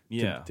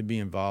to be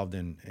involved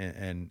in,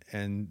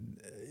 and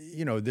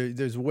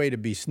there's a way to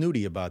be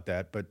snooty about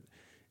that, but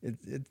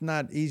it's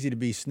not easy to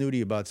be snooty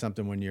about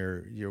something when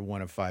you're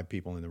one of 5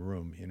 people in the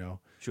room.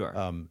 Sure.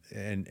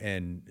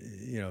 And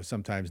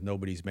sometimes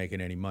nobody's making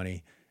any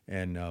money,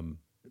 and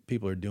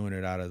people are doing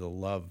it out of the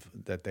love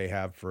that they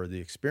have for the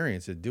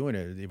experience of doing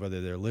it, whether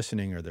they're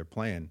listening or they're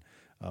playing.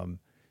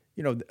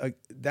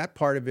 That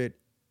part of it,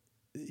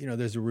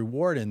 there's a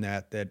reward in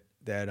that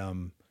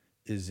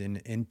is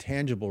an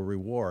intangible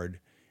reward.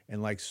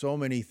 And like so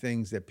many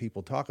things that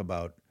people talk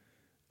about,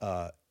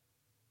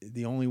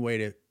 the only way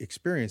to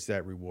experience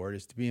that reward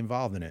is to be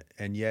involved in it.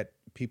 And yet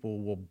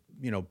people will,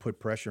 put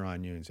pressure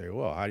on you and say,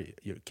 well,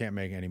 you can't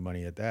make any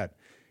money at that.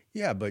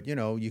 Yeah, but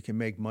you can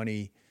make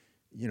money.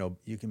 You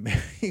can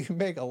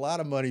make a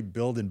lot of money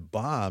building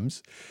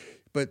bombs,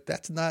 but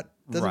doesn't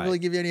Right. really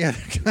give you any other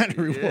kind of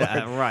reward.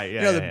 Yeah, right.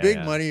 Yeah, the big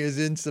yeah. money is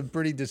in some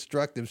pretty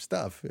destructive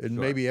stuff, and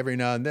Sure. maybe every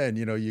now and then,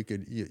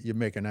 you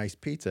make a nice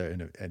pizza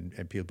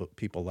and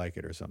people like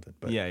it or something.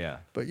 But Yeah.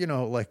 But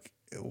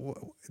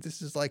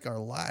this is like our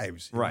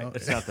lives, Right.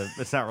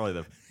 It's not really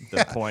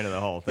the point of the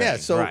whole thing. Yeah.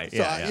 So, right.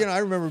 I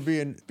remember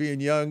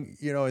being young,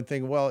 and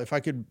thinking, well, if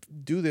I could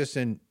do this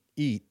and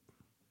eat,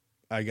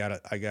 I got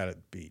it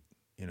beat.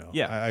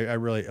 Yeah. I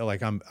really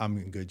I'm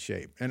in good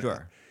shape. And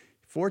Sure.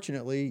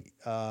 fortunately,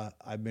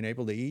 I've been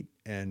able to eat,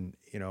 and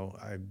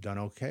I've done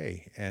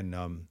okay. And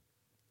I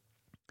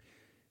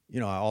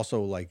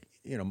also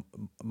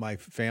my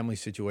family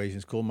situation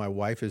is cool. My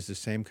wife is the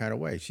same kind of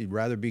way. She'd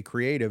rather be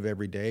creative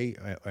every day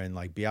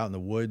and be out in the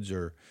woods,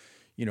 or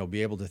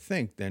be able to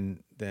think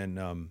than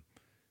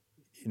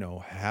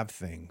have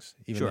things.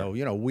 Even Sure.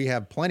 though we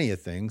have plenty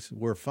of things,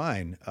 we're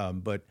fine.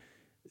 But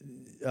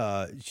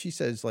she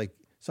says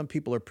some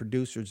people are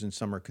producers and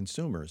some are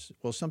consumers.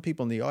 Well, some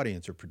people in the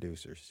audience are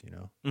producers,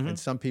 and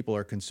some people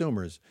are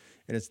consumers.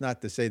 And it's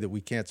not to say that we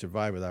can't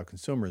survive without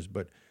consumers,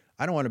 but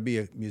I don't want to be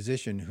a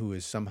musician who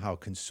is somehow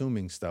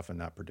consuming stuff and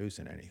not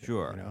producing anything.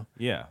 Sure.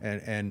 Yeah.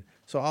 And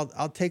so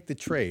I'll take the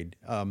trade.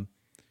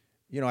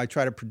 I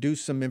try to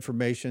produce some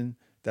information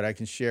that I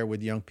can share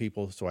with young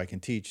people, so I can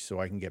teach, so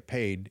I can get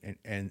paid,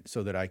 and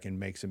so that I can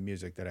make some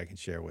music that I can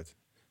share with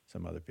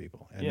some other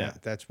people, and Yeah.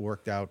 that's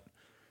worked out,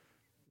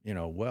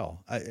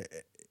 well.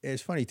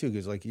 It's funny too,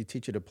 because like you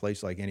teach at a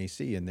place like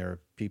NEC, and there are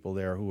people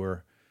there who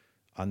are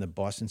on the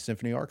Boston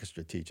Symphony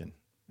Orchestra teaching.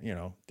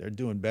 They're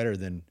doing better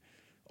than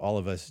all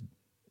of us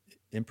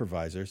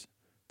improvisers.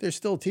 They're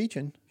still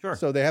teaching, Sure.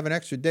 so they have an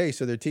extra day,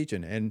 so they're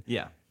teaching, and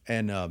Yeah.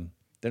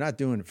 they're not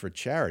doing it for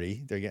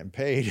charity; they're getting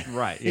paid.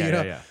 Right. you Yeah.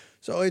 know? Yeah.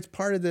 So it's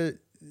part of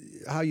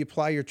how you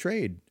apply your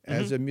trade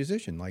as a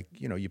musician. Like,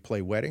 you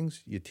play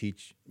weddings,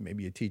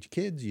 maybe you teach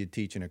kids, you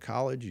teach in a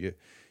college,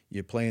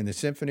 you play in the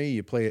symphony,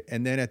 you play it,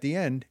 and then at the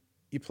end,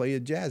 you play a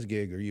jazz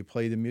gig or you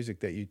play the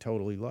music that you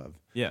totally love.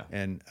 Yeah.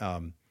 And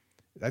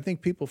I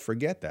think people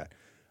forget that.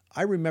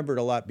 I remember it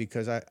a lot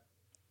because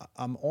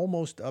I'm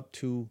almost up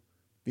to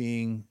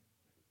being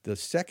the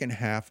second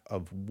half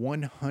of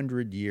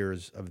 100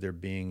 years of there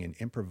being an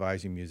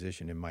improvising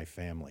musician in my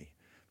family.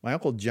 My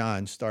Uncle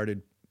John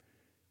started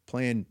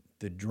playing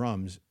the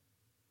drums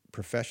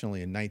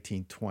professionally in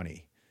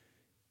 1920.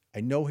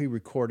 I know he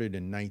recorded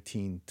in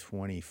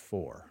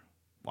 1924.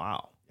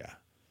 Wow. Yeah.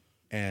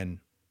 And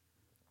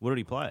What did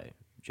he play?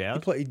 Jazz?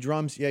 he played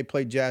drums. Yeah, he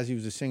played jazz. He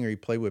was a singer. He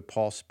played with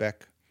Paul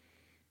Speck.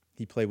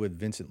 He played with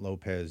Vincent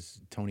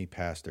Lopez, Tony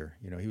Pastor.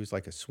 He was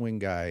like a swing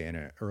guy and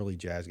an early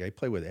jazz guy. He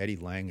played with Eddie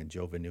Lang and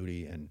Joe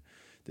Venuti and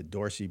the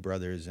Dorsey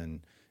brothers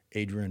and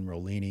Adrian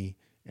Rollini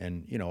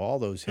and, all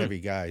those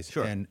heavy guys.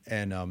 Sure. And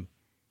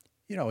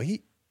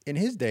he, in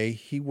his day,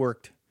 he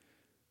worked,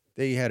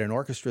 they had an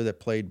orchestra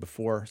that played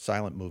before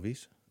silent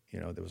movies.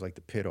 There was like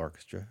the Pit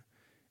Orchestra.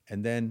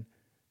 And then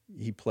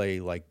he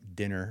played like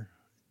dinner,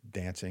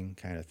 dancing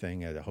kind of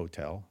thing at a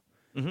hotel.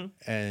 Mm-hmm.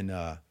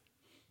 And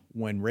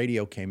when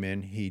radio came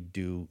in, he'd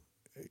do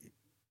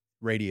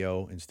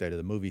radio instead of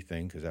the movie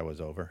thing because that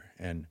was over,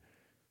 and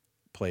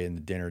play in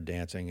the dinner,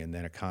 dancing, and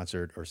then a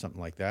concert or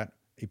something like that.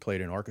 He played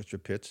in orchestra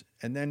pits,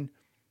 and then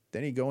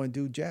he'd go and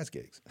do jazz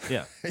gigs.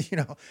 Yeah.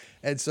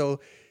 And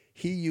so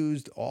he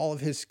used all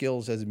of his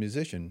skills as a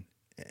musician,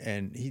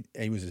 and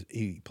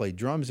he played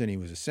drums and he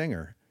was a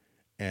singer,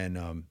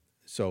 and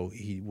so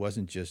he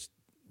wasn't just,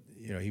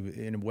 he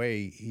in a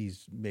way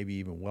he's maybe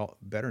even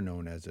better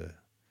known as a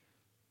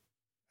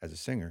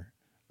singer,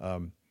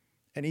 and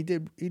he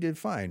did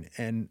fine,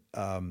 and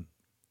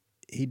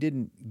he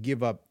didn't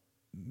give up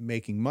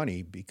making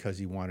money because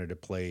he wanted to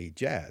play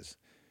jazz.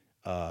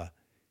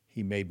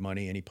 He made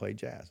money and he played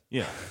jazz.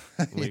 Yeah.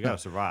 Well, you got to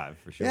survive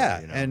for sure. Yeah,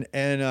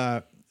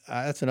 and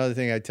that's another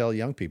thing I tell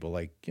young people,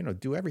 like,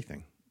 do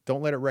everything.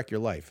 Don't let it wreck your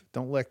life.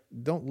 Don't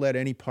let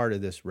any part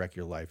of this wreck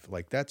your life.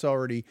 Like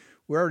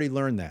we already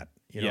learned that.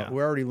 Yeah.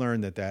 We already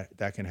learned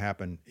that can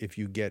happen if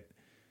you get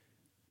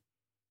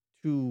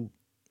too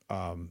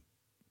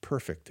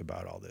perfect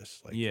about all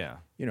this. Like, Yeah.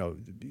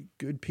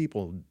 good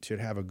people should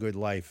have a good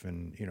life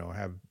and,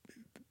 have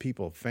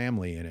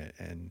family in it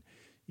and,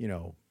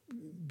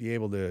 be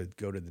able to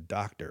go to the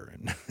doctor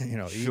and,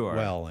 eat Sure.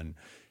 well and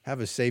have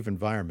a safe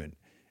environment.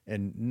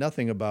 And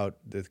nothing about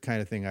the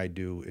kind of thing I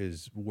do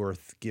is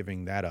worth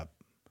giving that up.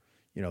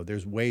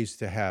 There's ways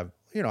to have,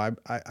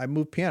 I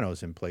moved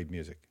pianos and played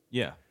music.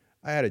 Yeah.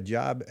 I had a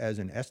job as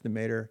an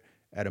estimator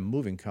at a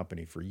moving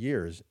company for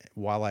years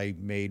while I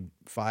made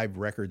 5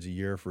 records a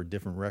year for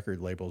different record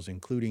labels,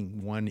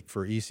 including one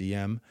for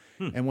ECM,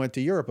 and went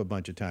to Europe a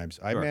bunch of times.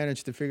 I Sure.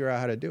 managed to figure out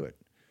how to do it.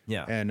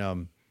 Yeah.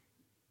 And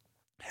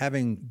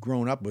having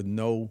grown up with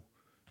no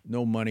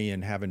money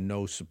and having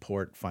no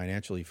support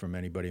financially from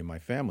anybody in my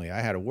family,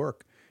 I had to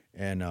work.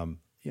 And,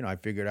 I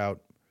figured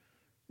out,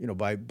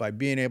 by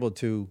being able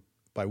to,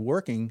 by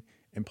working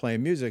and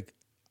playing music,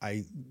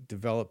 I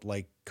developed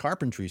like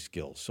carpentry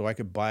skills so I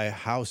could buy a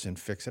house and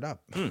fix it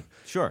up.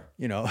 Sure.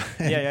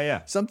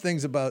 Yeah. Some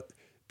things about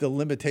the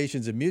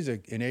limitations of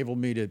music enabled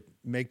me to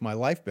make my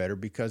life better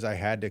because I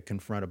had to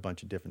confront a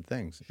bunch of different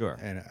things. Sure.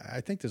 And I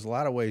think there's a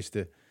lot of ways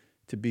to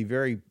be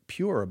very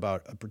pure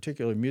about a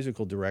particular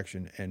musical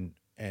direction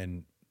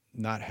and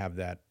not have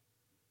a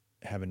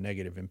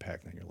negative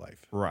impact on your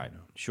life. Right.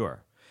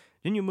 Sure.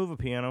 Didn't you move a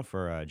piano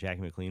for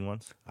Jackie McLean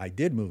once? I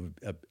did move.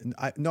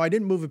 No, I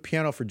didn't move a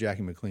piano for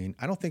Jackie McLean.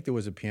 I don't think there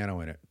was a piano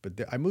in it, but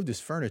I moved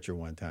his furniture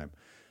one time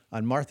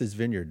on Martha's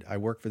Vineyard. I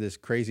worked for this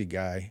crazy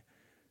guy.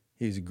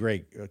 He's a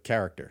great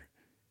character,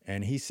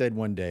 and he said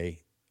one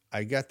day,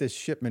 "I got this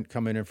shipment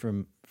coming in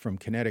from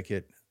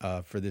Connecticut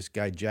for this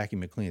guy Jackie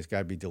McLean. It's got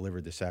to be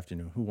delivered this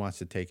afternoon. Who wants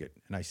to take it?"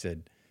 And I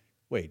said,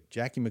 "Wait,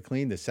 Jackie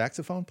McLean, the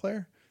saxophone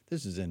player?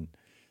 This is in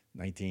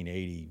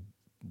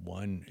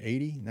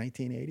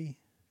 1980."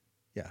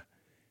 Yeah.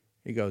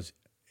 He goes,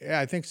 "Yeah,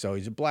 I think so.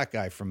 He's a black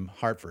guy from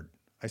Hartford."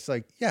 I was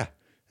like, "Yeah,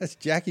 that's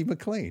Jackie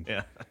McLean."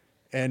 Yeah.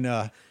 And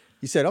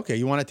he said, "Okay,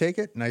 you want to take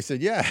it?" And I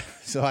said, "Yeah."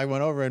 So I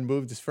went over and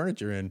moved his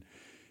furniture in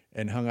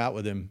and hung out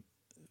with him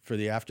for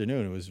the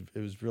afternoon. It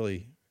was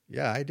really,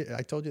 yeah, I did.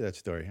 I told you that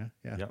story, huh?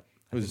 Yeah. Yep.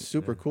 It was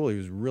super cool. He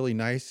was really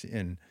nice.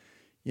 And,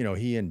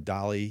 he and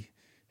Dolly,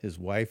 his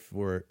wife,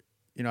 were,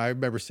 I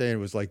remember saying it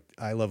was like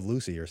I Love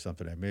Lucy or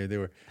something. I mean, they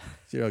were,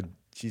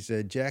 she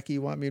said, Jackie,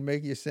 you want me to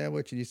make you a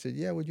sandwich? And he said,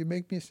 yeah, would you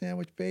make me a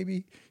sandwich,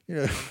 baby? You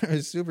know, it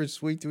was super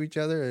sweet to each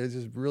other. It was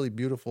this really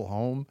beautiful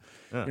home.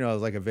 Yeah. You know, it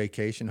was like a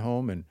vacation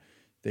home, and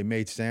they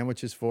made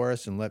sandwiches for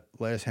us and let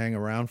us hang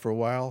around for a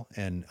while.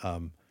 And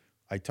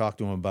I talked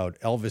to him about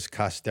Elvis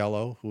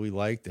Costello, who he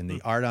liked, and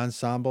the art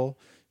ensemble.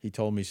 He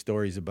told me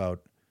stories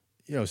about,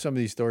 you know, some of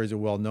these stories are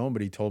well known,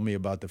 but he told me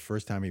about the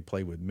first time he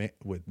played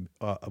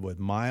with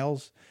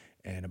Miles,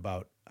 and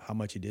about how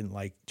much he didn't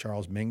like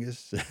Charles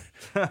Mingus.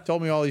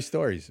 Told me all these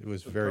stories. It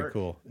was very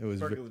cool. It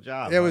was perk of the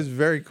job, It was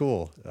very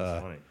cool.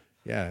 funny.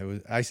 Yeah, it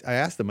was. I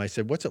asked him. I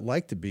said, "What's it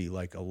like to be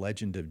like a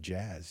legend of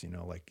jazz? You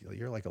know, like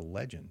you're like a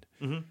legend."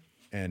 Mm-hmm.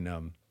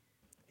 And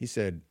he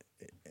said,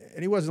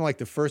 and he wasn't like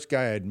the first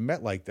guy I'd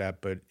met like that,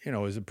 but you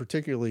know, it was a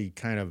particularly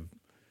it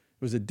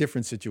was a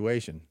different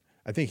situation.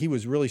 I think he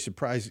was really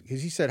surprised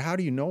because he said, "How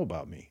do you know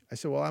about me?" I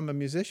said, "Well, I'm a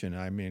musician.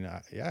 I mean,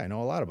 I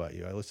know a lot about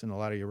you. I listen to a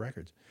lot of your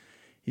records."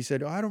 He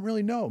said, "Oh, I don't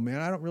really know, man.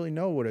 I don't really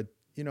know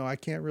I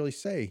can't really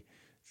say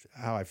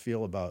how I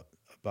feel about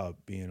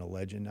being a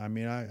legend. I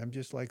mean, I'm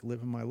just like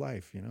living my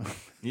life, you know."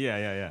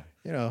 Yeah.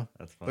 You know,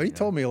 That's funny, but he yeah.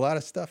 told me a lot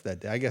of stuff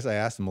that day. I guess I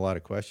asked him a lot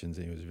of questions,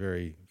 and he was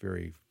very,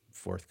 very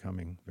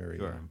forthcoming, very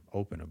Sure.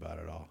 open about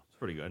it all. It's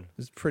pretty good.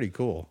 It's pretty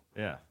cool.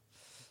 Yeah.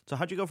 So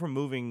how'd you go from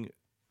moving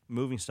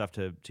stuff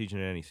to teaching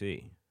at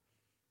NEC?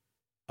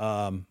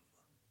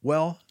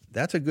 Well,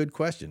 that's a good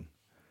question.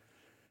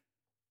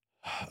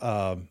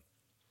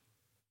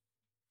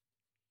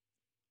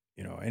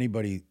 You know,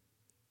 anybody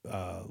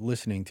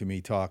listening to me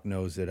talk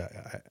knows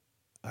that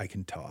I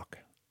can talk,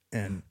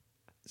 and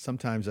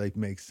sometimes I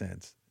make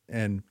sense.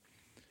 And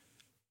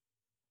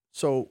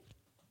so,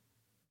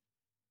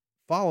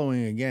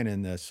 following again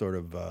in the sort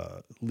of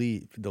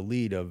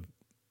lead of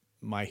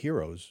my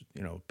heroes,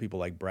 you know, people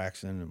like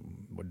Braxton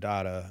and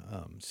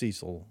Wadada,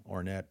 Cecil,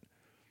 Ornette.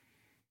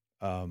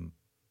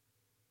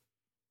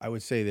 I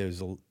would say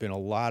there's been a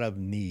lot of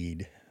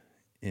need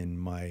in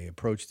my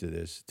approach to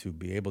this to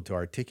be able to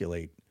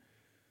articulate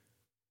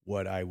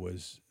what I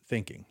was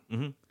thinking.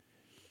 Mm-hmm.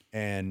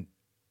 And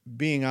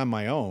being on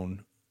my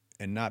own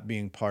and not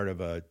being part of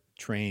a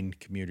trained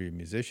community of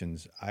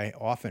musicians, I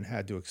often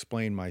had to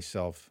explain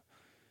myself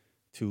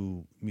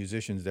to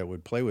musicians that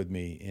would play with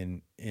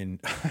me in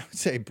I would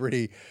say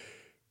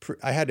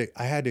I had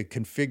to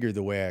configure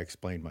the way I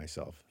explained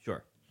myself.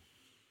 Sure.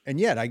 And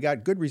yet I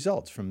got good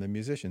results from the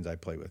musicians I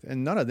played with.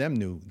 And none of them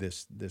knew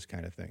this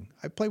kind of thing.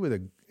 I played with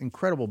an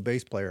incredible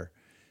bass player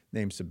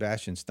named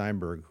Sebastian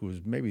Steinberg, who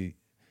was maybe,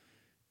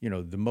 you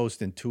know, the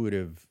most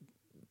intuitive,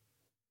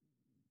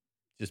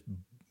 just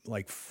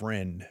like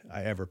friend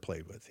I ever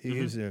played with. He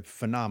was a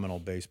phenomenal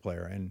bass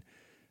player. And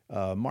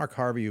Mark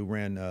Harvey, who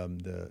ran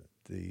the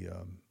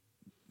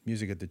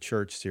Music at the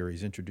Church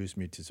series, introduced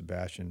me to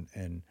Sebastian,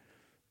 and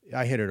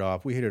I hit it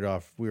off. We hit it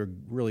off. We were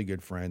really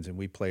good friends, and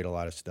we played a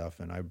lot of stuff,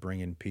 and I bring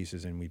in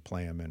pieces and we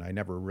play them, and I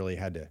never really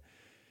had to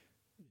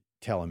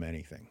tell him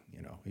anything.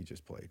 You know, he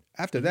just played.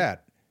 After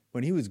that,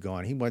 when he was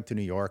gone, he went to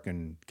New York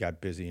and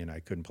got busy, and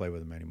I couldn't play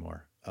with him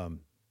anymore.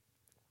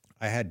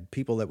 I had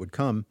people that would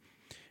come,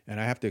 and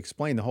I have to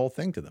explain the whole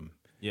thing to them.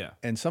 Yeah.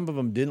 And some of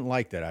them didn't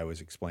like that I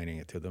was explaining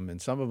it to them, and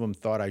some of them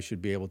thought I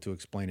should be able to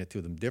explain it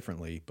to them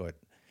differently, but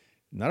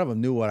none of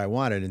them knew what I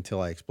wanted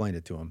until I explained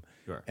it to them.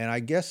 Sure. And I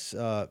guess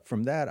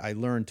from that, I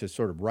learned to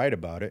sort of write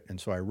about it,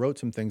 and so I wrote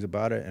some things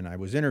about it, and I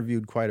was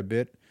interviewed quite a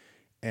bit.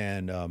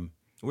 And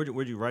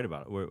Where'd you write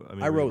about it?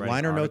 I wrote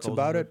liner notes articles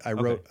about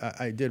and it. stuff?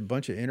 I did a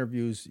bunch of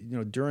interviews. You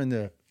know, during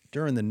the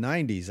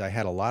 90s, I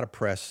had a lot of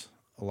press,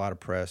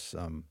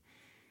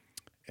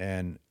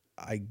 and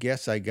I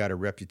guess I got a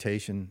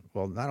reputation.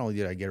 Well, not only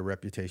did I get a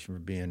reputation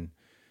for being,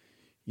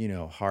 you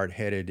know,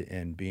 hard-headed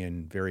and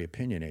being very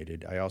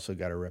opinionated, I also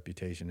got a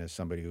reputation as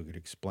somebody who could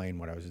explain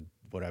what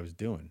I was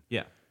doing.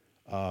 Yeah.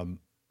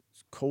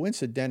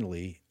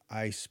 Coincidentally,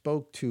 I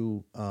spoke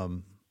to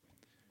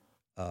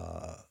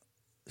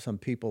some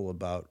people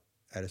about,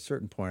 at a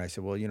certain point, I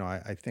said, well, you know,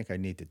 I think I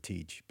need to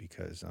teach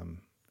because,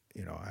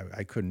 you know,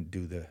 I couldn't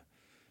do the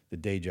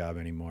day job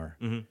anymore.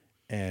 Mm-hmm.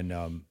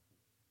 And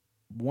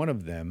one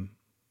of them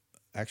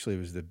actually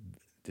was the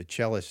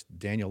cellist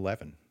Daniel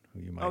Levin, who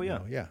you might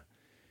know. Yeah.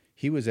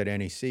 He was at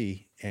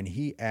NEC, and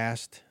he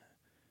asked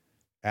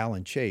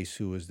Alan Chase,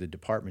 who was the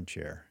department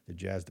chair, the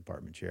jazz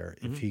department chair,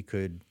 if he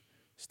could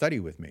study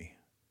with me.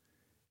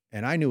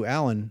 And I knew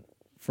Alan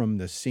from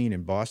the scene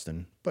in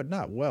Boston, but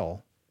not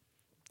well.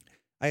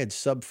 I had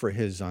subbed for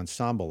his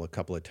ensemble a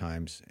couple of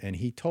times, and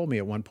he told me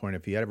at one point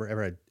if he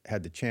ever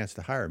had the chance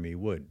to hire me, he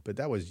would. But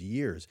that was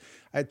years.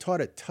 I had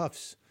taught at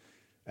Tufts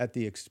at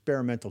the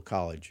Experimental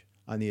College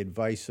on the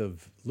advice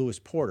of Louis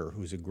Porter,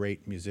 who's a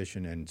great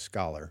musician and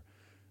scholar,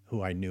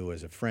 who I knew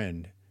as a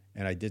friend.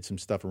 And I did some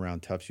stuff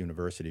around Tufts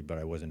University, but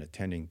I wasn't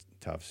attending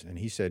Tufts. And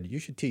he said, you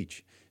should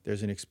teach.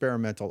 There's an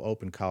experimental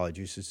open college.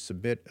 You should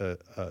submit a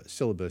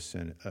syllabus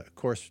and a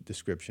course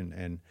description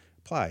and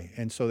apply.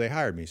 And so they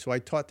hired me. So I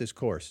taught this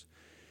course.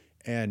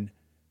 And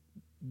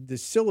the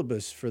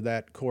syllabus for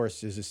that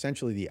course is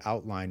essentially the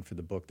outline for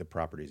the book, The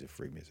Properties of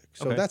Free Music.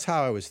 So Okay. that's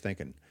how I was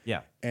thinking.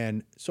 Yeah.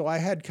 And so I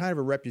had kind of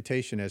a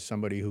reputation as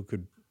somebody who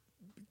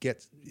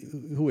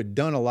had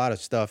done a lot of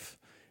stuff.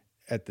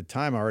 At the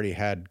time, I already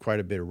had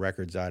quite a bit of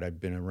records out. I'd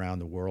been around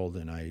the world,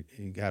 and I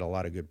had a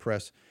lot of good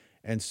press.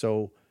 And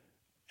so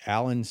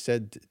Alan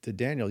said to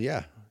Daniel,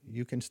 yeah,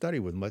 you can study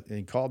with him. And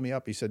he called me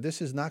up. He said,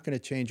 this is not going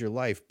to change your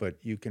life, but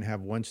you can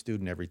have one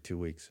student every 2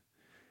 weeks.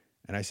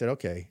 And I said,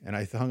 okay. And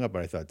I hung up,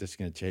 but I thought, this is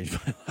going to change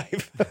my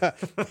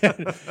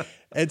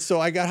life. and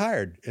so I got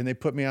hired, and they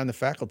put me on the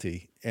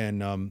faculty.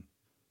 And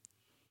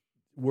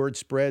word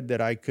spread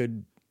that I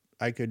could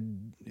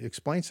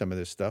explain some of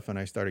this stuff, and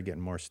I started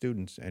getting more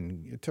students.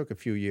 And it took a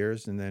few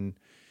years, and then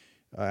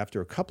after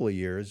a couple of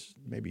years,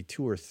 maybe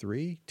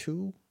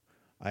two,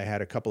 I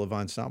had a couple of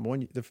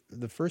ensembles.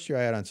 The first year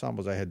I had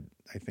ensembles, I had,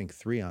 I think,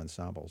 3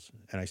 ensembles,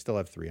 and I still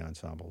have 3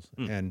 ensembles.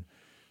 And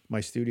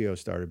my studio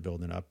started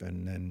building up,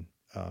 and then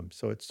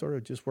so it sort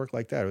of just worked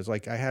like that. It was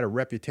like I had a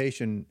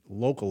reputation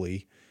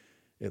locally,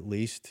 at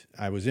least.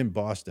 I was in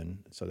Boston,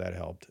 so that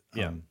helped.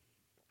 Yeah.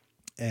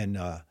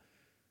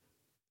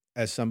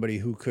 As somebody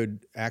who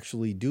could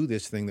actually do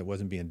this thing that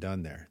wasn't being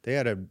done there. They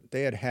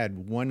had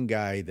one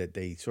guy that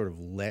they sort of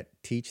let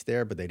teach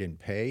there, but they didn't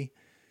pay,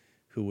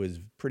 who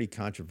was pretty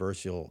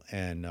controversial,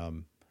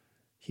 and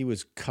he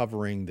was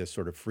covering this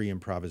sort of free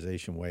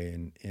improvisation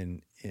way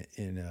in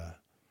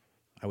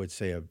I would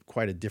say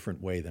quite a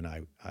different way than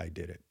I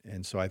did it.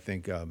 And so I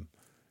think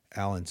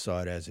Alan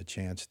saw it as a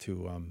chance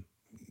to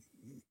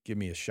give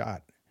me a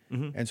shot.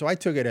 Mm-hmm. And so I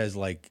took it as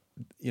like,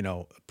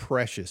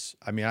 precious.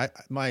 I mean,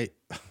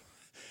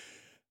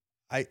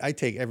 I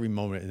take every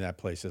moment in that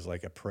place as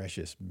like a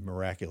precious,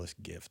 miraculous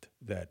gift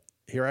that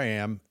here I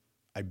am,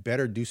 I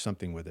better do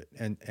something with it.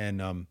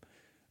 And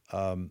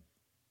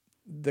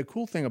the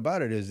cool thing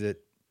about it is that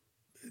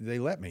they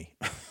let me.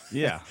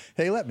 Yeah.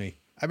 They let me.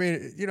 I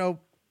mean,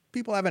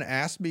 people haven't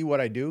asked me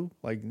what I do.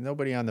 Like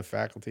nobody on the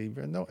faculty,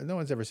 no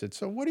one's ever said,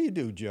 so what do you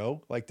do,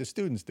 Joe? Like the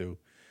students do.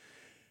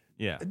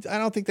 Yeah. I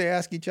don't think they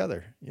ask each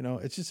other.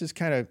 It's just this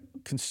kind of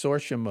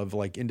consortium of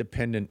like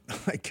independent,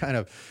 like kind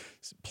of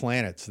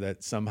planets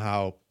that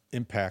somehow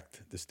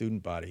impact the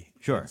student body.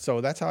 Sure.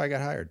 So that's how I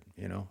got hired.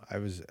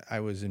 I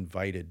was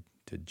invited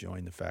to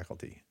join the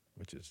faculty,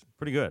 which is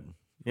pretty good.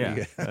 Yeah,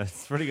 good.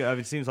 It's pretty good. I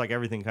mean, it seems like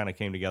everything kind of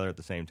came together at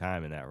the same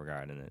time in that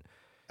regard, and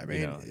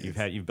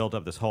you've built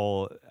up this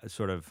whole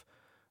sort of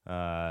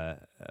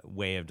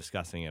way of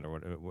discussing it, or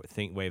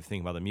way of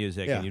thinking about the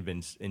music, Yeah. and you've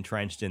been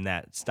entrenched in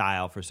that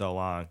style for so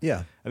long.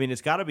 Yeah. I mean,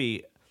 it's got to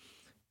be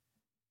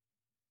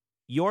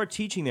your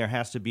teaching there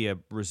has to be a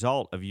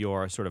result of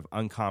your sort of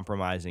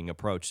uncompromising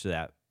approach to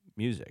that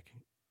music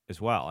as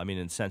well. I mean,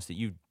 in the sense that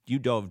you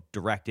dove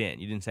direct in.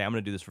 You didn't say, I'm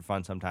going to do this for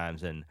fun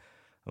sometimes, and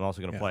I'm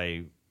also going to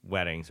play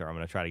weddings, or I'm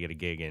going to try to get a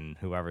gig in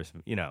whoever's,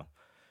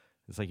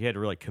 it's like you had to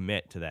really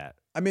commit to that.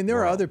 I mean, there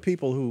are other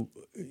people who,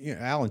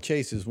 Alan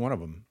Chase is one of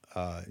them.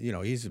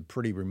 He's a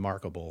pretty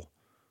remarkable.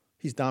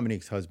 He's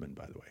Dominique's husband,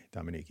 by the way,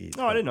 Dominique East.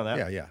 Oh, I didn't know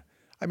that. Yeah.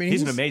 I mean,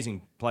 he's an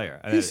amazing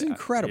player. He's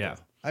incredible. Yeah.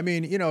 I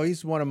mean,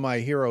 he's one of my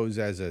heroes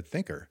as a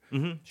thinker.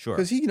 Mm-hmm, sure.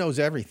 Because he knows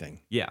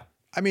everything. Yeah.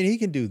 I mean, he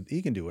can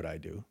do what I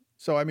do.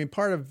 So I mean,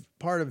 part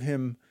of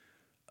him,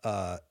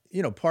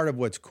 part of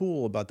what's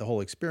cool about the whole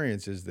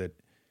experience is that,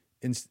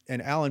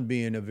 and Alan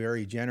being a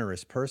very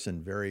generous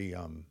person, very,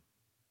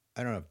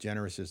 I don't know if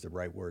generous is the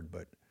right word,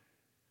 but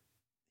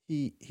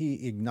he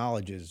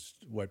acknowledges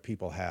what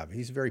people have.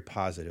 He's a very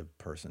positive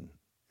person,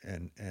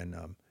 and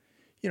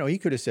he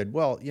could have said,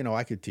 well,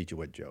 I could teach you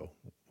what Joe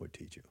would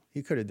teach you.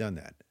 He could have done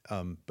that,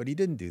 but he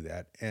didn't do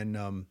that,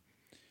 and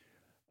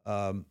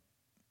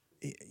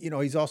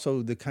he's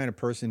also the kind of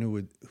person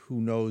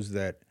who knows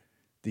that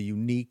the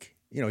unique,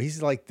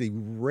 he's like the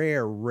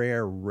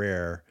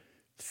rare,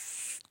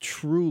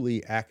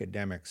 truly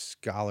academic,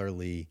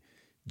 scholarly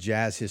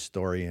jazz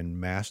historian,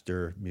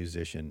 master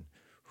musician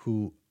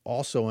who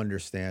also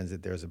understands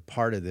that there's a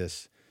part of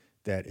this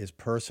that is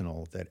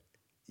personal, that,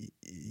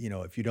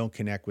 if you don't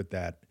connect with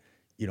that,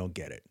 you don't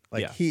get it.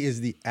 Like he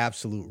is the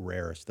absolute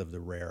rarest of the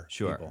rare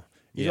people.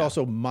 He's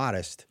also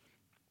modest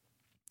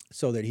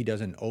so that he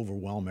doesn't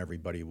overwhelm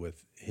everybody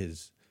with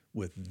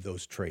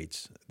those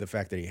traits, the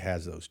fact that he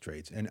has those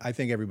traits. And I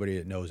think everybody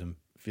that knows him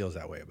feels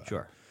that way about him.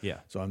 Sure,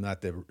 yeah. So I'm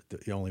not the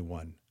only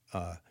one.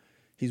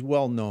 He's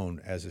well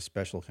known as a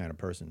special kind of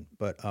person.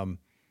 But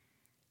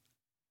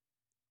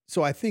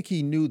so I think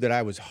he knew that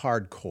I was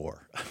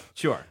hardcore.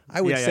 Sure.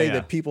 I would say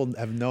that people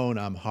have known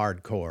I'm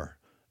hardcore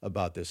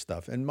about this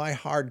stuff. And my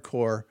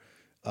hardcore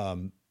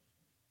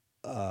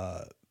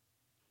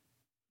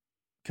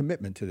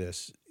commitment to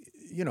this,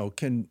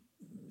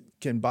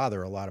 can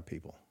bother a lot of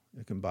people.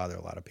 It can bother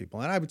a lot of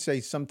people. And I would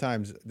say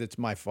sometimes it's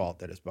my fault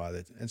that it's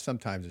bothered, and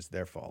sometimes it's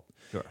their fault.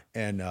 Sure.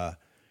 And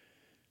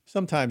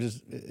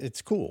sometimes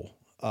it's cool.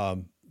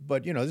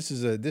 But this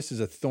is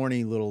a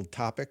thorny little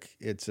topic.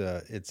 It's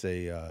a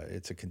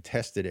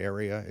contested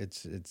area.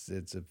 It's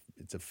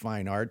a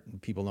fine art,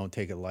 and people don't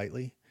take it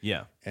lightly.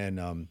 Yeah.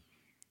 And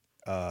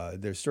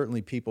there's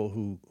certainly people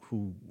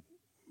who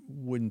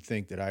wouldn't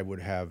think that I would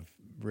have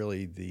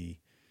really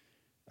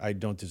I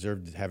don't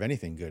deserve to have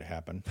anything good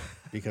happen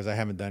because I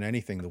haven't done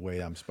anything the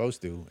way I'm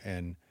supposed to.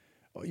 And,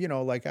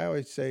 like I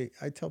always say,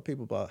 I tell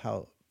people about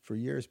how for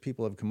years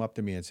people have come up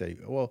to me and say,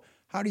 well,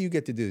 how do you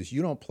get to do this?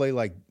 You don't play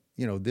like,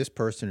 this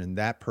person and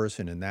that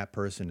person and that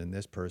person and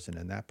this person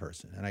and that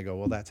person. And I go,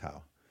 well, that's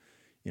how,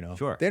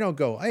 Sure. They don't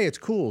go, hey, it's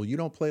cool. You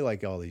don't play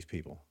like all these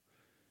people.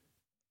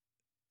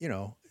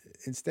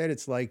 Instead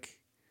it's like,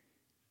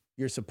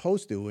 you're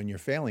supposed to, and you're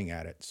failing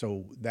at it.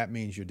 So that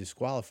means you're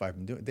disqualified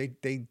from doing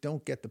it. They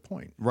don't get the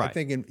point. Right. I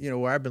think,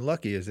 where I've been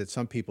lucky is that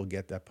some people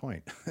get that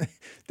point.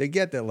 They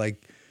get that,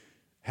 like,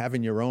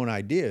 having your own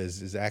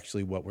ideas is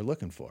actually what we're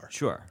looking for.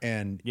 Sure.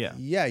 And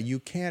you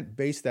can't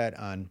base that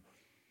on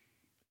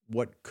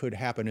what could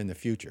happen in the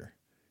future.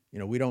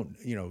 We don't,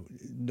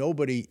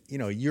 nobody,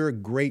 you're a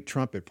great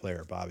trumpet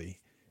player,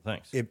 Bobby.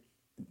 Thanks. If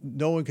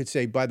no one could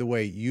say, by the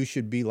way, you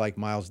should be like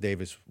Miles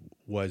Davis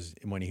was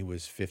when he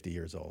was 50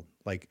 years old.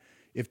 Like,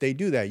 if they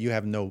do that, you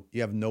have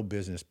no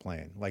business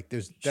playing. Like,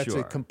 that's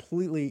Sure. a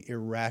completely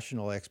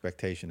irrational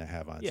expectation to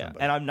have on somebody.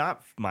 And I'm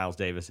not Miles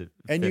Davis at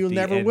 50. And you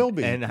never will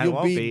be. And I You'll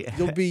won't be.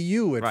 You'll be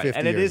you at Right. 50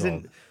 and it years isn't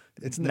old.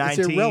 It's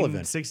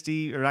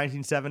 1960 irrelevant. or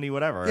 1970,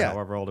 whatever,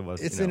 however old it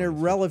was. It's an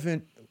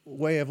irrelevant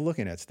way of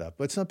looking at stuff.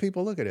 But some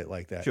people look at it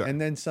like that. Sure.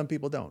 And then some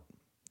people don't.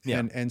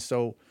 Yeah. And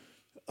so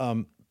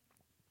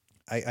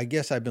I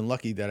guess I've been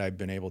lucky that I've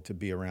been able to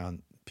be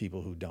around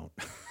people who don't.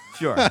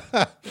 Sure.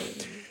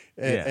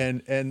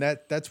 And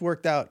that's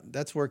worked out.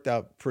 That's worked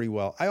out pretty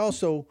well. I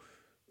also,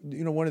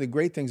 one of the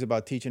great things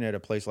about teaching at a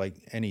place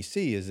like NEC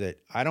is that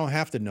I don't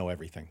have to know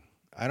everything.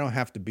 I don't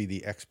have to be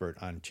the expert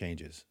on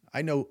changes.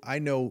 I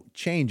know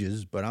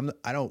changes, but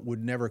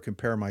would never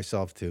compare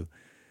myself to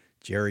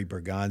Jerry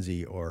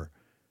Bergonzi or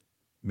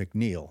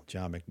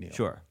John McNeil.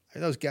 Sure.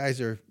 Those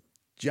guys are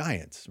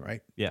giants,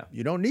 right? Yeah.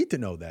 You don't need to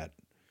know that.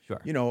 Sure.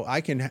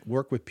 I can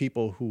work with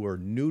people who are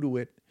new to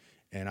it,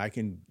 and I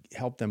can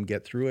help them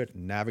get through it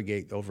and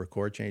navigate over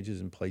chord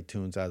changes and play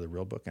tunes out of the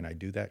real book. And I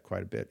do that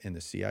quite a bit in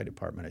the CI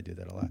department. I do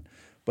that a lot.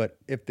 But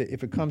if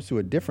it comes to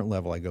a different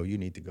level, I go, you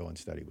need to go and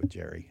study with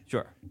Jerry.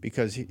 Sure.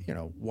 Because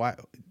why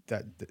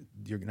that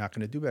you're not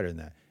going to do better than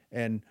that.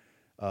 And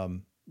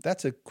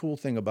that's a cool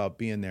thing about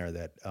being there.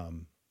 That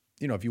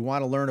if you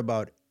want to learn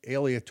about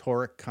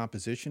aleatoric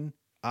composition,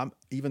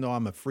 even though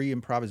I'm a free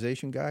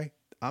improvisation guy,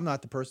 I'm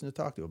not the person to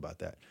talk to about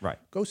that. Right.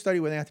 Go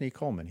study with Anthony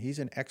Coleman. He's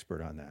an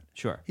expert on that.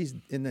 Sure. He's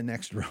in the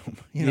next room.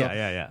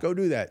 Yeah. Go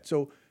do that.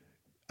 So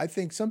I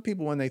think some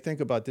people, when they think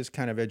about this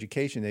kind of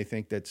education, they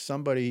think that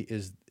somebody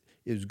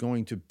is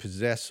going to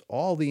possess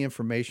all the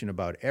information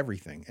about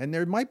everything. And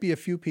there might be a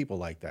few people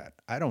like that.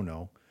 I don't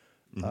know.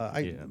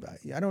 I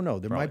don't know.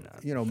 There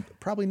Probably might,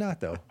 probably not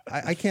though.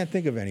 I can't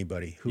think of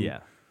anybody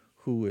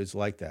who is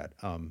like that.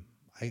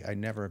 I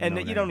never have And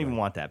known you don't anybody. even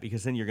want that,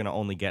 because then you're going to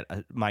only get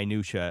a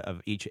minutia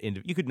of each.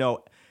 You could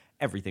know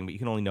everything, but you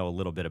can only know a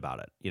little bit about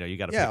it. You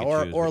got to pick and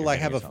choose or what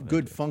like you're have a getting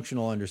good yourself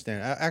functional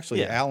understanding.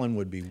 Actually, Yeah. Alan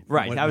would be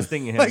Right, I was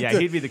thinking him. Yeah,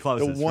 he'd be the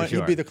closest, for sure.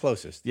 He'd be the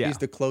closest. Yeah. He's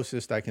the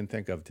closest I can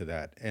think of to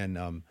that. And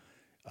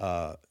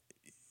but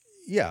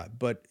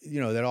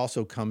that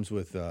also comes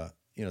with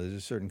there's a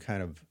certain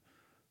kind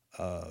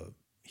of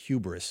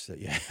hubris that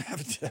you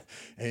have to.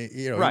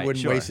 He Right,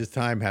 wouldn't sure. waste his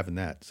time having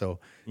that. So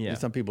Yeah.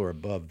 some people are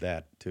above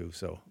that too.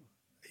 So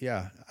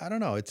yeah, I don't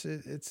know. It's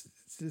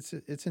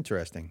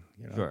interesting.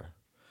 Sure.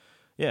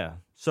 Yeah.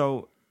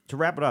 So to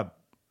wrap it up,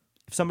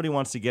 if somebody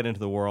wants to get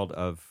into the world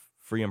of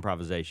free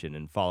improvisation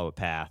and follow a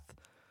path,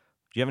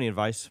 do you have any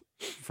advice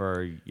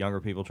for younger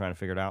people trying to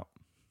figure it out?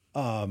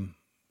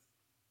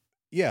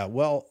 Yeah,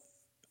 well,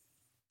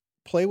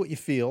 play what you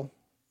feel.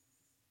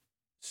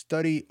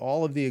 Study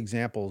all of the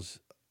examples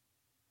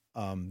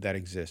that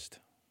exist.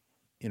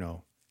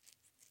 You're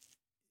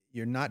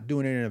not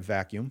doing it in a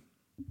vacuum.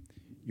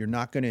 You're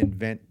not going to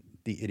invent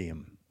the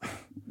idiom.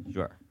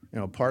 Sure.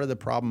 Part of the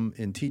problem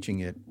in teaching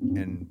it,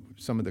 and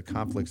some of the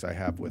conflicts I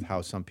have with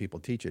how some people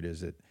teach it,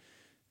 is that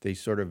they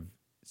sort of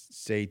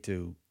say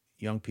to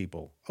young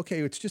people, okay,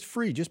 it's just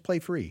free, just play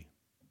free.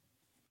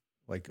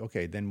 Like,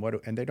 okay, then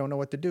what? And they don't know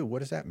what to do. What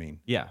does that mean?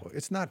 Yeah. Well,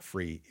 it's not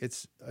free.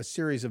 It's a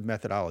series of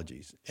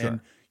methodologies. Sure.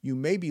 And you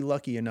may be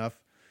lucky enough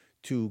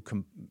to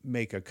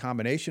make a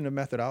combination of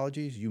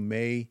methodologies. You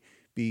may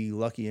be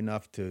lucky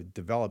enough to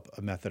develop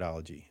a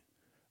methodology.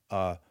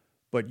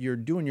 But you're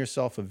doing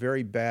yourself a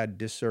very bad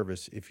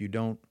disservice if you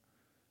don't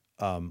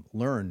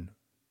learn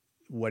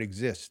what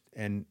exists.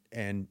 And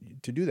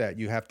to do that,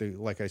 you have to,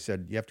 like I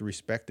said, you have to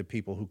respect the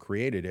people who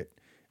created it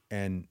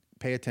and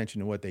pay attention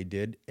to what they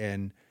did.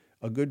 And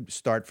a good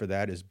start for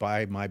that is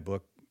buy my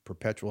book,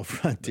 Perpetual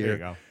Frontier, There you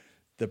go.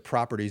 The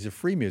Properties of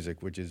Free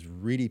Music, which is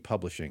Reedy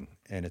Publishing.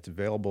 And it's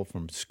available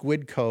from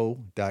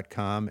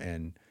squidco.com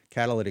and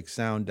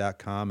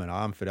catalyticsound.com and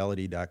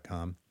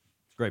onfidelity.com.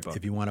 Great book.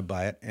 If you want to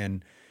buy it.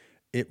 And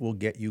it will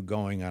get you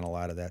going on a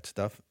lot of that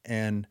stuff.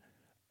 And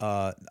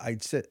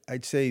I'd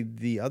say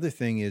the other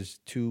thing is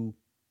to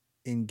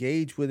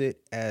engage with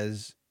it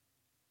as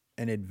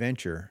an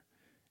adventure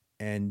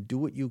and do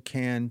what you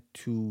can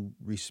to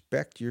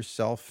respect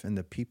yourself and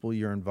the people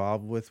you're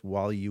involved with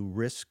while you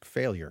risk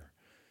failure.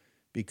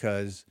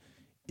 Because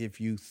if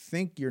you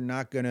think you're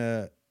not going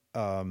to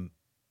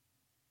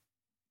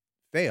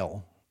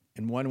fail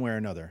in one way or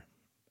another,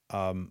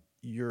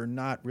 you're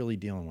not really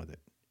dealing with it.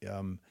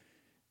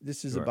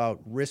 This is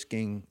about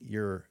risking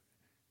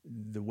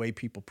the way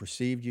people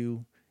perceive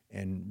you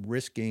and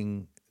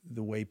risking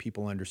the way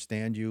people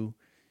understand you.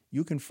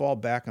 You can fall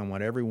back on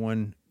what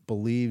everyone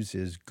believes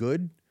is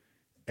good,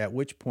 at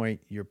which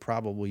point you're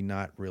probably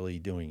not really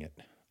doing it.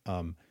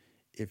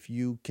 If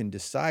you can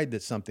decide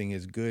that something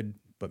is good,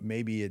 but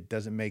maybe it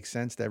doesn't make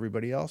sense to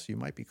everybody else, you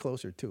might be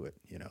closer to it.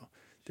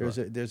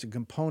 There's a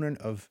component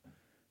of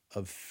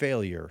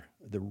failure,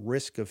 the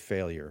risk of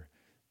failure,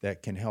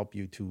 that can help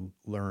you to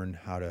learn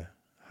how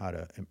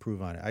to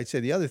improve on it. I'd say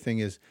the other thing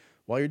is,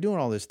 while you're doing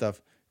all this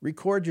stuff,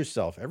 record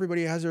yourself.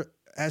 Everybody has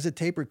a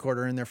tape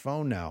recorder in their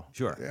phone now.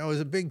 Sure. It was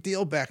a big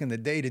deal back in the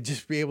day to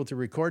just be able to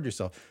record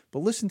yourself. But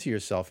listen to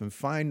yourself and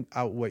find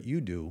out what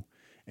you do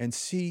and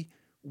see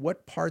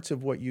what parts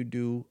of what you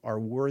do are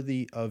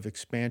worthy of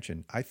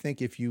expansion. I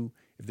think if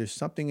there's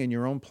something in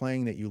your own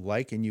playing that you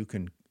like and you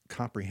can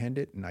comprehend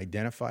it and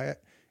identify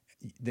it,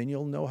 then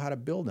you'll know how to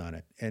build on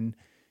it. And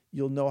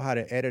you'll know how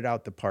to edit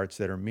out the parts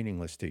that are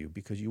meaningless to you,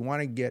 because you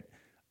want to get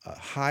a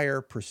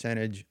higher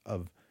percentage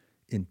of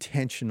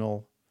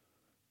intentional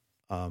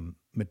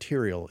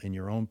material in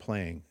your own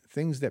playing,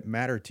 things that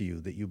matter to you,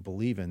 that you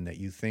believe in, that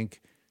you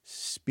think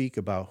speak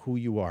about who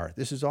you are.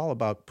 This is all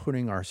about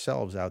putting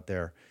ourselves out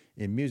there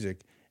in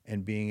music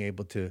and being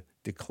able to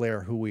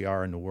declare who we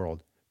are in the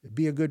world.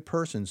 Be a good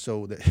person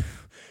so that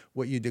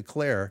what you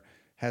declare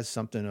has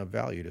something of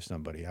value to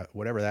somebody,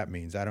 whatever that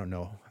means. I don't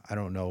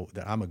know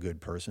that I'm a good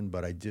person,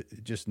 but I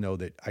just know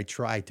that I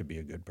try to be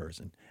a good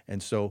person.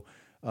 And so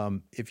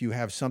if you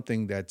have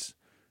something that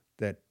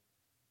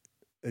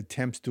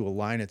attempts to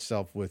align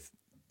itself with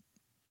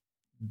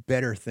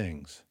better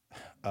things,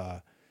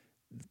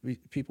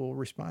 people will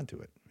respond to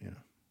it.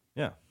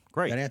 Yeah,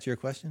 great. That answer your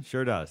question?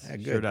 Sure does. Yeah,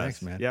 good. Sure does.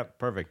 Thanks, man. Yep,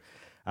 perfect.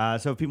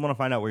 So if people want to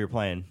find out where you're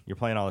playing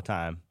all the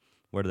time,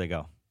 where do they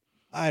go?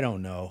 I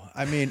don't know.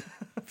 I mean,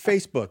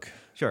 Facebook.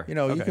 Sure. You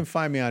Okay. can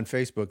find me on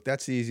Facebook.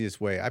 That's the easiest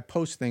way. I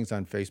post things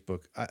on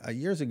Facebook.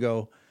 Years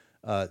ago,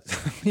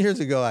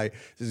 this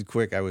is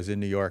quick. I was in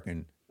New York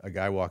and a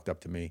guy walked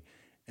up to me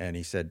and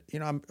he said,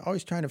 I'm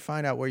always trying to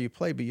find out where you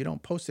play, but you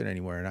don't post it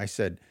anywhere. And I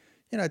said,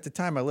 at the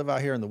time I live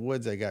out here in the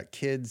woods, I got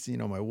kids,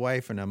 my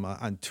wife, and I'm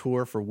on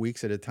tour for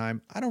weeks at a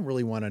time. I don't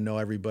really want to know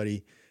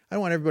everybody. I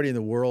don't want everybody in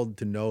the world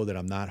to know that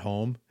I'm not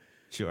home.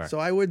 Sure. So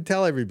I would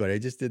tell everybody. I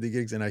just did the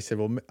gigs, and I said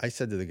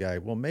to the guy,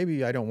 well,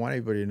 maybe I don't want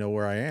anybody to know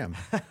where I am.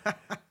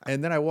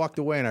 And then I walked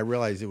away, and I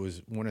realized it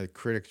was one of the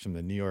critics from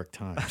the New York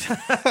Times.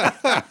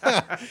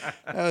 That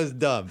was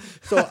dumb.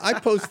 So I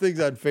post things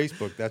on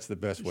Facebook. That's the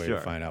best way to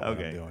find out what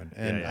I'm doing.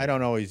 And I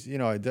don't always,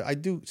 I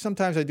do.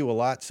 Sometimes I do a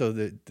lot, so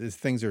that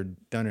things are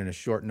done in a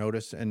short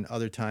notice, and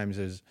other times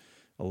there's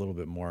a little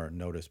bit more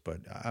notice.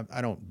 But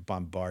I don't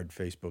bombard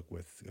Facebook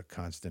with a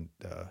constant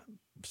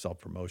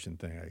self-promotion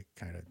thing. I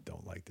kind of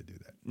don't like to do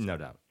that. No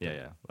doubt.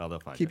 Yeah. Well, they'll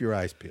find Keep your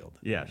eyes peeled.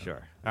 Yeah,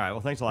 sure. All right.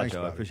 Well, thanks a lot,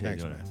 Joe. Bobby. I appreciate you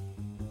doing man.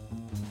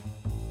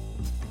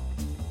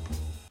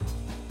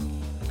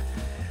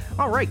 it.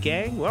 All right,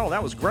 gang. Well,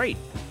 that was great.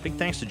 Big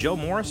thanks to Joe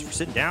Morris for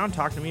sitting down,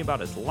 talking to me about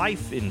his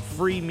life in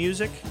free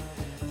music.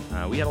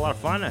 We had a lot of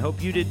fun. I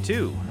hope you did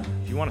too.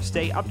 If you want to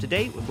stay up to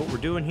date with what we're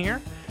doing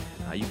here,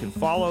 you can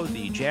follow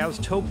the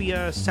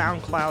Jazztopia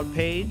SoundCloud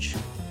page,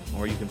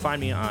 or you can find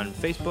me on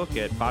Facebook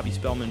at Bobby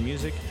Spellman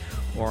Music,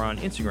 or on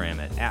Instagram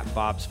at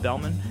Bob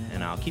Spellman,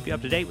 and I'll keep you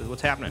up to date with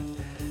what's happening.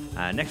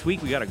 Next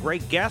week, we got a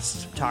great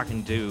guest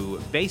talking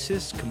to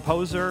bassist,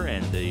 composer,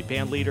 and the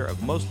band leader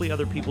of Mostly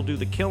Other People Do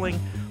the Killing,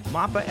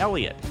 Mappa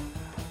Elliott.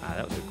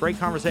 That was a great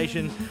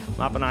conversation.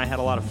 Mappa and I had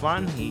a lot of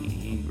fun.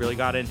 He really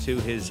got into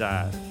his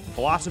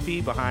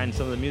philosophy behind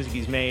some of the music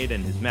he's made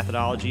and his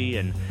methodology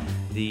and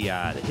the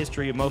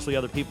history of Mostly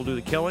Other People Do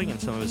the Killing and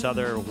some of his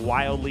other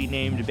wildly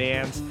named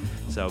bands.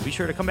 So be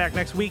sure to come back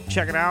next week.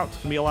 Check it out. It's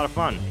going to be a lot of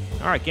fun.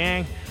 All right,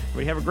 gang.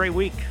 Everybody have a great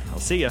week. I'll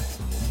see you.